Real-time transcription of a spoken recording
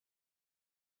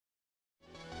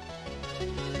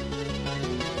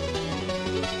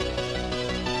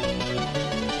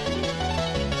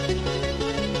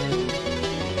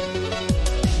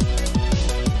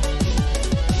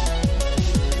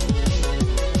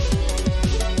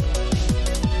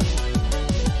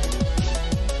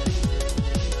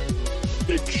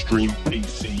Extreme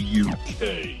PC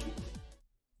UK.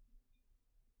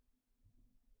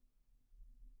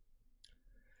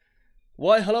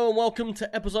 Why, hello and welcome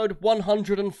to episode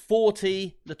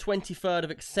 140, the 23rd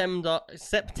of September? I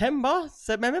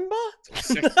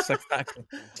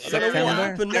don't know what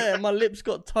happened there. My lips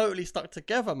got totally stuck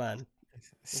together, man.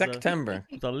 September.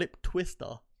 The lip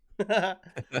twister.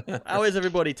 How is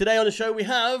everybody? Today on the show we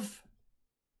have...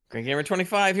 Great Gamer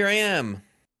 25, here I am.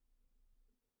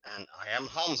 And I am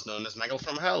Hans, known as Megal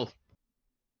from Hell.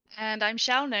 And I'm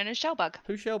Shell, known as Shellbug.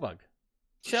 Who's Shellbug?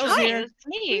 Shell's Hi, here. it's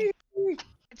me.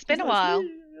 It's been a while.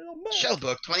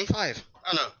 Shellbug 25.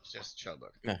 Oh no, it's just Shellbug.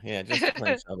 No, yeah, just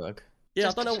plain Shellbug. Yeah,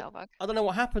 Just I a don't know. Shellbug. I don't know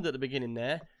what happened at the beginning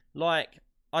there. Like,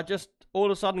 I just all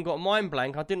of a sudden got mind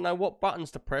blank. I didn't know what buttons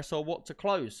to press or what to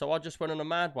close, so I just went on a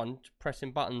mad one,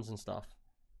 pressing buttons and stuff.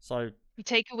 So You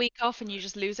take a week off and you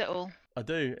just lose it all. I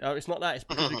do. It's not that. It's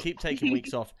because we keep taking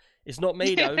weeks off. It's not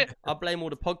me though. I blame all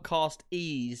the podcast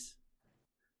ease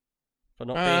for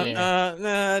not being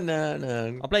here.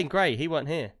 No. I blame Gray. He weren't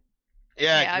here.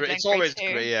 Yeah, I It's blame always Gray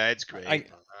too. great. Yeah, it's great.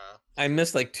 I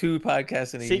missed like 2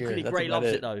 podcasts in a Secretly, year. That's Gray about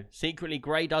loves it though. Secretly,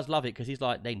 Gray does love it because he's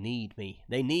like, they need me.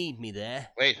 They need me there.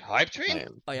 Wait, Hype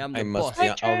Train? I am the I must boss. be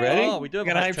Hype train. already. Oh, we do have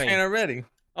got a a hype hype train train. already.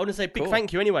 I want to say big Cool.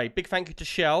 thank you anyway. Big thank you to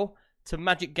Shell, to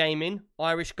Magic Gaming,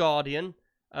 Irish Guardian,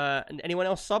 and anyone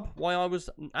else sub while I was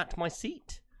at my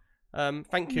seat.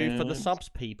 Thank you for the Yes. subs,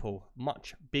 people.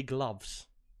 Much big loves.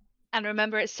 And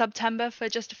remember, it's September for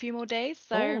just a few more days,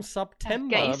 so Oh,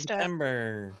 September. get used to it.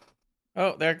 September.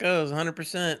 Oh, there it goes,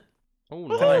 100%. Oh,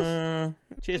 Woohoo. nice.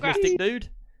 Cheers, Congrats. Mystic Dude.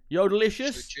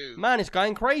 Yodelicious. Choo-choo. Man, it's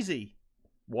going crazy.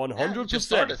 Yeah, we 100% just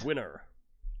started. winner.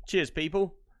 Cheers,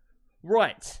 people.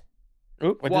 Right.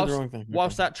 Oop, I did Whilst, the wrong thing.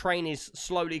 whilst that train is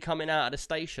slowly coming out of the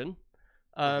station,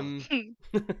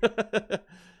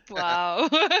 Wow.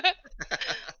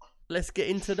 let's get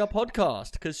into the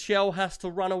podcast because Shell has to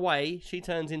run away. She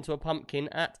turns into a pumpkin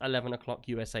at 11 o'clock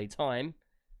USA time.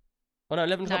 Oh no,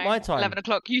 11 o'clock No, my time. 11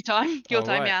 o'clock you time. Your Oh,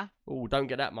 time, right. yeah. Oh, don't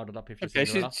get that muddled up if you Okay,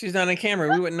 see her. she's not on camera.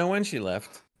 We wouldn't know when she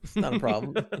left. It's not a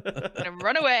problem. Gonna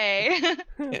run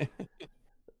away.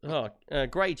 Oh,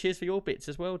 Gray, cheers for your bits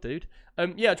as well, dude.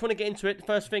 Yeah, I just want to get into it.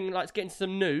 First thing, let's get into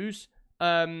some news. What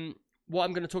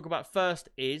I'm going to talk about first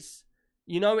is,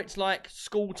 you know, it's like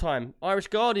school time. Irish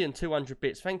Guardian, 200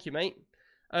 bits. Thank you, mate.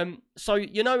 So,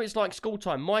 you know, it's like school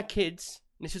time. My kids,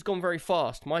 and this has gone very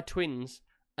fast, my twins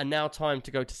are now time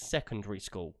to go to secondary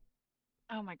school.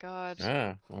 Oh my god.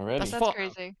 Already. That's That's fu-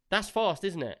 crazy. That's fast,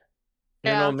 isn't it?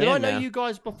 You're an Yeah. old Did I man know now. you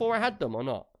guys before I had them or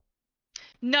not?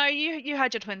 No, you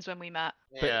had your twins when we met.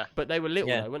 But, Yeah. but they were little,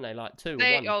 Yeah. though, weren't they? Like 2 or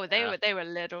They 1. they were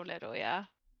little, yeah.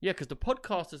 Yeah, because the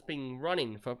podcast has been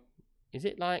running for, is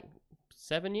it like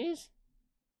 7 years?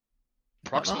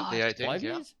 Approximately, I think. 5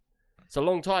 Yeah. years? It's a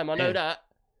long time, I know Yeah. that.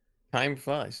 Time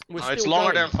flies. We're Oh, it's still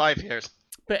longer going. than 5 years.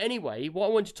 But anyway, what I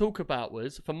wanted to talk about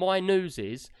was, for my news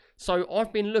is, so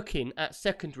I've been looking at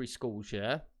secondary schools,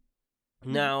 yeah?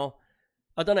 Now,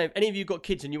 I don't know, if any of you got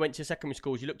kids and you went to secondary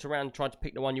schools, you looked around and tried to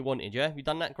pick the one you wanted, yeah? You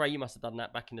done that? Gray, you must have done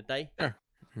that back in the day.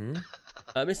 Hmm?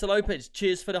 Mr. Lopez,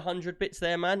 cheers for the 100 bits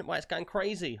there, man. Wow, it's going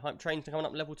crazy. Hype train's coming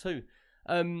up level 2.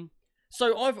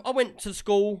 So I went to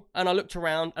school and I looked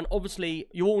around, and obviously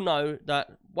you all know that,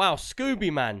 wow,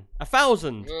 Scooby Man,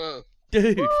 1,000. Whoa.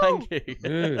 Dude, thank you.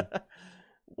 Dude.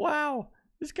 Wow,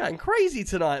 it's going crazy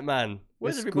tonight, man.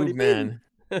 Where's This everybody Scoob been?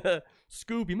 Man.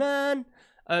 Scooby Man.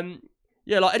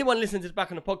 Yeah, like anyone listening to this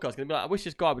back on the podcast is gonna be like, I wish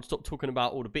this guy would stop talking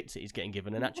about all the bits that he's getting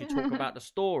given and actually talk about the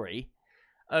story.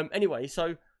 Anyway,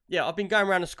 so yeah, I've been going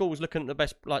around the schools looking at the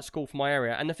best like school for my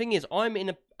area, and the thing is, I'm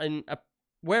in a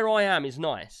where I am is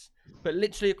nice, but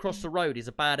literally across the road is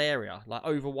a bad area, like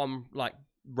over one like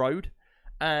road,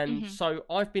 and so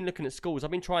I've been looking at schools.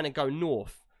 I've been trying to go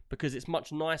north because it's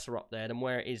much nicer up there than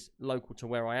where it is local to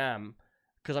where I am,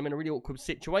 because I'm in a really awkward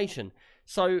situation.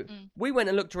 So we went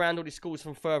and looked around all these schools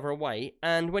from further away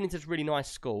and went into this really nice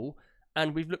school,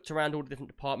 and we've looked around all the different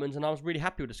departments, and I was really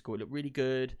happy with the school. It looked really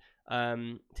good.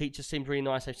 Teachers seemed really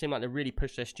nice. They seemed like they really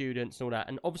pushed their students and all that.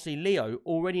 And obviously Leo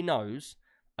already knows,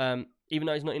 even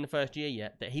though he's not in the first year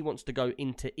yet, that he wants to go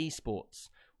into esports,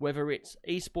 whether it's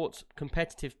esports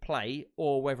competitive play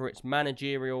or whether it's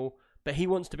managerial, but he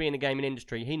wants to be in the gaming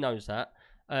industry. He knows that.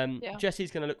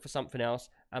 Jessie's going to look for something else,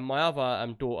 and my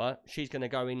other daughter, she's going to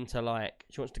go into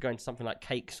she wants to go into something like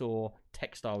cakes or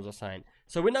textiles or something.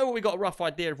 So we know we got a rough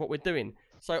idea of what we're doing.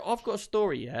 So I've got a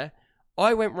story, yeah.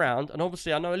 I went round, and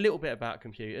obviously I know a little bit about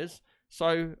computers,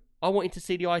 so I wanted to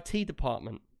see the IT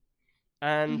department.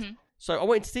 And so I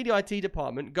went to see the IT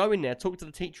department, go in there, talk to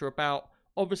the teacher about,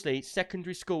 obviously,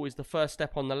 secondary school is the first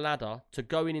step on the ladder to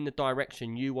going in the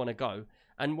direction you want to go.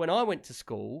 And when I went to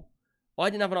school, I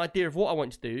didn't have an idea of what I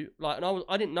wanted to do. Like, and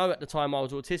I didn't know at the time I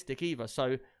was autistic either.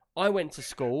 So I went to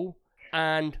school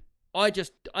and I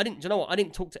didn't, do you know what? I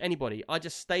didn't talk to anybody. I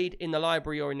just stayed in the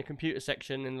library or in the computer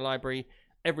section in the library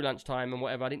every lunchtime and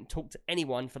whatever. I didn't talk to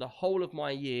anyone for the whole of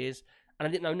my years, and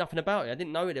I didn't know nothing about it. I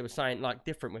didn't know there was something like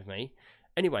different with me.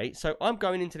 Anyway, so I'm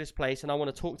going into this place and I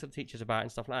want to talk to the teachers about it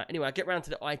and stuff like that. Anyway, I get round to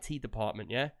the IT department,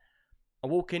 yeah? I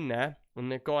walk in there and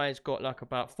the guy's got like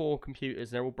about 4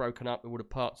 computers. They're all broken up with all the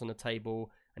parts on the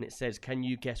table, and it says, can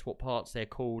you guess what parts they're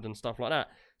called and stuff like that.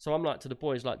 So I'm like to the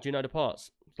boys, like, do you know the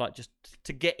parts? Like, just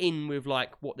to get in with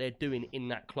like what they're doing in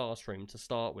that classroom to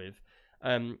start with.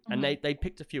 And they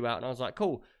picked a few out and I was like,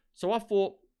 cool. So I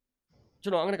thought, do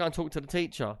you know what, I'm going to go and talk to the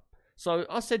teacher. So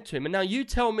I said to him, and now you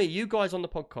tell me, you guys on the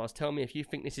podcast, tell me if you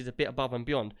think this is a bit above and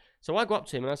beyond. So I go up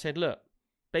to him and I said, look,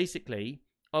 basically,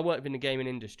 I work in the gaming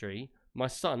industry. My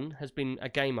son has been a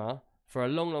gamer for a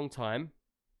long, long time.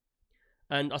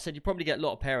 And I said, you probably get a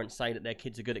lot of parents say that their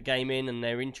kids are good at gaming and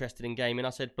they're interested in gaming. I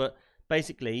said, but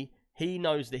basically, he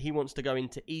knows that he wants to go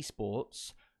into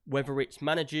esports, whether it's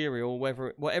managerial,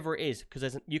 whatever it is,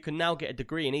 because you can now get a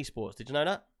degree in esports. Did you know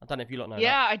that? I don't know if you lot know that.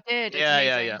 Yeah, I did. It's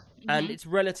Yeah. amazing. And it's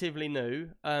relatively new.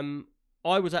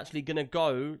 I was actually going to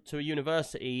go to a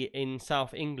university in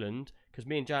South England because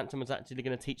me and Jansen was actually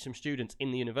going to teach some students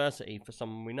in the university for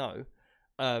someone we know.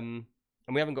 And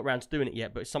we haven't got around to doing it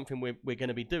yet, but it's something we're going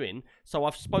to be doing. So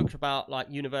I've spoke about like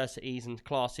universities and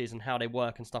classes and how they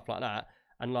work and stuff like that,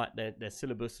 and like their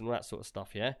syllabus and all that sort of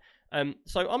stuff, yeah?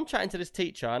 So I'm chatting to this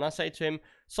teacher and I say to him,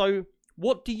 so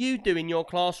what do you do in your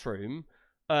classroom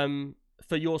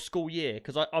for your school year?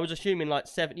 Because I was assuming like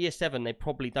year 7, they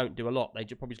probably don't do a lot. They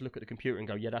just probably just look at the computer and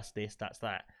go, yeah, that's this, that's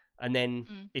that. And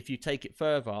then if you take it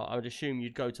further, I would assume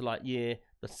you'd go to like the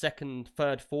 2nd,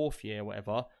 3rd, 4th year,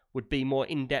 whatever, would be more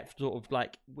in-depth, sort of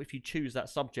like, if you choose that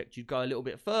subject, you'd go a little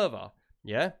bit further,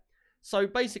 yeah? So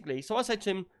basically, I said to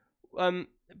him,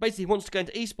 basically he wants to go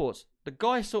into esports. The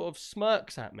guy sort of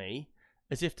smirks at me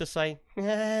as if to say,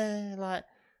 like,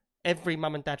 every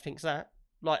mum and dad thinks that.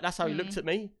 Like, that's how he looked at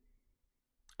me.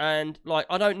 And, like,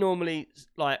 I don't normally,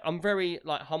 like, I'm very,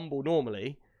 like, humble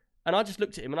normally. And I just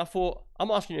looked at him and I thought,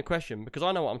 I'm asking you a question because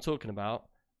I know what I'm talking about.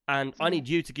 And I need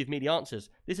you to give me the answers.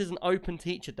 This is an open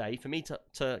teacher day for me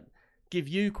to give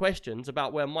you questions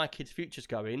about where my kid's future's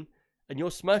going. And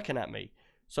you're smirking at me.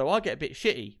 So I get a bit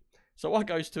shitty. So I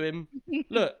goes to him,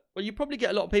 look, well, you probably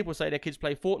get a lot of people say their kids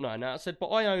play Fortnite now. I said, but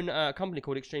I own a company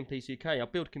called Extreme PC UK. I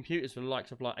build computers for the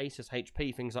likes of like Asus,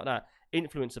 HP, things like that,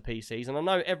 influencer PCs. And I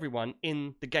know everyone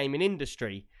in the gaming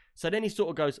industry. So then he sort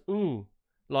of goes, ooh,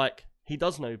 like he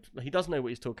does know what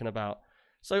he's talking about.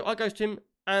 So I goes to him,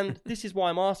 and this is why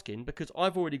I'm asking, because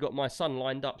I've already got my son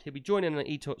lined up. He'll be joining an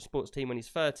eSports team when he's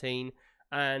 13,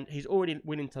 and he's already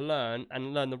willing to learn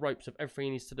the ropes of everything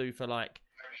he needs to do for like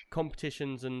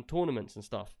competitions and tournaments and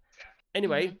stuff.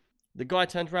 Anyway, the guy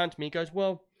turns around to me and goes,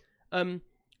 well,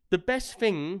 the best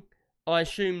thing I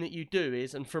assume that you do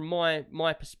is, and from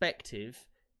my perspective,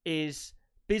 is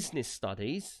business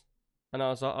studies. And I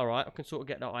was like, all right, I can sort of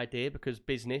get that idea because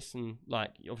business and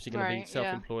like you're obviously going to be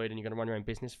self-employed and you're going to run your own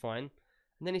business, fine.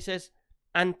 And then he says,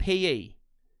 and PE.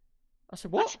 I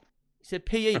said, what? He said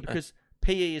PE because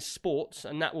PE is sports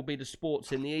and that will be the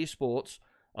sports in the esports.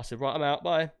 I said, right, I'm out,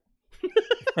 bye.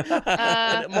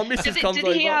 My missus comes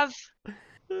over.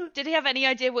 Did he have any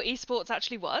idea what esports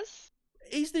actually was?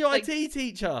 He's the IT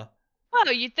teacher.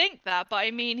 Well, you'd think that, but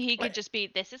I mean, he could just be,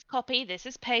 this is copy, this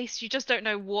is paste. You just don't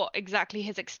know what exactly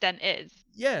his extent is.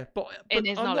 Yeah, but in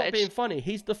his I'm knowledge. Not being funny.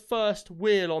 He's the first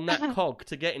wheel on that cog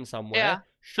to getting somewhere. Yeah.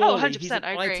 Surely 100%, he's an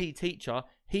I agree. IT teacher.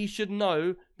 He should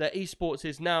know that esports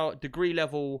is now degree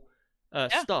level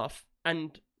stuff.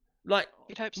 And like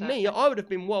You'd hope so. me, I would have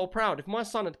been well proud if my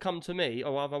son had come to me,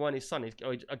 or either one of his son,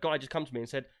 or a guy just come to me and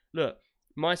said, look,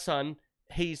 my son,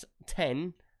 he's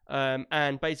 10.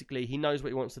 And basically, he knows what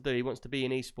he wants to do. He wants to be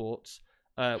in esports,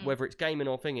 whether it's gaming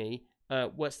or thingy.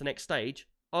 What's the next stage?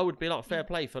 I would be like fair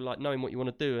play for like knowing what you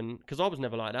want to do, and because I was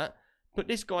never like that. But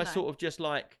this guy sort of just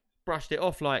like brushed it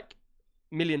off, like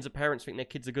millions of parents think their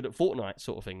kids are good at Fortnite,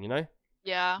 sort of thing, you know?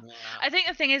 Yeah. I think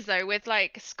the thing is though, with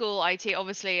like school IT,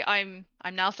 obviously I'm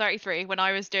now 33. When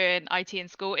I was doing IT in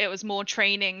school, it was more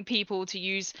training people to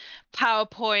use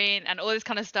PowerPoint and all this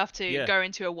kind of stuff to go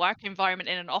into a work environment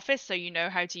in an office, so you know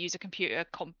how to use a computer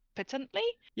competently.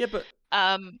 Yeah, but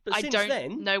I don't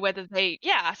then, know whether they.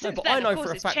 Yeah, since but then, I know of course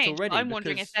for a it's fact changed. already. I'm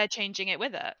wondering if they're changing it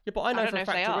with it. Yeah, but I know for a if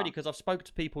they fact are. already because I've spoken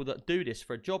to people that do this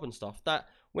for a job and stuff. That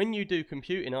when you do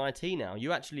computing IT now,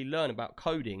 you actually learn about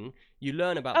coding. You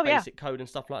learn about basic code and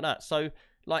stuff like that. So,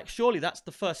 like, surely that's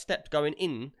the first step going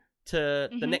in to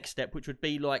the Mhm. next step, which would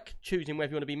be like choosing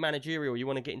whether you want to be managerial or you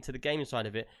want to get into the gaming side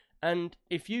of it. And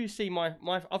if you see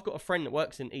I've got a friend that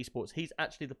works in esports. He's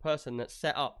actually the person that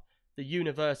set up the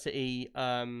university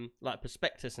like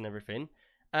prospectus and everything.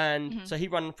 And Mhm. so he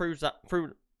ran through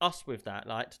us with that,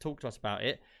 like to talk to us about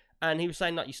it. And he was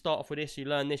saying like you start off with this, you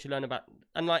learn about,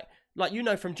 and like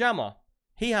from Jammer,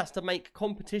 he has to make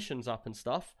competitions up and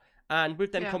stuff. And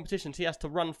with them Yeah. competitions, he has to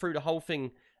run through the whole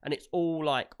thing, and it's all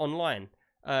like online.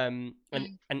 And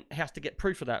he has to get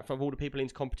proof of that from all the people in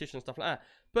his competition and stuff like that.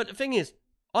 But the thing is,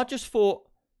 I just thought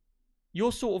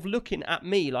you're sort of looking at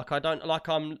me like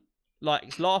I'm like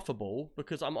it's laughable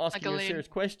because I'm asking you a loon. serious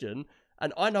question,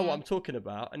 and I know what I'm talking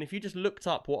about. And if you just looked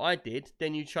up what I did,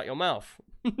 then you'd shut your mouth.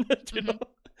 Do you know?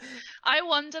 I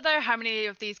wonder though how many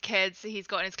of these kids he's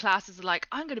got in his classes are like,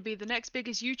 I'm going to be the next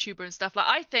biggest YouTuber and stuff. Like,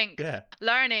 I think Yeah.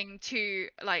 learning to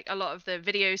like a lot of the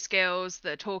video skills,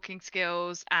 the talking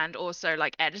skills, and also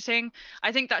like editing,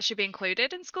 I think that should be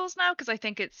included in schools now because I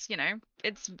think it's, you know,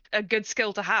 it's a good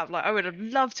skill to have. Like, I would have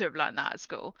loved to have learned that at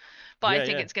school, but Yeah, I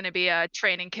think yeah. it's going to be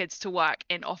training kids to work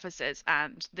in offices,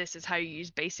 and this is how you use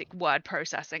basic word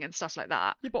processing and stuff like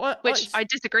that. Yeah, but Which I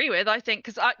disagree with. I think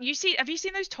because have you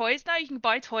seen those toys now? You can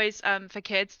buy toys for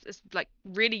kids, it's like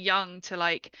really young to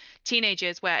like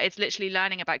teenagers, where it's literally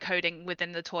learning about coding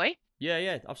within the toy. yeah,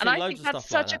 I've seen And I loads think of that's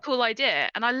stuff like such a that. cool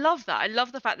idea, and I love that. I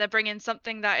love the fact they're bringing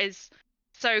something that is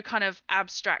so kind of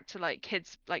abstract to like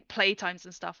kids, like playtimes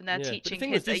and stuff, and they're Yeah, but the teaching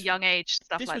thing kids is, at a young age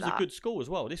stuff This like was that. a good school as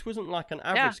well. This wasn't like an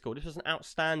average Yeah. school. This was an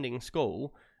outstanding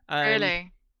school.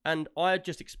 Really. And I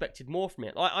just expected more from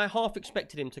it. I half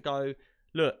expected him to go,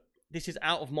 look, this is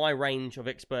out of my range of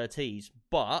expertise,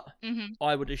 but Mhm.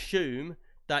 I would assume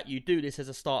that you do this as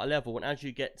a starter level, and as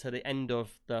you get to the end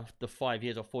of the 5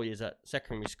 years or 4 years at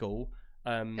secondary school,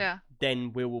 Yeah.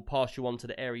 then we will pass you on to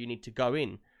the area you need to go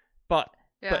in. But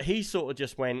Yeah. he sort of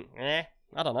just went, I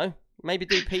don't know, maybe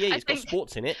do PE. I It's got think-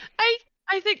 sports in it.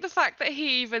 I think the fact that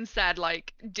he even said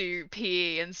like do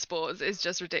PE and sports is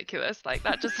just ridiculous. Like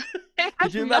that just it has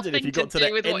Could you imagine if nothing you got to do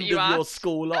the with end what of you your asked.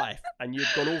 school life and you'd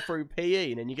gone all through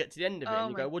PE and then you get to the end of it Oh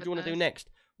and you my go, what do you want to do goodness. next?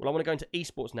 Well, I want to go into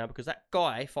esports now because that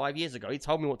guy 5 years ago, he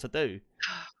told me what to do.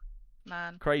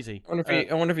 Man. Crazy. I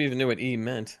wonder if he even knew what E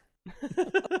meant.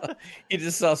 He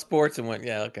just saw sports and went,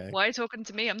 yeah, okay. Why are you talking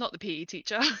to me? I'm not the PE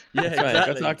teacher. Yeah, That's right.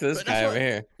 exactly. Go talk to this But that's guy what- over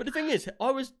here. But the thing is,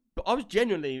 I was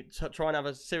genuinely trying to have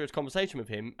a serious conversation with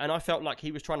him, and I felt like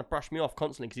he was trying to brush me off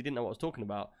constantly because he didn't know what I was talking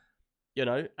about, you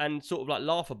know, and sort of like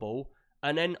laughable.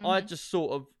 And then I just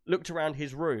sort of looked around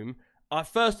his room.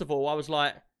 First of all, I was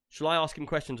like, shall I ask him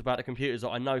questions about the computers that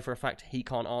I know for a fact he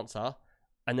can't answer?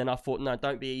 And then I thought, no,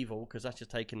 don't be evil because that's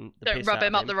just taking the Don't piss rub out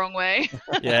him of up the wrong way.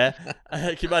 Yeah.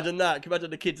 Can you imagine that? Can you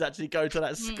imagine the kids actually go to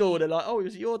that Hmm. school and they're like, oh, it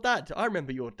was your dad. I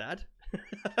remember your dad.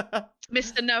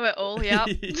 Mr. Know-it-all, yeah.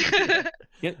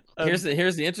 Yeah, here's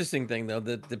the interesting thing though.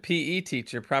 The PE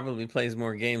teacher probably plays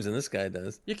more games than this guy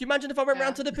does. You can imagine if I went Yeah.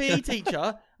 round to the PE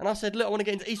teacher and I said, look, I want to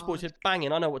get into esports. He said,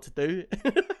 banging, I know what to do.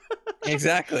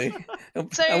 Exactly.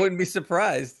 So- I wouldn't be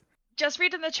surprised. Just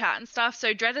reading the chat and stuff.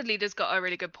 So Dreaded Leader's got a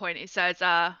really good point. He says,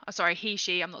 sorry, he,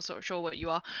 she, I'm not so sure what you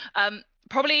are.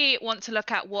 Probably want to look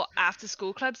at what after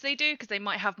school clubs they do because they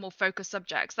might have more focused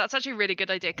subjects. That's actually a really good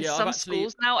idea because Yeah, I've some actually-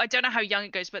 schools now, I don't know how young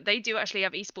it goes, but they do actually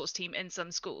have esports team in some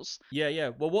schools. Yeah.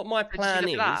 Well, what my did you plan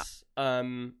look at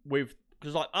is,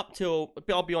 because like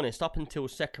I'll be honest, up until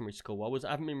secondary school, I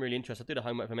haven't been really interested. I do the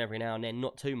homework from every now and then,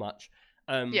 not too much.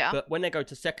 Yeah. But when they go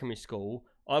to secondary school,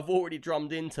 I've already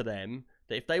drummed into them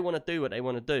that if they want to do what they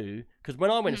want to do, because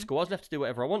when I went to school, I was left to do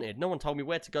whatever I wanted. No one told me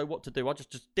where to go, what to do. I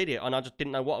just did it, and I just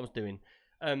didn't know what I was doing.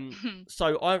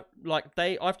 So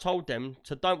I've told them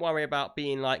to don't worry about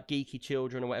being like geeky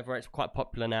children or whatever. It's quite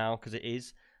popular now because it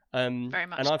is. Very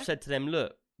much And so. I've said to them,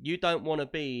 look, you don't want to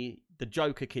be the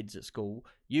joker kids at school.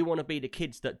 You want to be the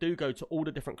kids that do go to all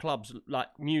the different clubs, like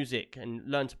music, and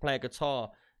learn to play a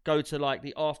guitar. Go to like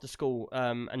the after school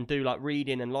and do like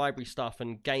reading and library stuff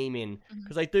and gaming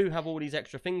because they do have all these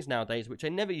extra things nowadays which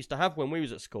they never used to have when we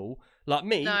was at school. Like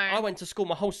me, No. I went to school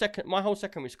my whole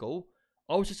secondary school.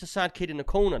 I was just a sad kid in the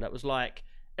corner that was like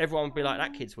everyone would be like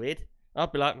that kid's weird.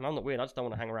 I'd be like, I'm not weird. I just don't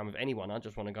want to hang around with anyone. I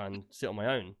just want to go and sit on my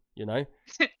own, you know.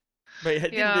 But it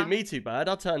didn't Yeah. do me too bad.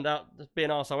 I turned out to be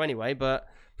an arsehole anyway. But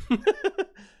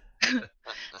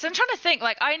So I'm trying to think,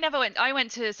 like I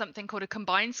went to something called a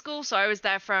combined school. So I was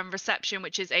there from reception,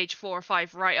 which is age 4 or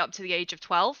 5, right up to the age of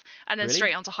 12, and then Really?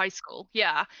 straight onto high school.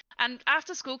 Yeah. And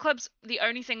after school clubs, the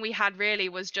only thing we had really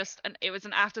was just an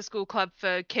after school club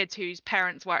for kids whose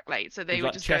parents work late. So it they was would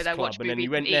like just go chess there, club, watch and movies, then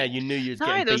you went and there. eat. You knew you was No,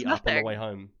 getting there was beat up on the nothing. way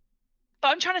home. But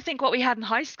I'm trying to think what we had in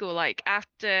high school, like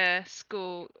after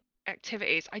school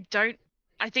activities.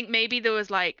 I think maybe there was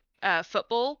like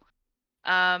football,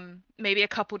 maybe a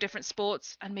couple different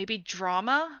sports, and maybe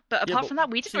drama. But Yeah, apart but from that,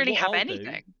 we didn't see, really what have I'll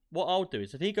anything. what I'll do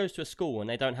is if he goes to a school and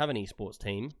they don't have an esports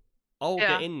team, I'll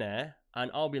Yeah. get in there and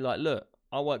I'll be like, look,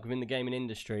 I work within the gaming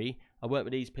industry. I work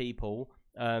with these people.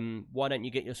 Why don't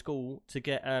you get your school to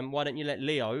get? Why don't you let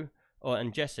Leo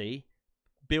and Jesse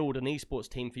build an esports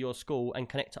team for your school and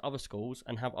connect to other schools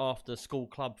and have after school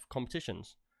club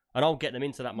competitions? And I'll get them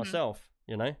into that myself.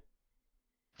 You know.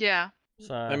 Yeah.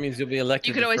 So That means you'll be elected.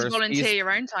 You could the always first volunteer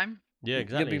your own time. yeah, you'll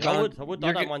exactly. be I volun- would. I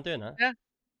you're don't go- mind doing that. Yeah.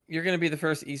 You're going to be the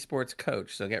first esports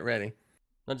coach, so get ready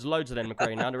There's loads of them,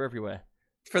 McGree. Now they're everywhere.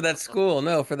 for that school.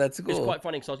 No, for that school. It's quite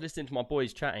funny because I was listening to my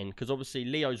boys chatting because obviously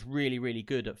Leo's really, really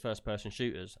good at first-person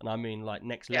shooters, and I mean like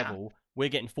next Yeah. level. We're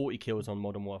getting 40 kills on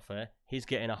Modern Warfare. He's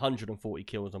getting 140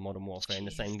 kills on Modern Warfare in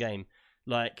the same game.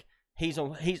 Like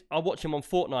I watch him on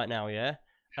Fortnite now, yeah,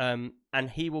 and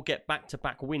he will get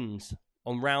back-to-back wins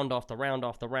on round after round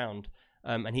after round,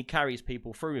 and he carries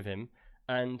people through with him.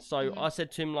 And so I said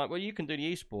to him, like, well, you can do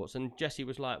the esports. And Jesse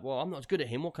was like, well, I'm not as good at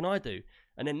him. What can I do?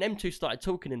 And then them two started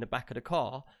talking in the back of the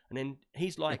car. And then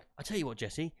he's like, I tell you what,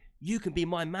 Jesse, you can be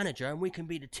my manager and we can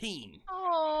be the team.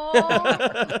 Oh,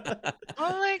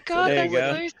 oh my god, there you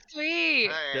that's go. so sweet.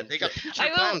 Man, they got future I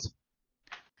will- plans.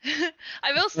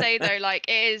 I will say though, like,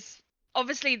 it is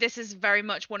obviously this is very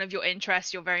much one of your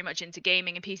interests. You're very much into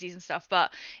gaming and PCs and stuff,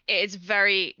 but it is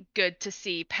very good to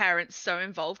see parents so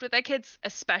involved with their kids,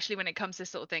 especially when it comes to this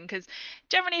sort of thing. Because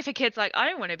generally, if a kid's like,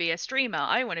 I want to be a streamer,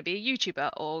 I want to be a YouTuber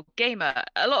or gamer,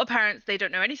 a lot of parents, they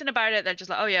don't know anything about it. They're just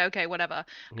like, oh yeah, okay, whatever.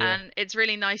 Yeah. And it's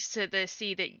really nice to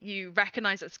see that you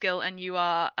recognize that skill and you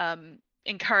are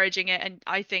encouraging it. And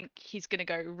I think he's going to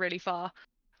go really far.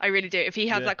 I really do. If he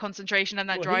has Yeah. that concentration and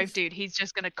that Well, drive, he's- dude, he's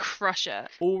just going to crush it.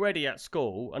 Already at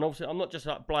school, and obviously I'm not just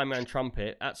like blind man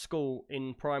trumpet, at school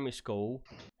in primary school,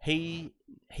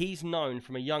 he's known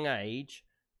from a young age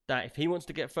that if he wants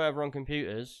to get further on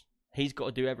computers, he's got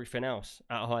to do everything else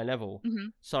at a high level. Mm-hmm.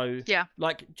 So Yeah.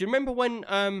 like, do you remember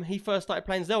when he first started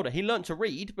playing Zelda? He learnt to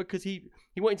read because he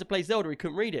wanted to play Zelda, he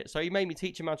couldn't read it, so he made me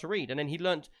teach him how to read, and then he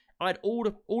learnt. I had all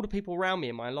the people around me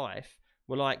in my life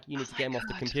were like, you need to get him off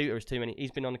the computer. It's too many.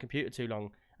 He's been on the computer too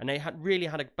long, and they really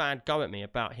had a bad go at me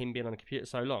about him being on the computer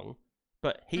so long.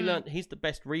 But he learnt. He's the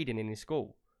best reading in his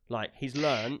school. Like he's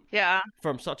learnt Yeah.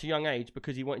 from such a young age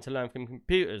because he wanted to learn from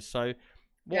computers. So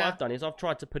what Yeah. I've done is I've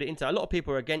tried to put it into. A lot of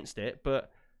people are against it,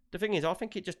 but the thing is, I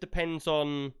think it just depends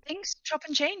on. Things chop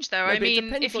and change though. No, I but it mean,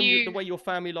 depends if on you the way your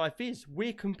family life is.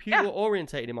 We're computer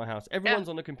orientated in my house. Everyone's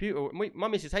on the computer. My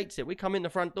missus hates it. We come in the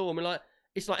front door and we're like,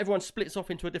 it's like everyone splits off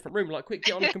into a different room. Like, quick,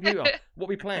 get on the computer. What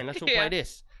we playing? Let's all Yeah. play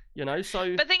this. You know.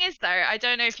 So But thing is though, I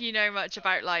don't know if you know much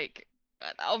about like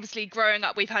obviously growing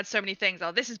up we've had so many things.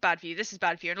 Oh, this is bad for you, this is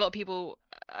bad for you. And a lot of people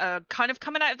kind of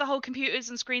coming out of the whole computers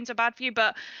and screens are bad for you.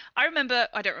 But I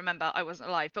don't remember, I wasn't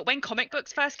alive. But when comic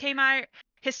books first came out,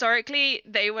 historically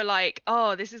they were like,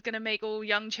 oh, this is gonna make all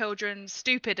young children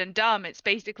stupid and dumb. It's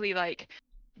basically like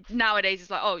nowadays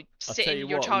it's like, oh, tell sitting you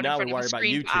your what, child in now front we're of a worried about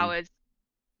screen for YouTube. hours.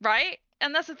 Right?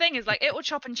 And that's the thing is like it will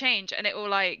chop and change and it will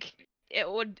like it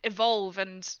would evolve,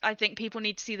 and I think people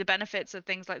need to see the benefits of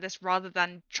things like this rather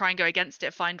than try and go against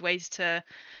it. Find ways to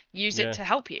use Yeah. it to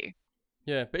help you.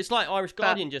 yeah, but it's like Irish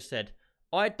Guardian just said.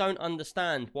 I don't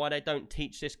understand why they don't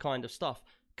teach this kind of stuff.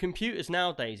 Computers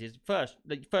nowadays is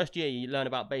the first year you learn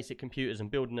about basic computers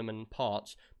and building them and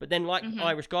parts, but then like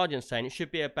Irish Guardian's saying, it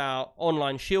should be about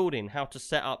online shielding, how to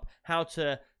set up, how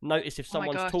to notice if Oh my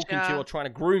someone's gosh, talking to you yeah. or trying to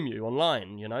groom you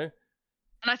online. You know.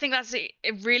 And I think that's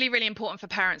really, really important for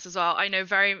parents as well. I know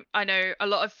a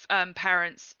lot of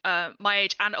parents my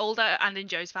age and older and in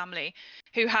Joe's family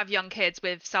who have young kids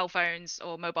with cell phones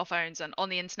or mobile phones and on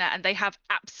the internet, and they have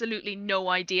absolutely no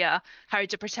idea how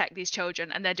to protect these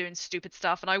children, and they're doing stupid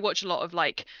stuff. And I watch a lot of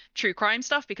like true crime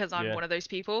stuff because I'm Yeah. one of those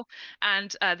people.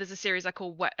 And there's a series I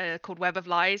called Web of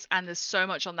Lies, and there's so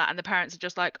much on that. And the parents are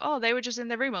just like, oh, they were just in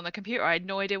their room on the computer. I had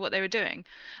no idea what they were doing.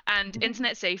 And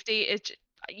internet safety is.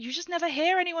 You just never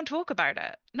hear anyone talk about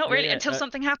it. Not really Yeah, until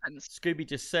something happens. Scooby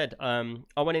just said, I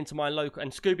went into my local,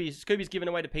 and Scooby's giving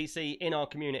away the PC in our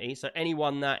community. So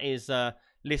anyone that is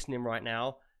listening right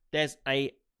now, there's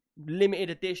a limited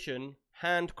edition,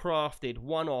 handcrafted,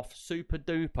 one-off, super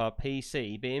duper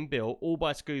PC being built, all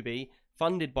by Scooby,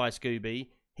 funded by Scooby.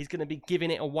 He's going to be giving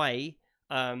it away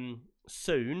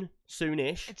soonish.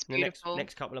 It's in the beautiful.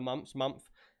 next couple of months.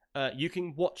 You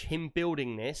can watch him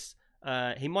building this.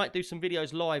 He might do some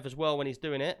videos live as well when he's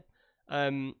doing it.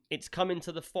 It's coming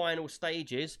to the final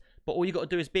stages, but all you got to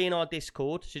do is be in our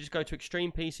Discord. So just go to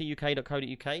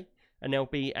extremepcuk.co.uk and there'll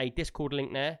be a Discord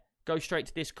link there. Go straight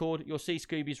to Discord. You'll see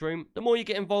Scooby's room. The more you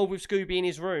get involved with Scooby in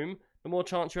his room, the more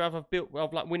chance you have of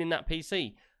like winning that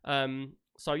PC.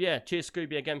 So yeah, cheers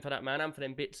Scooby again for that, man, and for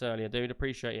them bits earlier, dude.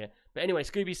 Appreciate it. But anyway,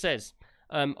 Scooby says,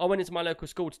 I went into my local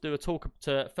school to do a talk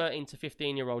to 13 to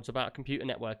 15-year-olds about computer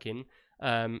networking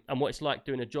and what it's like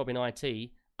doing a job in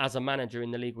IT as a manager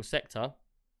in the legal sector.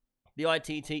 The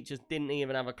IT teachers didn't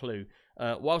even have a clue.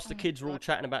 Whilst the kids were all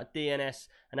chatting about DNS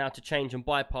and how to change and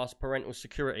bypass parental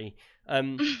security.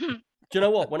 Do you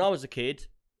know what? When I was a kid,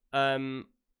 I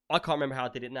can't remember how I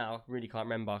did it now. Really can't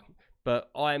remember.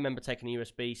 But I remember taking a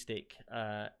USB stick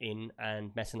in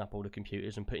and messing up all the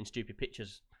computers and putting stupid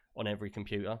pictures on every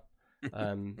computer.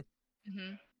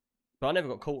 But I never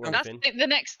got caught or anything.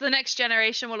 The next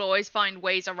generation will always find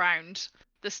ways around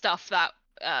the stuff that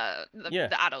the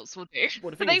adults will do.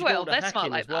 Well, the thing they is, will. They're smart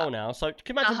like as well that. now. So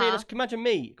can imagine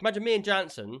me and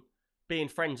Jansen being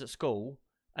friends at school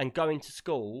and going to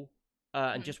school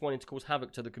and just wanting to cause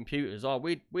havoc to the computers. Oh,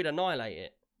 we'd annihilate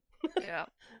it. Yeah.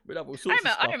 We'd have all sorts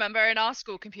of stuff. I remember in our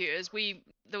school computers,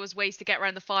 there was ways to get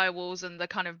around the firewalls and the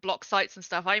kind of block sites and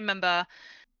stuff. I remember.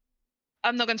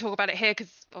 I'm not going to talk about it here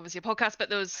because obviously a podcast, but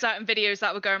there was certain videos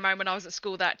that were going around when I was at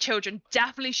school that children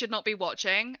definitely should not be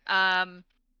watching.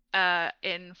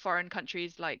 In foreign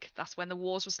countries, like that's when the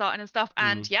wars were starting and stuff.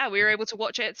 And yeah, we were able to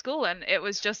watch it at school, and it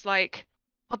was just like,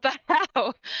 what the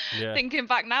hell? Yeah. Thinking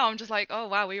back now, I'm just like, oh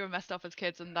wow, we were messed up as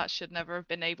kids, and that should never have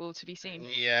been able to be seen.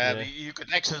 Yeah, you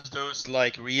could access those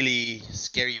like really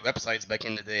scary websites back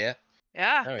in the day.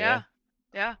 Yeah.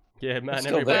 Yeah, man, It's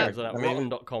still everybody there. was on that. I mean-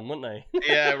 Rotten.com, weren't they?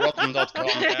 Yeah, rotten.com.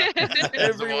 Yeah.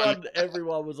 That's the one.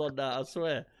 everyone was on that, I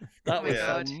swear. That Oh my was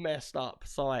God. some messed up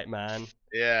site, man.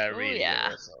 Yeah, Oh, really.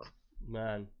 yeah.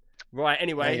 Man. Right,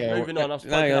 anyway, Yeah, moving on. I've now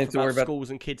spoken you don't enough need to worry about about- schools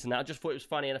and kids and that. I just thought it was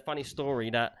funny, and a funny story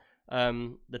that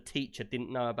the teacher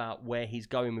didn't know about where he's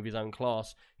going with his own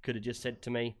class. Could have just said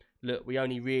to me, look, we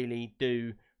only really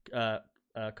do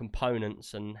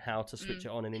components and how to switch it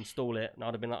on and install it. And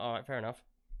I'd have been like, all right, fair enough.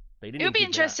 But he didn't It would be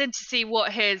even give me that. interesting to see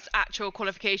what his actual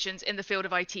qualifications in the field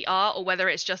of IT are, or whether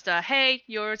it's just a, hey,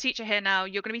 you're a teacher here now,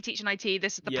 you're going to be teaching IT,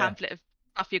 this is the Yeah. pamphlet of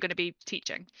stuff you're going to be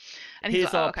teaching. And he's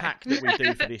Here's like, oh, our okay. pack that we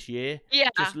do for this year. Yeah,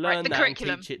 Just learn right, the that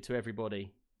curriculum. and teach it to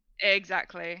everybody.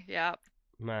 Exactly, yeah.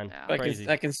 Man, Yeah. crazy.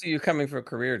 I can see you coming for a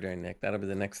career during Nick. That'll be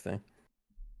the next thing.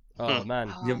 Oh,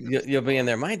 man. Oh, You'll be in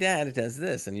there. My dad does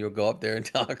this, and you'll go up there and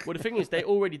talk. Well, the thing is, they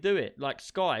already do it. Like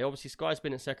Sky, obviously, Sky's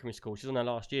been at secondary school. She's on her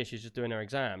last year. She's just doing her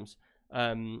exams.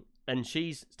 And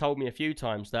she's told me a few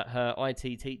times that her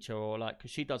IT teacher, or like,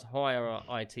 because she does higher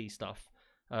IT stuff,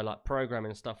 like programming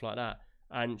and stuff like that.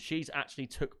 And she's actually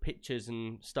took pictures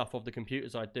and stuff of the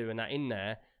computers I do and that in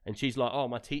there. And she's like, oh,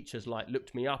 my teacher's like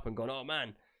looked me up and gone, oh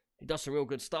man, he does some real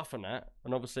good stuff on that.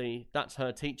 And obviously, that's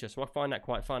her teacher. So I find that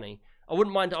quite funny. I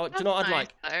wouldn't mind. Do you know what That's nice,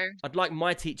 though. I'd like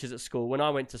my teachers at school, when I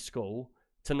went to school,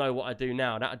 to know what I do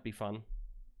now. That'd be fun.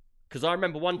 Because I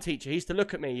remember one teacher, he used to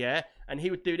look at me, yeah, and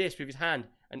he would do this with his hand,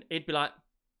 and he'd be like,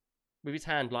 with his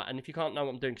hand, like, and if you can't know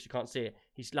what I'm doing because you can't see it,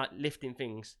 he's like lifting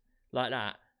things like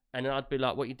that. And then I'd be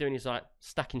like, what you doing? He's like,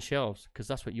 stacking shelves, because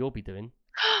that's what you'll be doing.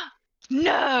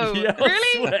 No, Yeah,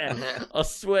 really? I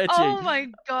swear to you. Oh my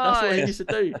god. That's what he used to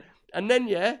do. And then,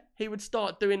 yeah, he would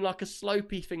start doing like a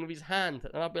slopey thing with his hand.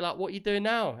 And I'd be like, what are you doing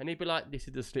now? And he'd be like, this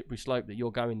is the slippery slope that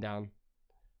you're going down.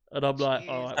 And I'm like,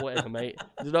 all right, whatever, mate.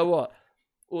 You know what?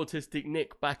 Autistic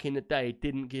Nick back in the day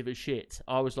didn't give a shit.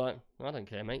 I was like, I don't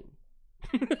care, mate.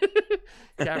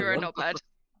 Carry You're on. not bad.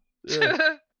 Yeah.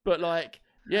 But like,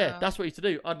 yeah, Oh. that's what he used to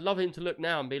do. I'd love him to look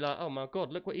now and be like, oh my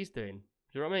God, look what he's doing.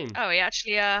 Do you know what I mean? Oh, he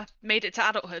actually made it to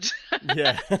adulthood.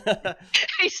 Yeah.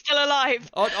 He's still alive.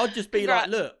 I'd just be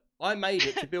Congrats. like, look, I made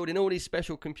it to building all these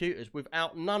special computers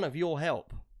without none of your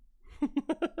help. I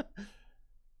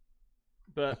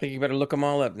But think you better look them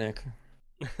all up, Nick.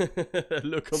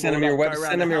 look, Send them your houses.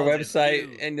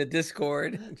 website and the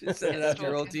Discord. Just send it out to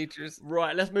your old teachers.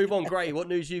 Right, let's move on. Gray, what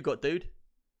news you got, dude?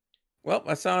 Well,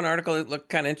 I saw an article that looked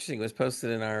kind of interesting. It was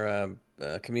posted in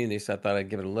our community, so I thought I'd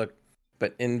give it a look.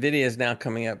 But NVIDIA is now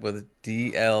coming up with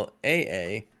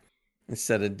DLAA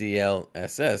instead of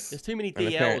DLSS. There's too many And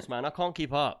DLs, man. I can't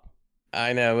keep up.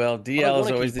 I know. Well, DL is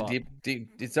wanna always keep the up. deep.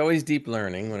 It's always deep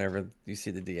learning whenever you see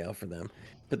the DL for them.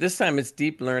 But this time it's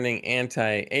deep learning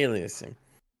anti-aliasing.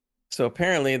 So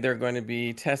apparently they're going to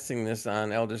be testing this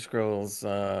on Elder Scrolls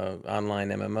Online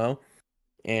MMO,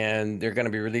 and they're going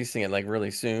to be releasing it like really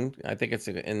soon. I think it's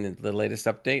in the latest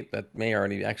update that may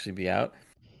already actually be out.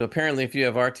 So apparently, if you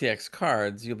have RTX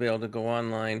cards, you'll be able to go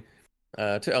online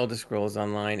to Elder Scrolls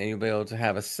Online, and you'll be able to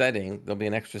have a setting. There'll be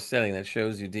an extra setting that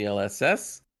shows you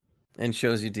DLSS and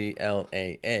shows you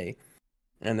DLAA,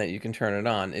 and that you can turn it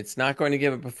on. It's not going to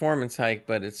give a performance hike,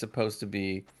 but it's supposed to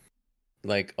be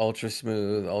like ultra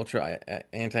smooth, ultra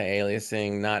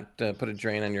anti-aliasing, not put a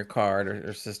drain on your card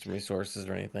or system resources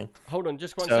or anything. Hold on,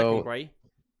 just 1 So- second, Gray.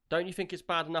 Don't you think it's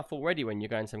bad enough already when you're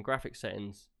going some graphic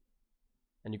settings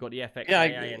and you've got the FXAA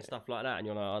Yeah, and stuff like that, and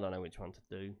you're like, I don't know which one to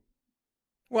do.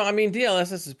 Well, I mean,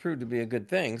 DLSS has proved to be a good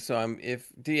thing. So if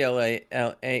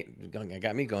DLAA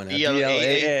got me going now.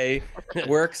 DLAA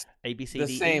works ABCD.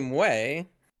 the same way,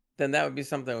 then that would be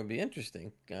something that would be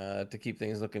interesting to keep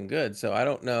things looking good. So I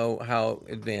don't know how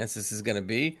advanced this is going to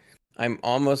be. I'm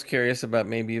almost curious about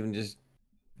maybe even just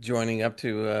joining up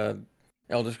to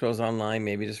Elder Scrolls Online,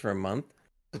 maybe just for a month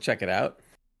to check it out.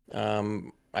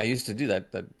 I used to do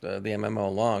that the MMO a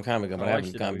long time ago, but I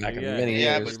haven't gone back in many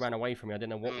Yeah, years. You ran away from me. I didn't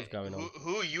know what was going on.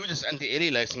 Who uses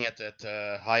anti-aliasing at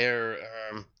that higher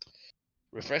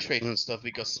refresh rate and stuff?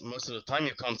 Because most of the time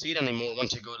you can't see it anymore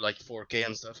once you go like 4K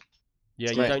and stuff. Yeah,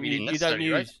 It's you not don't really use necessary,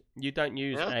 right? you don't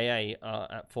use Yeah. AA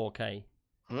at 4K.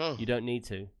 No. You don't need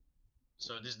to.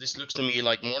 So this looks to me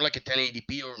like more like a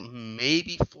 1080p or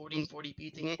maybe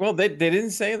 1440p thingy. Well, they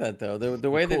didn't say that though. The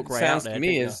way that caught it Gray sounds out to there,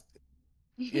 me didn't is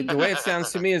the way it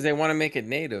sounds to me is they want to make it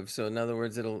native. So in other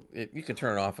words, you can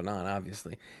turn it off and on,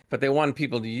 obviously, but they want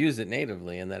people to use it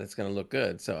natively and that it's going to look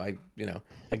good. So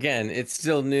again, it's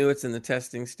still new. It's in the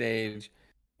testing stage.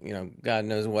 God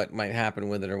knows what might happen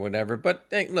with it or whatever. But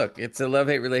hey, look, it's a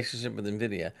love-hate relationship with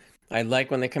NVIDIA. I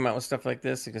like when they come out with stuff like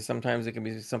this because sometimes it can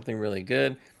be something really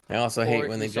good. I also hate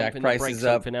when they jack prices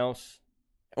up. Something else.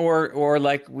 Or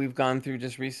like we've gone through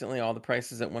just recently, all the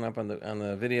prices that went up on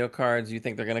the video cards. You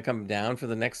think they're going to come down for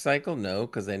the next cycle? No,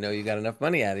 because they know you got enough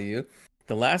money out of you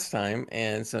the last time,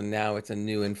 and so now it's a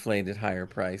new inflated higher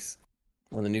price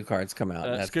when the new cards come out.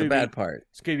 That's the bad part.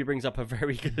 Scooby brings up a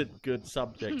very good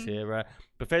subject here.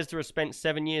 Bethesda has spent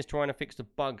 7 years trying to fix the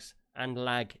bugs and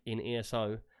lag in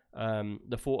ESO.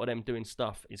 The thought of them doing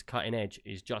stuff is cutting edge,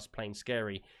 is just plain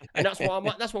scary, and that's what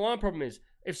my problem is.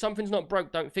 If something's not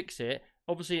broke, don't fix it.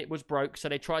 Obviously, it was broke, so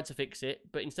they tried to fix it,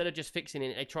 but instead of just fixing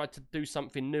it, they tried to do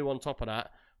something new on top of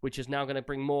that, which is now going to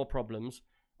bring more problems.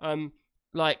 I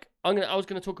was going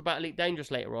to talk about Elite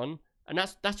Dangerous later on, and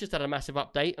that's just had a massive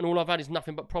update, and all I've had is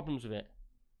nothing but problems with it.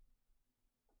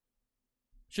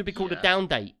 Should be called a down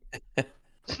date.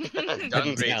 Downgrade.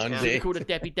 Down Should be date. called a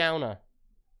Debbie Downer.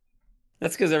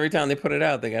 That's because every time they put it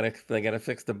out, they gotta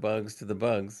fix the bugs to the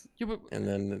bugs, Yeah, but and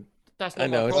then that's I not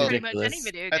know, my it's problem. Pretty much any ridiculous.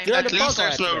 video At, game. Do you know at the least bug I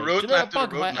there's had no today? Do you know roadmap the to the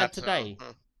bug I had roadmap. today? So,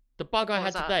 The bug I What had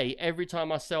was that? today, every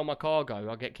time I sell my cargo,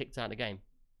 I get kicked out of the game.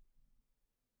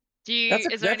 That's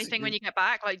Is there anything when you get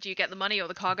back? Like, do you get the money or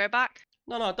the cargo back?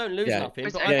 No, I don't lose Yeah. nothing.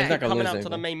 Is But it- I Yeah, he's keep not gonna coming lose out to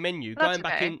the anything. main menu, That's going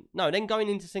back okay. in. No, then going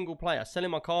into single player,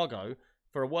 selling my cargo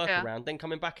for a workaround, then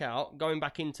coming back out, going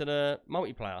back into the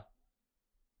multiplayer.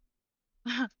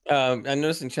 I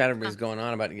noticed in chat everybody's going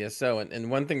on about ESO,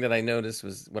 and one thing that I noticed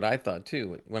was what I thought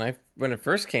too. When it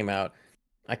first came out,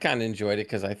 I kind of enjoyed it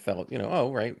because I felt,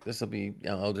 oh right, this will be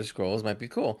Elder Scrolls, might be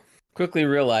cool. Quickly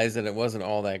realized that it wasn't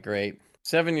all that great.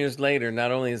 7 years later,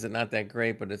 not only is it not that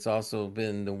great, but it's also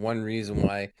been the one reason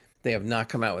why they have not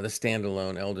come out with a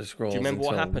standalone Elder Scrolls. Do you remember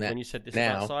what until happened when you said this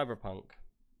now. about Cyberpunk?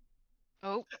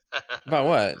 Oh, About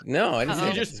what? No, I didn't say Uh-oh.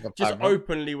 You this just about just Cyberpunk.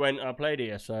 openly went, I played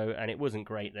ESO, and it wasn't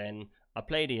great then. I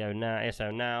played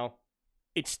ESO now.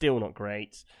 It's still not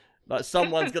great. Like,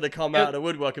 someone's going to come out of the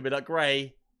woodwork and be like,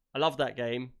 Gray, I love that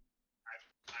game.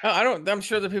 I'm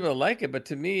sure that people like it, but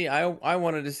to me, I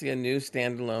wanted to see a new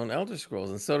standalone Elder Scrolls,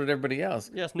 and so did everybody else.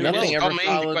 Yes, new Nothing world. ever I mean, the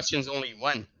followed. question's only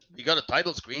one. You got a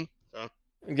title screen. So.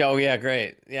 Oh yeah,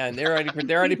 great. Yeah, and they're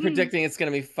already predicting it's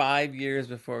going to be 5 years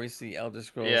before we see Elder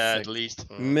Scrolls Yeah, 6 at least.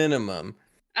 minimum.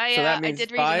 I So that I means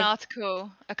did read 5? an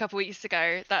article a couple weeks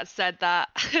ago that said that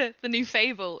the new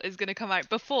Fable is going to come out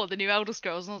before the new Elder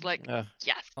Scrolls, and I was like,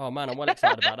 yes. Oh, man, I'm well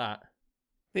excited about that.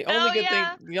 The Oh, only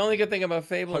yeah. the only good thing about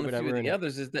Fable Hope and we a don't few of ruin the it.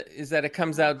 others is that it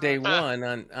comes out day one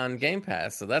on Game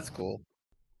Pass, so that's cool.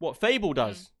 What Fable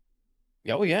does?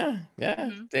 Oh yeah,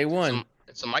 Mhm. day one,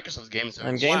 It's a Microsoft game, so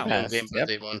On it's Game on Pass, Game Pass yep.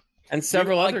 day one. and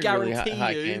several I other really hot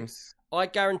guarantee you- games. I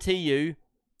guarantee you,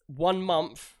 1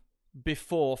 month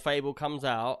before Fable comes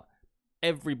out,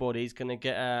 everybody's going to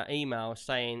get an email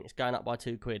saying it's going up by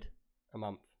 £2 a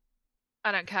month.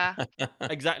 I don't care.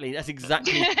 Exactly. That's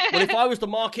exactly. Well, if I was the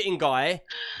marketing guy,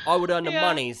 I would earn the Yeah.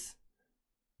 monies.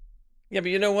 Yeah,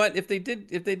 but you know what? If they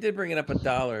did bring it up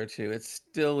 $1 or $2, it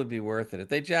still would be worth it. If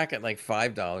they jack it like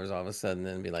 $5 all of a sudden,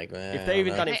 then it'd be like, If they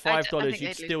even done it I $5, think you'd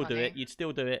they'd still lose do money. it. You'd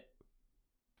still do it.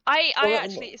 I Well,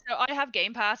 actually, so I have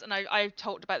Game Pass, and I've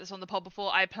talked about this on the pod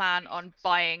before. I plan on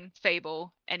buying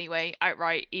Fable anyway,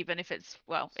 outright, even if it's,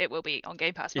 well, it will be on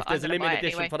Game Pass, If but there's a I'm gonna buy limited it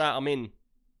edition anyway. for that, I'm in.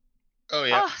 Oh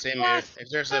yeah, Oh, same yes. here. If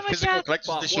there's Oh a my physical God. collector's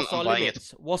But edition, what's I'm our buying it.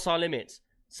 limits? What's our limits?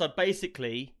 So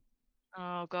basically,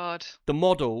 Oh God. The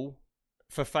model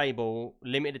for Fable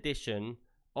limited edition,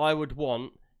 I would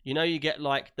want. You know, you get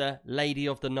like the Lady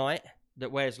of the Night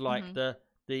that wears like the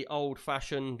old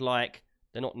fashioned, like,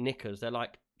 they're not knickers, they're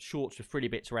like shorts with frilly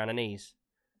bits around the knees.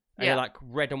 And they're like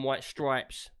red and white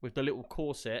stripes with the little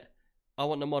corset. I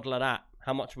want the model of that.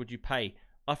 How much would you pay?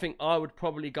 I think I would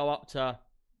probably go up to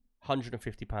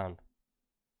 £150. Are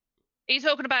you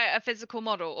talking about a physical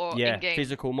model or in-game?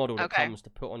 Physical model that comes to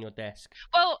put on your desk.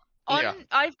 Well, I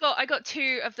got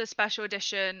 2 of the special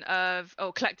edition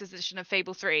collector's edition of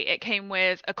Fable 3. It came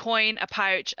with a coin, a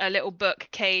pouch, a little book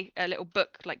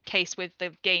like case with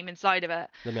the game inside of it.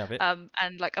 Let me have it.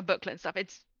 And like a booklet and stuff.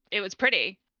 It was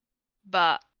pretty,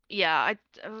 but yeah,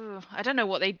 I don't know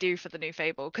what they do for the new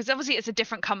Fable, because obviously it's a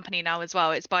different company now as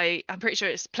well. I'm pretty sure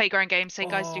it's Playground Games, same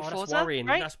guys do Forza, that's worrying.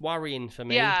 right? That's worrying for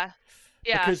me. Yeah.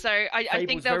 Because so I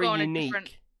think they'll go on unique. a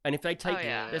different. And if they take,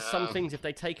 there's some things if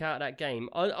they take out of that game.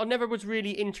 I never was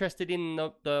really interested in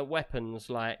the weapons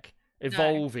like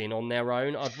evolving on their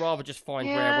own. I'd rather just find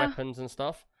rare weapons and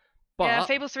stuff. But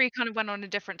Fable 3 kind of went on a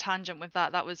different tangent with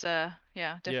that. That was different.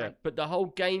 Yeah, but the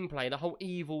whole gameplay, the whole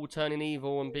evil turning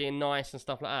evil and being nice and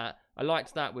stuff like that, I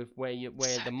liked that with where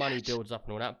the money builds up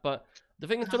and all that. But the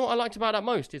thing is, do you know what I liked about that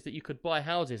most is that you could buy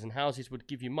houses and houses would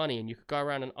give you money and you could go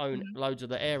around and own loads of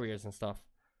the areas and stuff.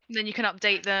 Then you can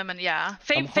update them, and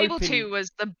Fable 2 was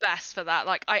the best for that.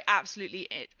 Like, I absolutely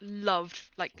loved,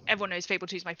 like, everyone knows Fable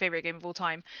 2 is my favorite game of all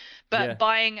time, but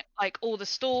buying like all the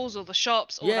stalls, all the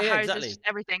shops, all the houses, just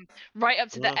everything, right up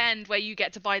to the end where you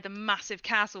get to buy the massive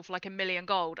castle for like $1 million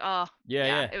gold.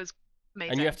 It was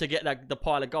amazing. And you have to get the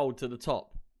pile of gold to the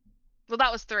top. Well,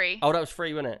 that was 3. Oh, that was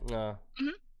 3, wasn't it? No.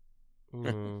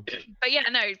 But yeah,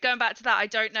 no, going back to that, I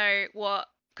don't know what,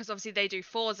 because obviously they do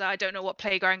Forza. I don't know what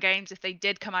Playground Games, if they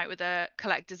did come out with a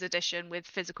collector's edition with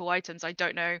physical items, I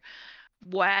don't know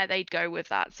where they'd go with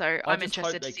that. So I'm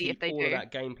interested to see if they do. All of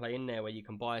that gameplay in there where you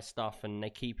can buy stuff and they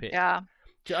keep it. Yeah.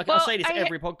 I say this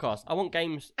every podcast. I want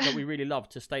games that we really love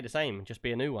to stay the same and just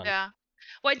be a new one. Yeah.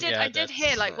 Well, I did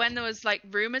hear, like, when there was like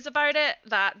rumors about it,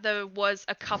 that there was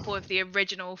a couple of the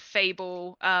original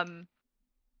Fable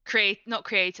not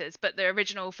creators, but the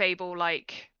original Fable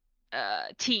like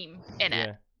team in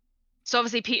it. So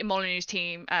obviously Peter Molyneux's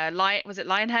team, was it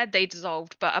Lionhead? They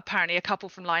dissolved, but apparently a couple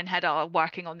from Lionhead are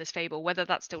working on this Fable. Whether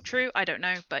that's still true, I don't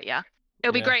know, but yeah,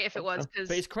 it'll be great if it was.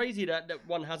 But it's crazy that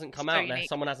one hasn't come out there.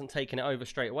 Someone hasn't taken it over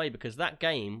straight away, because that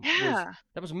game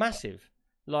was massive.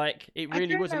 Like, it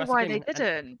really was a massive why game. They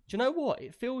didn't. Do you know what?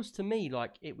 It feels to me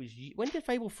like it was. When did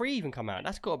Fable 3 even come out?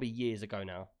 That's got to be years ago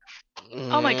now.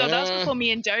 Oh my god, that was before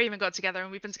me and Joe even got together,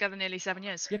 and we've been together nearly 7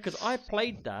 years. Yeah, because I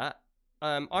played that.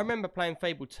 I remember playing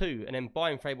Fable 2 and then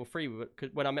buying Fable 3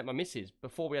 when I met my missus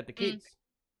before we had the kids.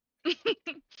 It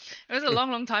was a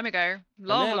long time ago.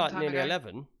 Long time nearly ago.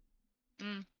 11.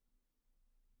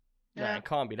 Yeah, it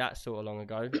can't be that sort of long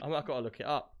ago. I've got to look it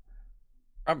up.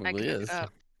 Probably is.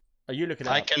 Are you looking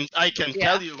at it? I can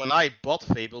tell you, when I bought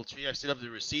Fable 3, I still have the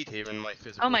receipt here in my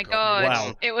physical. Oh my copy. god!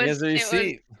 Wow. It was. the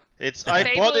receipt.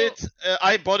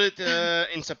 I bought it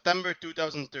in September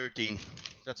 2013.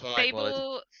 That's when I bought it.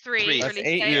 Fable 3. That's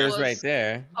 8 years right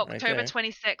there. October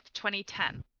 26th,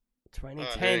 2010.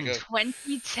 2010.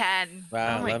 2010.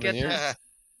 Wow, oh my 11 goodness. years.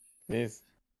 Yes.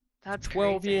 That's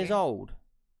 12 crazy. years old.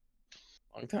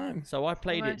 Long time. So I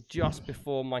played it just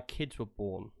before my kids were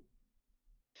born.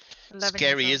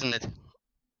 Scary, isn't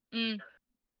it?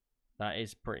 That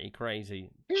is pretty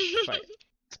crazy.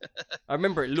 I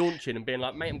remember it launching and being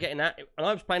like, mate, I'm getting that. And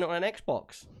I was playing it on an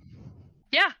Xbox.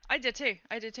 Yeah, I did too.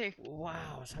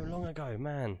 Wow, so long ago,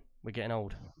 man. We're getting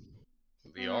old.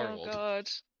 We are old. Oh god.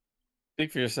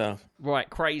 Speak for yourself. Right,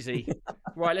 crazy.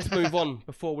 Right, let's move on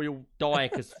before we all die,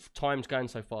 because time's going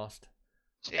so fast.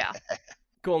 Yeah.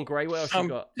 Go on, Gray. What else you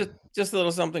got? Just a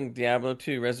little something Diablo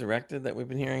 2 Resurrected that we've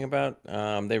been hearing about.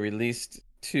 They released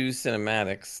 2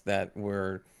 cinematics that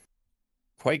were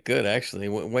quite good, actually,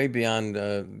 way beyond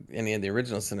any of the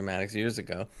original cinematics years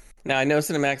ago. Now, I know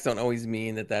cinematics don't always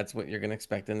mean that that's what you're going to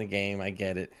expect in the game. I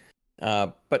get it.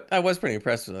 But I was pretty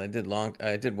impressed with it.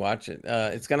 I did watch it.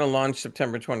 It's going to launch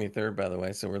September 23rd, by the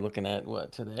way. So we're looking at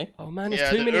what, today? Oh man, there's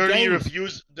too many games.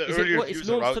 The early reviews it's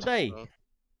are launched out today.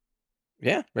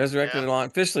 Yeah, Resurrected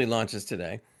officially launches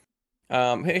today.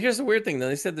 Here's the weird thing, though.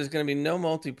 They said there's going to be no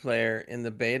multiplayer in the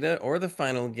beta or the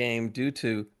final game due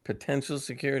to potential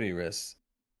security risks.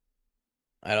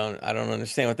 I don't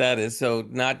understand what that is. So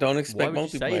don't expect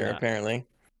multiplayer. Apparently,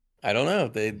 I don't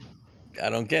know. I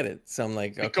don't get it. So I'm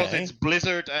like, because it's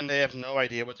Blizzard and they have no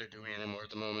idea what they're doing anymore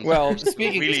at the moment. Well,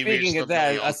 speaking of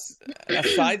that, a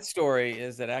side story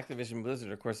is that Activision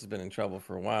Blizzard, of course, has been in trouble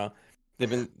for a while. they've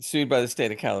been sued by the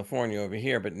state of California over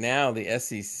here, but now the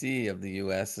SEC of the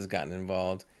U.S. has gotten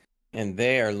involved, and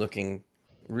they are looking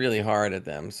really hard at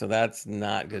them. So that's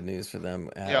not good news for them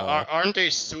at Yeah, all. aren't they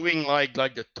suing like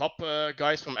the top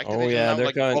guys from Activision Oh yeah, now, they're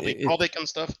like going. Bobby Kotick and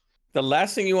stuff? The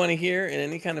last thing you want to hear in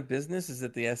any kind of business is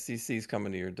that the SEC is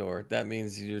coming to your door. That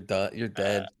means you're You're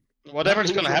dead. Whatever's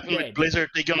means gonna you're happen dead. with Blizzard,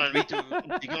 they're gonna need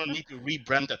to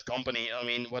rebrand that company. I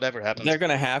mean, whatever happens. They're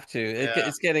going to have to. Yeah.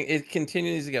 It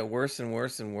continues to get worse and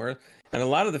worse and worse. And a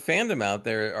lot of the fandom out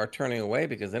there are turning away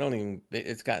because they don't even.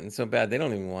 It's gotten so bad they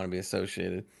don't even want to be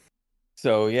associated.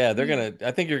 So yeah, they're gonna. I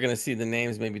think you're gonna see the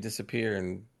names maybe disappear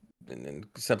and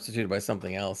substituted by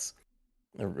something else,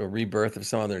 a rebirth of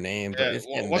some other name. But it's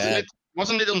getting bad.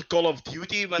 Wasn't it on Call of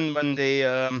Duty when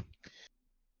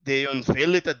they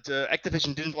unveiled it that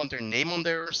Activision didn't want their name on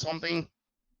there or something?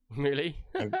 Really?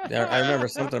 I remember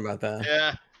something about that.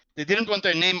 Yeah, they didn't want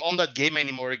their name on that game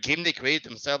anymore. A game they created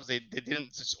themselves. They didn't.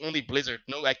 It's only Blizzard,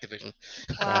 no Activision.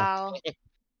 Wow.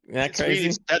 That It's crazy.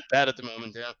 really that bad at the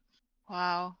moment. Yeah.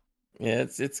 Wow. Yeah,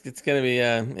 it's going to be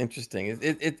interesting.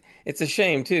 It's a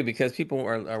shame too because people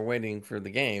are waiting for the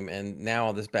game, and now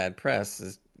all this bad press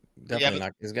is definitely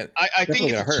not. Is going. I think definitely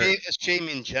it's gonna hurt. a shame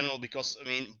in general because I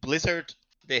mean Blizzard,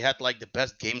 they had like the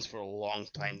best games for a long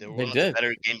time. They were They one of did. the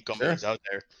better game companies out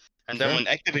there. And then Sure.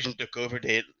 when Activision took over,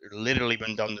 they literally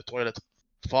went down the toilet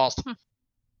fast.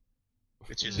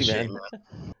 Which is a Too bad. shame.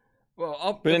 Man.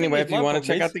 Well, But anyway, if you want to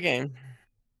check out the game,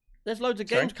 there's loads of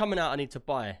Sorry? games coming out I need to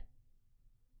buy.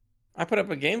 I put up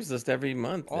a games list every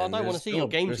month. Oh, I and don't want there's to see your still-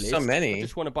 games there's list. so I many.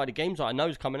 just want to buy the games that I know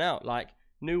is coming out, like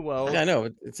New World. Yeah, I know.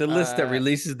 It's a list that Uh,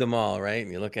 releases them all, right?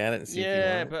 And you look at it and see if you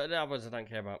Yeah, want it. but the others I don't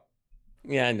care about.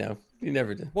 Yeah, I know. You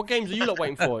never do. What games are you lot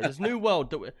waiting for? There's New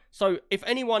World. So if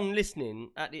anyone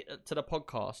listening to the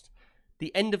podcast,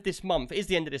 the end of this month, it is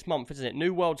the end of this month, isn't it?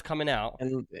 New World's coming out.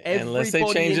 And, Everybody unless they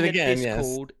change in it the again, yes.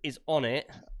 Discord is on it.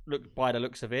 Look, by the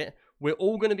looks of it, we're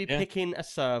all going to be Yeah. picking a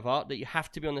server that you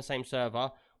have to be on the same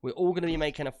server. We're all going to be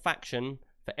making a faction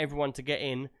for everyone to get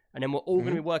in, and then we're all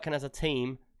going to be working as a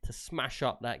team to smash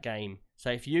up that game.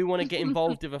 So if you want to get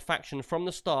involved with a faction from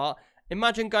the start,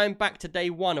 imagine going back to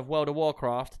day one of World of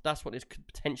Warcraft. That's what this could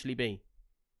potentially be.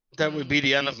 That would be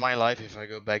the end of my life if I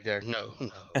go back there. No.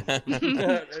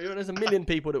 There's a million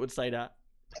people that would say that.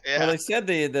 Yeah. Well, they said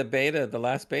the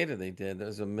last beta they did, there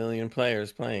was 1 million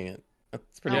players playing it.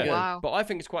 That's pretty Oh, good. wow. But I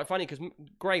think it's quite funny because,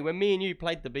 Gray, when me and you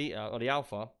played the beta or the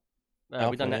alpha,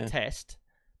 we done that yeah. test.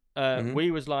 Mhm.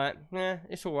 We was like,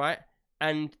 it's all right.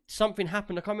 And something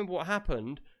happened. I can't remember what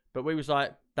happened, but we was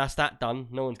like, that's that done.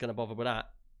 No one's going to bother with that.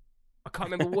 I can't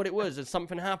remember what it was, and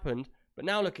something happened. But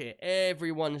now look at it.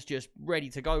 Everyone's just ready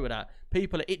to go with that.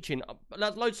 People are itching.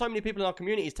 So many people in our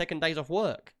community is taking days off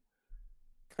work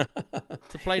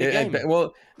to play the Yeah, game.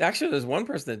 well, actually, there's one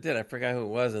person that did. I forgot who it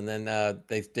was, and then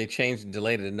they changed and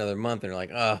delayed it another month. And they're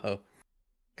like, oh,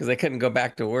 because they couldn't go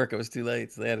back to work. It was too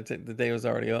late, so they had to take the day was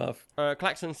already off.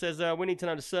 Claxon says, we need to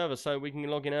know the server so we can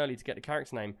log in early to get the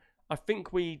character name. I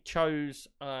think we chose,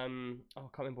 I can't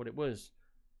remember what it was.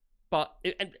 But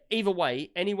either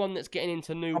way, anyone that's getting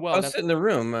into New World... Post it in the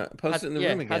room. Post it in the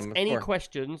room again. has any before.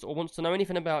 questions or wants to know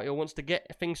anything about it or wants to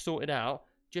get things sorted out,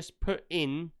 just put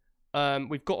in...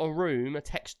 we've got a room, a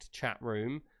text chat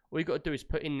room. All you got to do is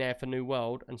put in there for New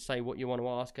World and say what you want to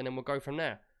ask, and then we'll go from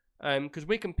there. Because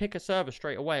we can pick a server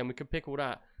straight away and we can pick all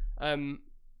that.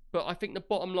 But I think the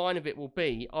bottom line of it will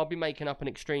be, I'll be making up an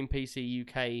Extreme PC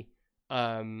UK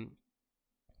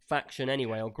faction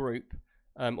anyway, or group,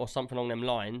 or something along them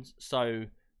lines. So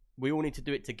we all need to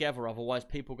do it together, otherwise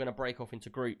people are going to break off into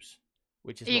groups.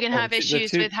 Which is You can not- have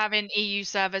issues with having EU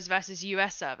servers versus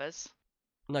US servers.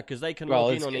 No, because they can Well,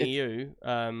 log in it's- on it's- EU.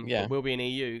 yeah. But we'll be in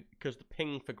EU because the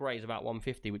ping for Grey is about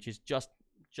 150, which is just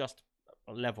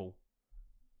a level.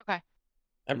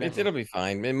 It'll be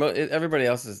fine. I mean, everybody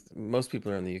else is. Most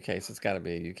people are in the UK, so it's got to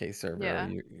be a UK server. Yeah.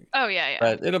 or Oh, yeah.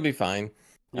 But it'll be fine.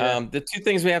 Yeah. The two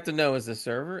things we have to know is the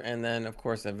server, and then of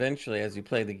course, eventually, as you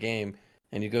play the game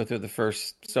and you go through the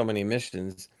first so many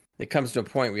missions, it comes to a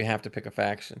point where you have to pick a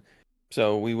faction.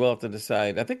 So we will have to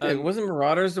decide. I think wasn't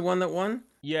Marauders the one that won?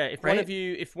 Yeah, if Right?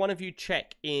 one of you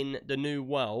check in the New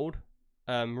World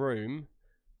room,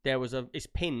 there was it's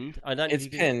pinned. I don't. know if It's you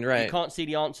can- pinned, right? You can't see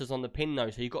the answers on the pin though,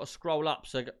 so you've got to scroll up.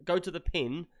 So go to the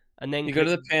pin and then You go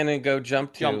to the pin and go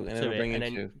jump to, jump and to it'll it, bring and you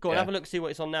then to. go and yeah. have a look, see what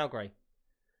it's on now, Gray.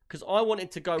 Because I wanted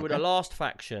to go with the last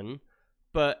faction,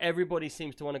 but everybody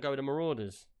seems to want to go with the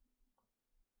Marauders.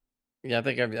 Yeah, I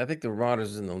think the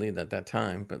Marauders is in the lead at that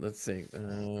time, but let's see.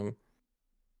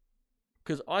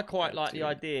 Because I quite like the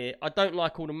idea. I don't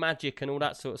like all the magic and all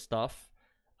that sort of stuff.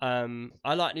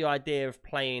 I like the idea of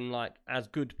playing like as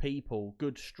good people,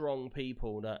 good strong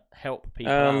people that help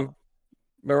people out.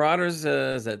 Marauders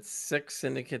is at 6,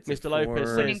 Syndicates at Mr. Lopez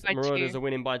 4, Winning says by Marauders 2. are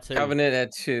winning by 2. Covenant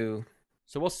at 2.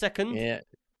 So what's second? Yeah,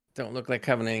 don't look like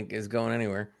Covenant is going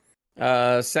anywhere.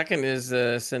 Second is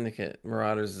Syndicate.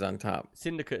 Marauders is on top.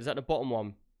 Syndicate is that the bottom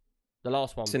one, the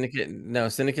last one.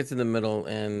 Syndicate's in the middle,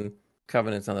 and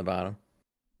Covenant's on the bottom.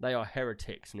 They are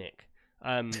heretics, Nick.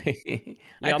 I I'm picked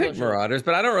not sure. Marauders,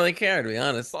 but I don't really care, to be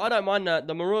honest. But I don't mind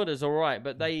the Marauders, all right.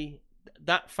 But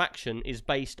that faction is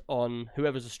based on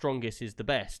whoever's the strongest is the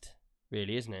best,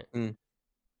 really, isn't it? Mm.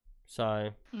 So.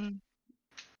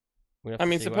 We have to I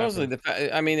mean, see what supposedly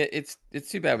happens.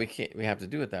 it's too bad we have to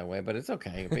do it that way, but it's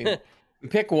okay. I mean,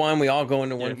 pick one, we all go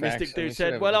into one faction. Mystic we Dude should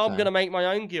said, have a "Well, good I'm time." gonna make my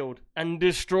own guild and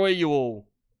destroy you all,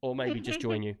 or maybe just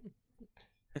join you.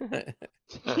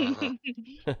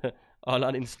 I'll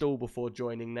uninstall before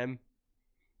joining them."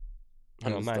 Oh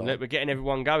man, Uninstall. look, we're getting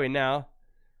everyone going now.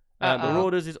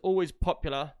 Marauders is always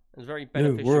popular and very New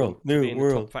beneficial world, to new being the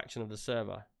world. top faction of the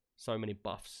server. So many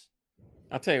buffs.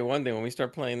 I'll tell you one thing: when we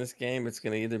start playing this game, it's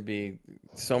gonna either be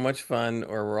so much fun,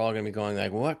 or we're all gonna be going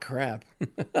like, "What crap?"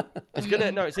 It's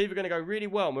it's either gonna go really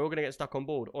well and we're all gonna get stuck on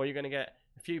board, or you're gonna get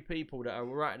a few people that are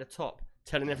right at the top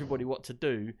telling everybody what to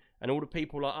do, and all the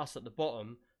people like us at the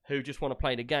bottom who just want to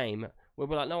play the game, we'll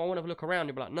be like, "No, I want to have a look around."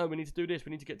 You'll be like, "No, we need to do this.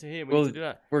 We need to get to here. We need to do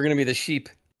that." We're gonna be the sheep.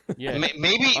 Yeah. Maybe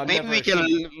I've maybe never we can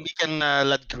actually-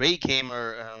 let Grey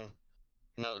Gamer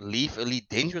leave Elite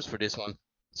Dangerous for this one.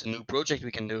 It's a new project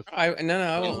we can do. I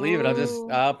won't leave it. I'll We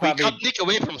probably got Nick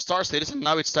away from Star Citizen.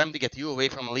 Now it's time to get you away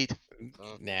from Elite.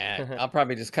 I'll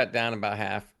probably just cut down about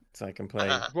half so I can play.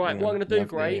 Right, you what know, I'm going to do, enough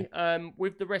Gray, video.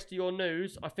 with the rest of your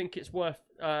news, I think it's worth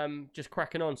just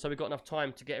cracking on so we've got enough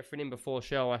time to get everything in before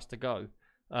Shell has to go.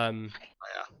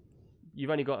 You've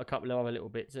only got a couple of other little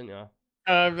bits, haven't you?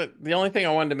 But the only thing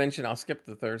I wanted to mention, I'll skip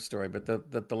the third story, but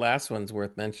the last one's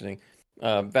worth mentioning.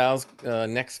 Valve's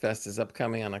Next Fest is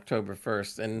upcoming on October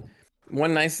 1st, and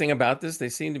one nice thing about this, they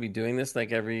seem to be doing this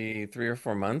like every 3 or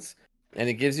 4 months, and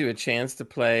it gives you a chance to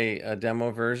play a demo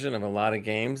version of a lot of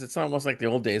games. It's almost like the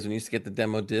old days when you used to get the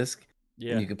demo disc,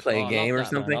 Yeah. and you could play Oh, a I game love or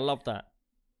that, man. something. I love that.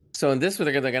 So in this one,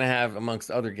 they're going to have, amongst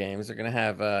other games, they're going to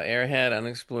have Airhead,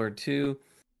 Unexplored 2,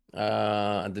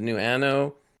 the new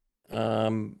Anno,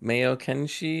 Mayo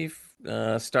Kenshi,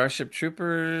 Starship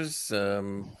Troopers,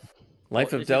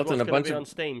 Life of This is Delta, and what's a gonna bunch be of... on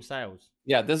Steam sales.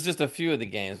 Yeah, this is just a few of the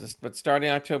games. But starting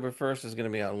October 1st, there's going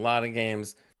to be a lot of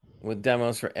games with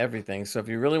demos for everything. So if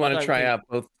you really want to don't try think- out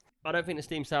both... I don't think the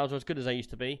Steam sales are as good as they used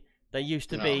to be. They used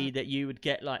to be that you would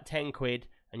get like 10 quid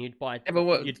and you'd buy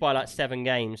you'd buy like 7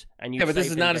 games and you Yeah, but this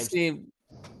is not a games. Steam...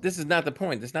 This is not the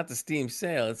point. It's not the Steam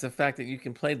sale. It's the fact that you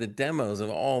can play the demos of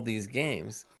all these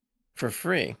games for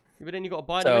free. But then you got to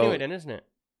buy them So- anyway, then, isn't it?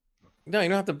 No, you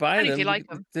don't have to buy Only them. if you like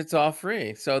them. It's all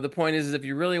free. So the point is, if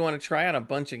you really want to try out a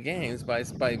bunch of games by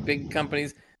big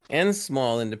companies and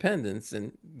small independents,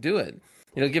 and do it.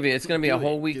 It'll give you. It's going to be a Do it.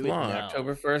 whole week Do it long, now.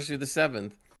 October 1st through the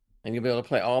 7th, and you'll be able to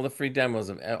play all the free demos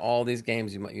of all these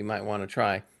games you might want to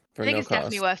try for I think no it's cost.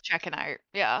 definitely worth checking out.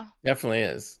 Yeah. Definitely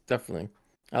is. Definitely.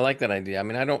 I like that idea. I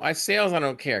mean, I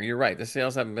don't care. You're right. The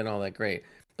sales haven't been all that great.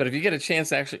 But if you get a chance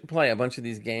to actually play a bunch of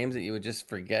these games that you would just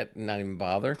forget and not even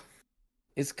bother,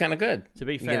 it's kind of good. To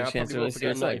be You get fair, a I chance probably to will really see forget what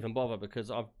and it's not like. even bother because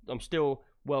I'm still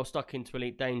well stuck into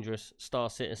Elite Dangerous, Star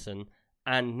Citizen,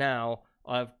 and now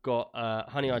I've got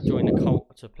Honey I Joined the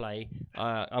Cult to play.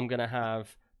 I'm going to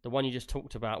have the one you just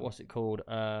talked about. What's it called?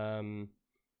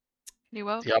 New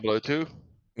World. Diablo 2.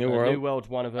 New World. New World's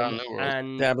one of them. New World.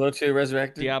 And Diablo 2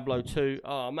 Resurrected. Diablo 2.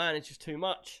 Oh, man, it's just too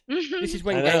much. This is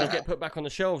when I know. games get put back on the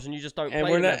shelves and you just don't And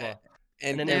play we're them not- ever.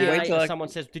 And, And then and a year wait till later, someone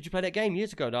says, "Did you play that game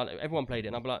years ago?" Everyone played it,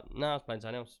 and I'll be like, "No, I was playing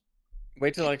something else."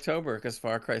 wait till October because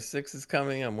Far Cry 6 is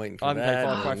coming. I'm waiting for I haven't that.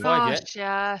 played Far Cry and 5 yet. Gosh,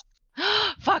 yes.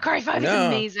 Far Cry 5 is No.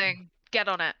 amazing. Get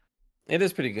on it. It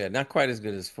is pretty good. Not quite as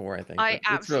good as 4, I think. I but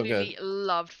it's real absolutely good.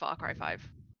 loved Far Cry 5.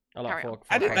 I like Carry Far on. Cry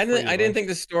I 3 didn't anyway. think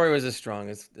the story was as strong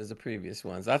as the previous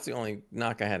ones. That's the only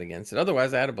knock I had against it.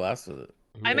 Otherwise, I had a blast with it.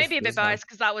 I may Yes, be a bit this time. biased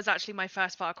because that was actually my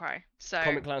first Far Cry. So.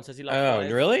 Comic Clown says he loves Oh,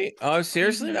 5. really? Oh,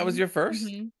 seriously? That was your 1st?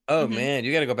 Mhm. Oh, Mhm. man.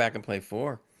 You got to go back and play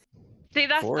 4. See,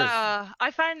 that's 4 is-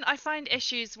 I find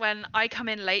issues when I come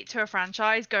in late to a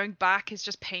franchise. Going back is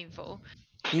just painful.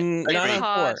 Not It's on 4.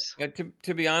 hard.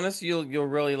 To be honest, you'll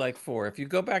really like 4. If you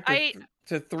go back to,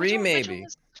 to 3, Which one maybe.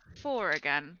 was 4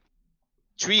 again.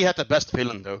 3 had the best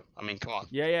villain, though. I mean, come on.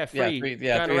 Yeah, 3. Yeah, 3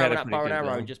 yeah, Going 3 around had with a that bow and pretty good arrow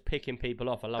villain. and just picking people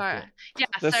off. I loved Right. it. Yeah,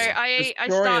 The so s- I the story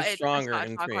is started stronger Far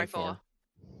in Cry 3 and 4. 4.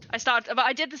 I started, but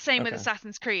I did the same with Okay.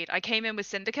 Assassin's Creed. I came in with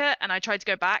Syndicate and I tried to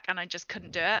go back and I just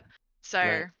couldn't do it. So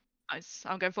Right. nice.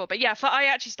 I'm going for it. But yeah, I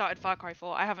actually started Far Cry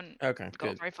 4. I haven't Okay, got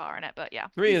good. very far in it, but yeah.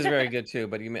 3 is very good too,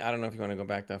 but I don't know if you want to go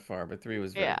back that far, but 3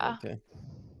 was very Yeah. good too.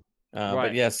 Right.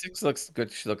 But yeah, 6 looks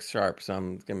good. Looks sharp.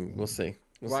 So we'll see.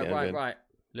 We'll see how good. Right.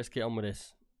 Let's get on with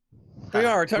this. We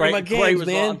are. We're talking about Gray games, was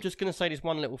man. like, I'm just gonna say this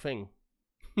one little thing.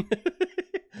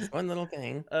 One little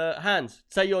thing. Hans,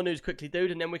 say your news quickly,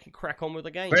 dude, and then we can crack on with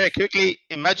the game. Very quickly,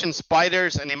 imagine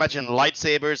spiders and imagine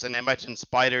lightsabers and imagine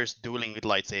spiders dueling with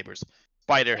lightsabers.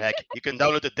 Spider Hack. You can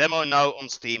download the demo now on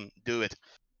Steam. Do it.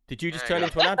 Did you just There turn you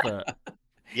into an advert?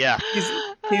 Yeah.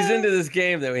 He's into this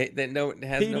game that has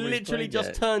He nobody's literally played just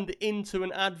yet. turned into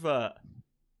an advert.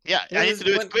 Yeah, What I need is- to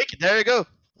do what- it quick. There you go.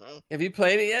 Have you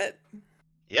played it yet?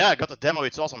 Yeah, I got the demo.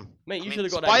 It's awesome. Mate, you I mean, should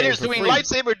have got that game spiders for doing free.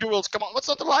 lightsaber duels. Come on, what's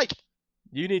not to like?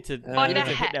 You need to, What you the need to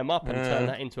hit heck? them up and turn Uh.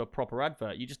 that into a proper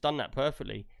advert. You just done that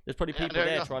perfectly. There's probably Yeah, people there you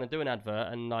there go. trying to do an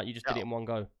advert, and like you just did it Yeah. in one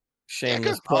go.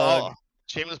 Shameless Yeah, plug.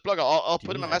 Shameless plug. I'll Do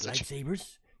put you in a like message.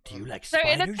 lightsabers? Do you like So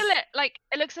spiders?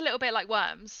 it looks a little bit like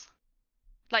Worms,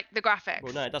 like the graphics.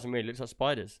 Well, no, it doesn't really. It looks like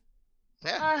spiders.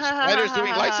 Yeah, spiders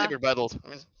doing lightsaber battles. I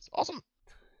mean, it's awesome.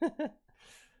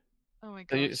 Oh my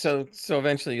So, god. so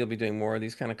eventually you'll be doing more of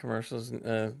these kind of commercials,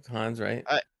 Hans, right?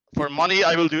 For money,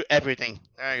 I will do everything.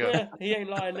 There you go. Yeah, he ain't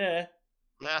lying there.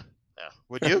 Yeah.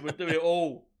 Would you? We'll do it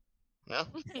all. Yeah.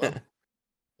 Yeah.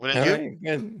 Wouldn't All you? right,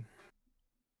 good.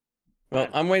 Well,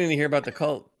 I'm waiting to hear about the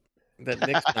cult that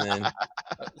Nick's been in.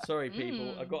 Sorry,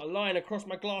 people. I got a line across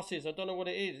my glasses. I don't know what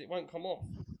it is. It won't come off.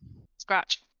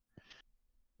 Scratch.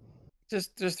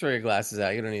 Just throw your glasses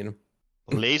out. You don't need them.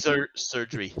 Laser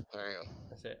surgery. There you go.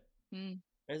 That's it. Mm.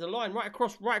 There's a line right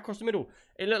across the middle.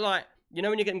 It looked like, you know,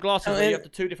 when you're getting glasses, Oh, where you yeah. have the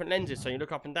two different lenses, so you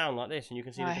look up and down like this, and you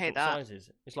can see the I hate different that. sizes.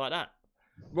 It's like that.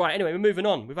 Right. Anyway, we're moving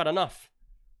on. We've had enough.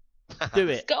 Do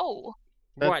Let's it. go.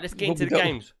 Right. Let's get We'll into be the go-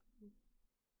 games.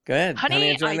 Go ahead.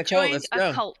 Honey, join I the cult. joined Let's a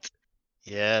go. cult.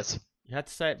 Yes. You had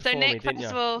to say it So before me, Nick, didn't first you?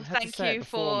 of all, You had to thank say it you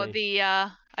before for me. the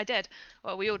I did.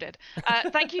 Well, we all did.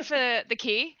 Thank you for the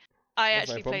key. I That's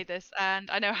no actually problem. played this, and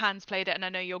I know Hans played it, and I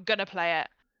know you're gonna play it.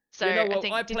 So You know I what,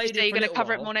 think I did you played say it you're for a gonna little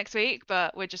cover it while. more next week,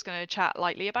 but we're just gonna chat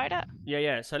lightly about it.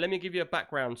 Yeah. So let me give you a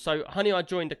background. So Honey, I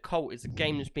Joined a Cult is a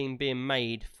game that's been being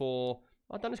made for,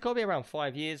 I don't know, it's got to be around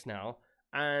 5 years now.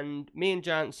 And me and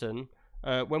Jansen,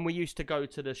 when we used to go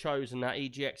to the shows and that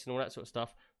EGX and all that sort of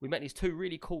stuff, we met these two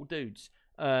really cool dudes.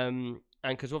 And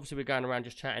because obviously we're going around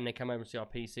just chatting, they came over and see our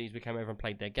PCs. We came over and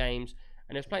played their games.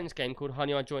 And they was playing this game called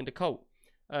Honey, I Joined a Cult.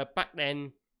 Back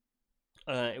then,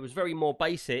 it was very more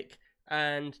basic.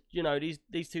 And, you know,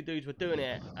 these two dudes were doing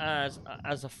it as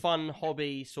a fun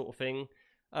hobby sort of thing.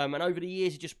 And over the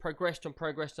years, it just progressed and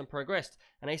progressed and progressed.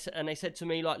 And they said to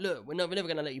me, like, look, we're never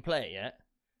going to let you play it yet.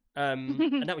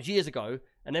 And that was years ago.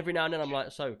 And every now and then I'm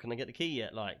like, so can I get the key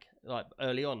yet? Like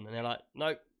early on. And they're like,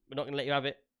 nope, we're not going to let you have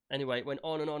it. Anyway, it went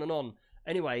on and on and on.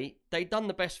 Anyway, they done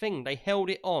the best thing. They held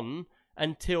it on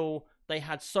until they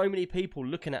had so many people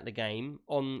looking at the game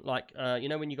on, like, you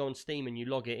know, when you go on Steam and you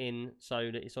log it in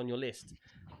so that it's on your list.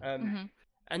 Mhm.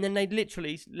 And then they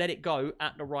literally let it go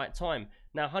at the right time.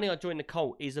 Now, Honey, I Joined the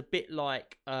Cult is a bit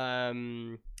like,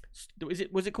 was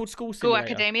it called School School Simulator?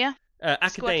 Academia.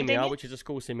 Academia, which is a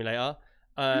school simulator.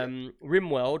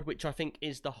 RimWorld, which I think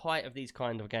is the height of these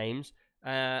kind of games.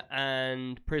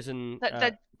 And Prison.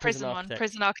 The prison one, Architect.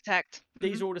 Prison Architect.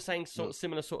 These are all the same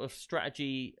similar sort of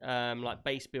strategy, like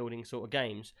base building sort of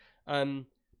games.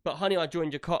 But Honey, I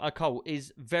Joined a Cult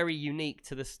is very unique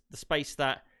to the space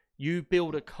that you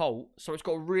build a cult. So it's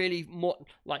got really more,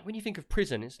 like when you think of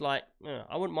prison, it's like,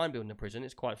 I wouldn't mind building a prison.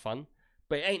 It's quite fun,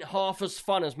 but it ain't half as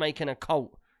fun as making a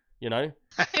cult, you know?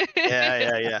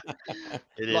 Yeah.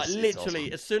 It is. Like it's literally,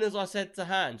 awesome. as soon as I said to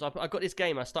Hans, I got this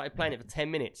game, I started playing it for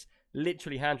 10 minutes.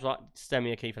 Literally, Hans was like, send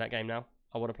me a key for that game now.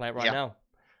 I want to play it right Yeah. now.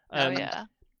 Oh yeah.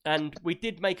 And we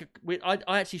did make I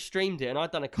actually streamed it, and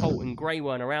I'd done a cult, and Gray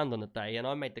weren't around on the day, and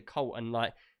I made the cult, and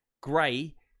like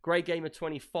Gray Gamer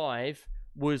 25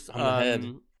 was On the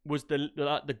head. was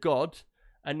the god,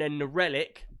 and then the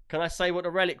relic. Can I say what the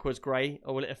relic was, Gray,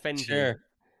 or will it offend you? Sure.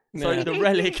 So Yeah. the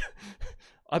relic,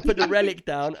 I put the relic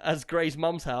down as Gray's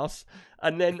mum's house,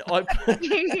 and then I put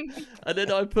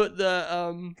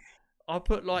I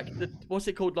put like the, what's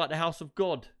it called, like the house of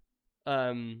God.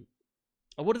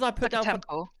 What did I put Like a down for?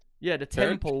 temple. Yeah, the Church?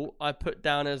 temple I put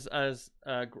down as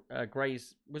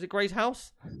Gray's. Was it Gray's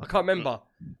house? I can't remember.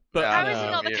 But Yeah, How is it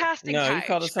no, not the yeah. casting No, you couch?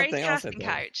 called it Gray's something else, I casting think.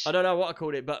 couch. I don't know what I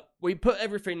called it. But we put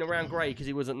everything around Gray because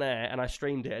he wasn't there, and I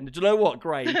streamed it. And do you know what,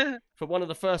 Gray? For one of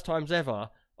the first times ever,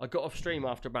 I got off stream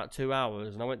after about 2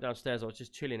 hours, and I went downstairs. I was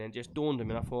just chilling, and it just dawned on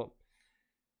me, and I thought,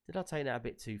 did I take that a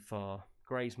bit too far?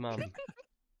 Gray's mum.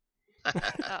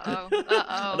 Uh-oh.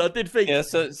 And I did think, Yeah,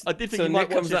 so you might Nick watch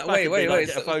comes this out. back and Wait, be like, wait.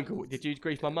 get a phone call. Did you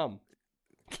grief my mum?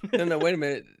 No, wait a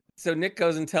minute. So Nick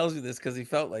goes and tells you this because he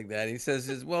felt like that. He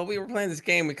says, "Well, we were playing this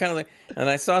game. We kind of like, and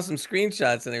I saw some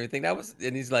screenshots and everything.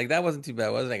 And he's like, that wasn't too bad,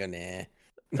 was it?" I go, "Nah."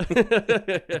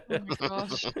 Oh my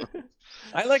gosh.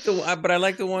 I like but I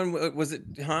like the one. Was it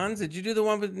Hans? Did you do the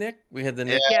one with Nick? We had the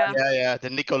Yeah, Nick. Yeah. the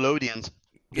Nickelodeons.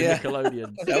 The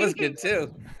Nickelodeons. That was good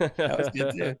too. That was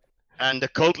good too. And the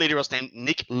cult leader was named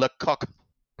Nick Lecoq.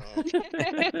 With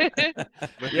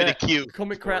a Q.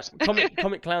 Comic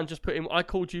Clown just put in. I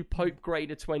called you Pope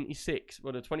Grader 26.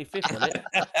 Well, the 25th on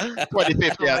it.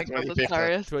 25th, Oh yeah, my God, 25th. that's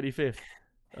hilarious. 25th.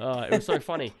 It was so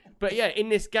funny. But yeah, in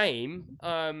this game,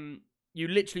 you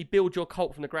literally build your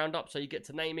cult from the ground up. So you get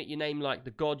to name it. You name like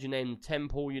the god. You name the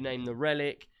temple. You name the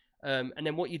relic. And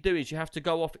then what you do is you have to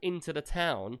go off into the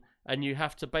town and you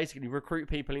have to basically recruit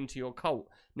people into your cult.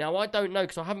 Now, I don't know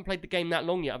because I haven't played the game that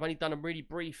long yet. I've only done a really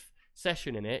brief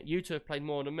session in it. You two have played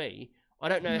more than me. I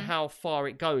don't know how far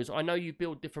it goes. I know you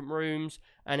build different rooms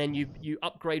and then you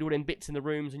upgrade all them bits in the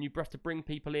rooms and you have to bring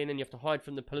people in and you have to hide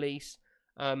from the police.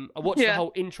 I watched the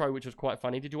whole intro, which was quite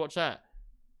funny. Did you watch that?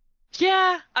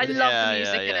 Yeah, I love the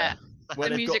music in yeah. it. Where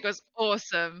The they've music got was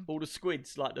awesome. all the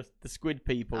squids, like the squid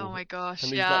people. Oh my gosh,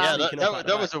 And he's yeah. like Yeah, sneaking off out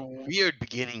the that was back. a weird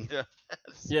beginning.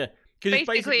 Yeah. 'Cause it's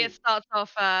Basically, it starts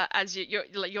off as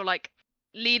you're like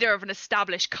leader of an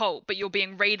established cult, but you're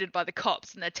being raided by the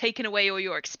cops, and they're taking away all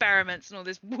your experiments and all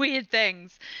these weird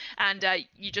things, and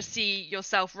you just see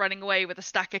yourself running away with a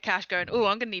stack of cash, going, "Oh,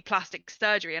 I'm gonna need plastic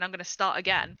surgery, and I'm gonna start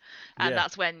again." And Yeah.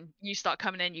 that's when you start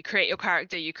coming in. You create your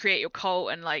character, you create your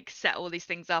cult, and like set all these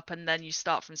things up, and then you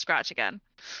start from scratch again.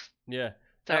 Yeah.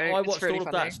 So I it's watched really all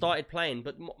of funny. that, started playing,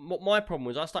 but my problem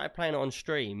was I started playing it on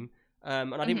stream,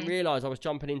 and I didn't realise I was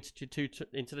jumping into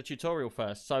the tutorial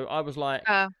first. So I was like,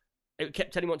 it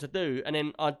kept telling me what to do, and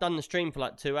then I'd done the stream for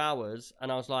like 2 hours,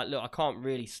 and I was like, look, I can't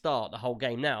really start the whole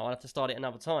game now. I have to start it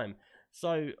another time.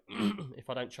 So if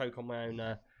I don't choke on my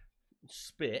own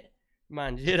spit,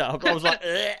 man, you know, I was like,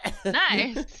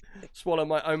 Nice. swallow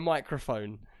my own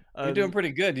microphone. You're doing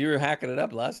pretty good. You were hacking it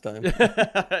up last time.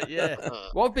 Yeah.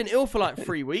 Well, I've been ill for like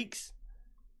 3 weeks.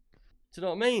 Do you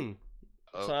know what I mean?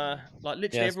 Oh. So, like,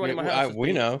 literally Yes, everyone in my house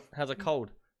we know. has a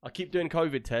cold. I keep doing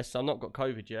COVID tests. I've not got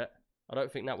COVID yet. I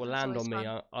don't think that will That's land on always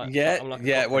me. fun. Yet, I'm like a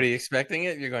What are cockroach. you expecting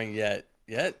it? You're going yet.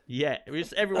 Yeah,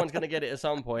 everyone's going to get it at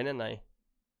some point, aren't they?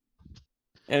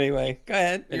 Anyway, go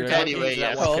ahead. Anyway, Your Anyway,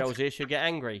 that yeah. one tells you she'll get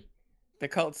angry. The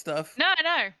cult stuff. No,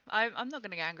 I'm not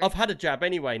gonna get angry. I've had a jab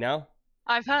anyway now.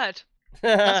 I've heard.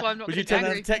 That's why I'm not Would gonna you get tell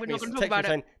angry. text We're me, not gonna talk text me about it.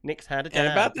 saying Nick's had a jab. And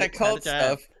about that Nick's had a cult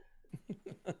jab. stuff.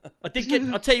 I did get.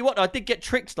 I'll tell you what. I did get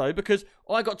tricked though because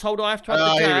I got told I have to have Oh,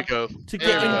 the here we jab go. to get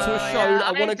Here we into go. a show that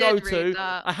I want to go did read to.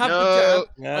 that. I have No.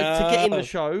 the jab to get in the No.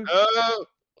 show, Oh,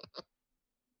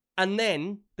 and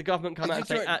then the government come Did out you and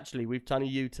say, try- "Actually, we've done a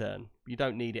U-turn. You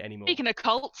don't need it anymore." Speaking of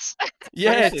cults,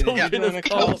 Yeah, Seriously, talking yeah. of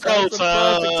cults, that was the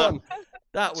perfect time.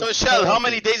 That was so Shell, how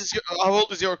many perfect. days how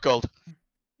old is your cult?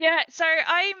 yeah. So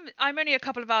I'm only a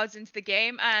couple of hours into the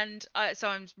game, and so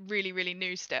I'm really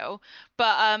new still.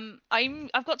 But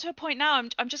I've got to a point now.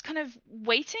 I'm just kind of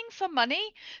waiting for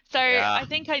money. So Yeah. I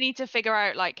think I need to figure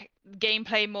out like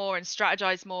gameplay more and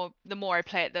strategize more. The more I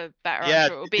play it, the better Yeah, I'm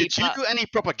sure it will be. did you but- do any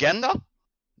propaganda?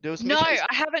 Those No, missions?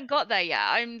 I haven't got there yet.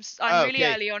 I'm Oh, really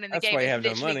okay. early on in the That's game. why you It's have no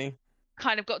literally money.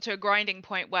 kind of got to a grinding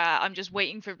point where I'm just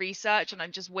waiting for research and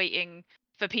I'm just waiting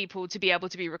for people to be able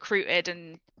to be recruited.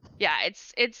 And yeah,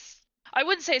 it's I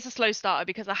wouldn't say it's a slow starter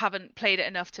because I haven't played it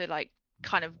enough to like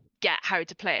kind of get how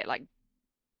to play it like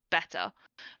better.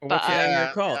 What's But, your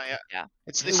cult? Yeah.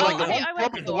 It's Oh, like the I one went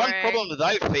problem. The for one it. problem that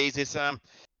I face is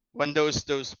when those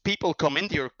people come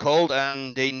into your cult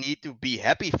and they need to be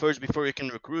happy first before you can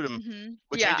recruit them,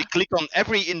 which you Yeah. need to click on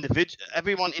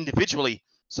everyone individually.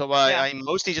 So Yeah. I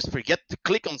mostly just forget to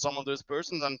click on some of those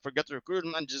persons and forget to recruit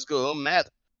them and just go home mad.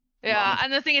 Yeah,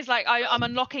 and the thing is, like, I'm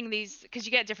unlocking these because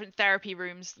you get different therapy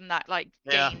rooms and that, like,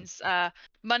 Yeah. gains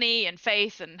money and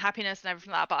faith and happiness and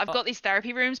everything like that. But I've got these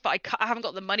therapy rooms, but I haven't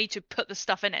got the money to put the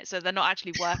stuff in it, so they're not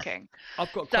actually working.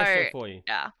 I've got a So- question for you.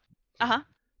 Yeah. Uh-huh.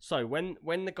 So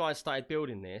when the guys started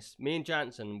building this, me and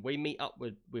Jansen, we meet up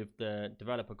with the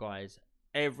developer guys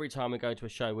every time we go to a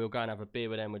show. We'll go and have a beer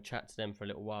with them, we'll chat to them for a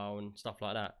little while and stuff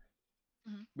like that.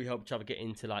 Mhm. We help each other get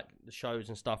into like the shows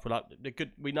and stuff. We're like they're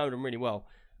good. We know them really well,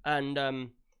 and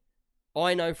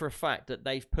I know for a fact that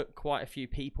they've put quite a few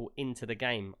people into the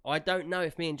game. I don't know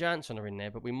if me and Jansen are in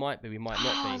there, but we might be. We might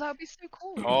not Oh, be. that would be so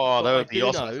cool. Oh, But that I would be do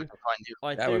awesome. if know- I could find you.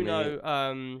 I That do would be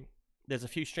know. There's a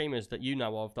few streamers that you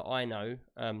know of that I know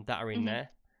that are in Mhm.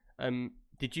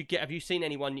 there. Have you seen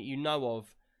anyone that you know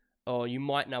of, or you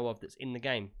might know of that's in the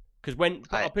game? Because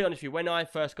I'll be honest with you, when I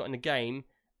first got in the game,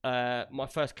 my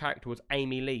first character was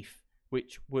Amy Leaf,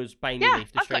 which was Baby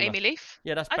Leaf. I've got Amy Leaf.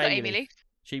 Yeah, that's I've got Baby Amy Leaf. Leaf.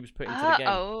 She was put into the game.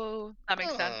 Oh, that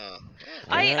makes sense. Yeah.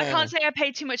 I can't say I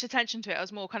paid too much attention to it. I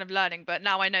was more kind of learning, but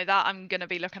now I know that I'm gonna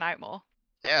be looking out more.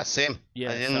 Yeah, same.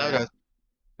 Yeah, I didn't know that.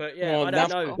 But yeah, Well, I don't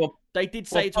that's know. cool. They did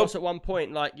say to us at one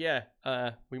point, like,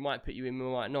 we might put you in, we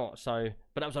might not. So,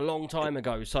 but that was a long time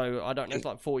ago. So I don't know. It's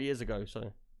like 4 years ago.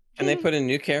 So Can they put in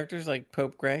new characters like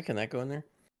Pope Grey? Can that go in there?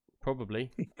 probably.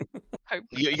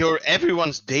 You're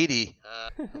everyone's deity.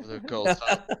 They're called.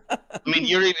 So. I mean,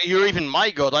 you're even my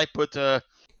god. I put the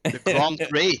Grand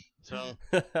Grey. So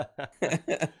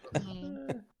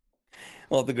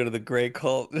We'll have to go to the Grey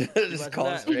cult. Just call it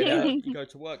that, straight out. You go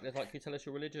to work. There's like, can you tell us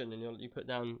your religion? And you put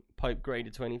down Pope Grey the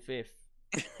 25th.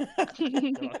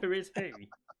 You're like, who is he?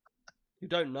 You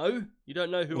don't know? You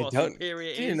don't know who You our don't- superior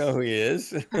is? Do you know who he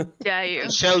is? Yeah,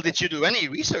 you. Shell, did you do any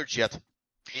research yet?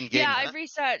 In game, Yeah,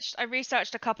 I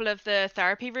researched a couple of the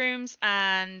therapy rooms,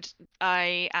 and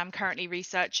I am currently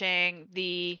researching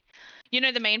the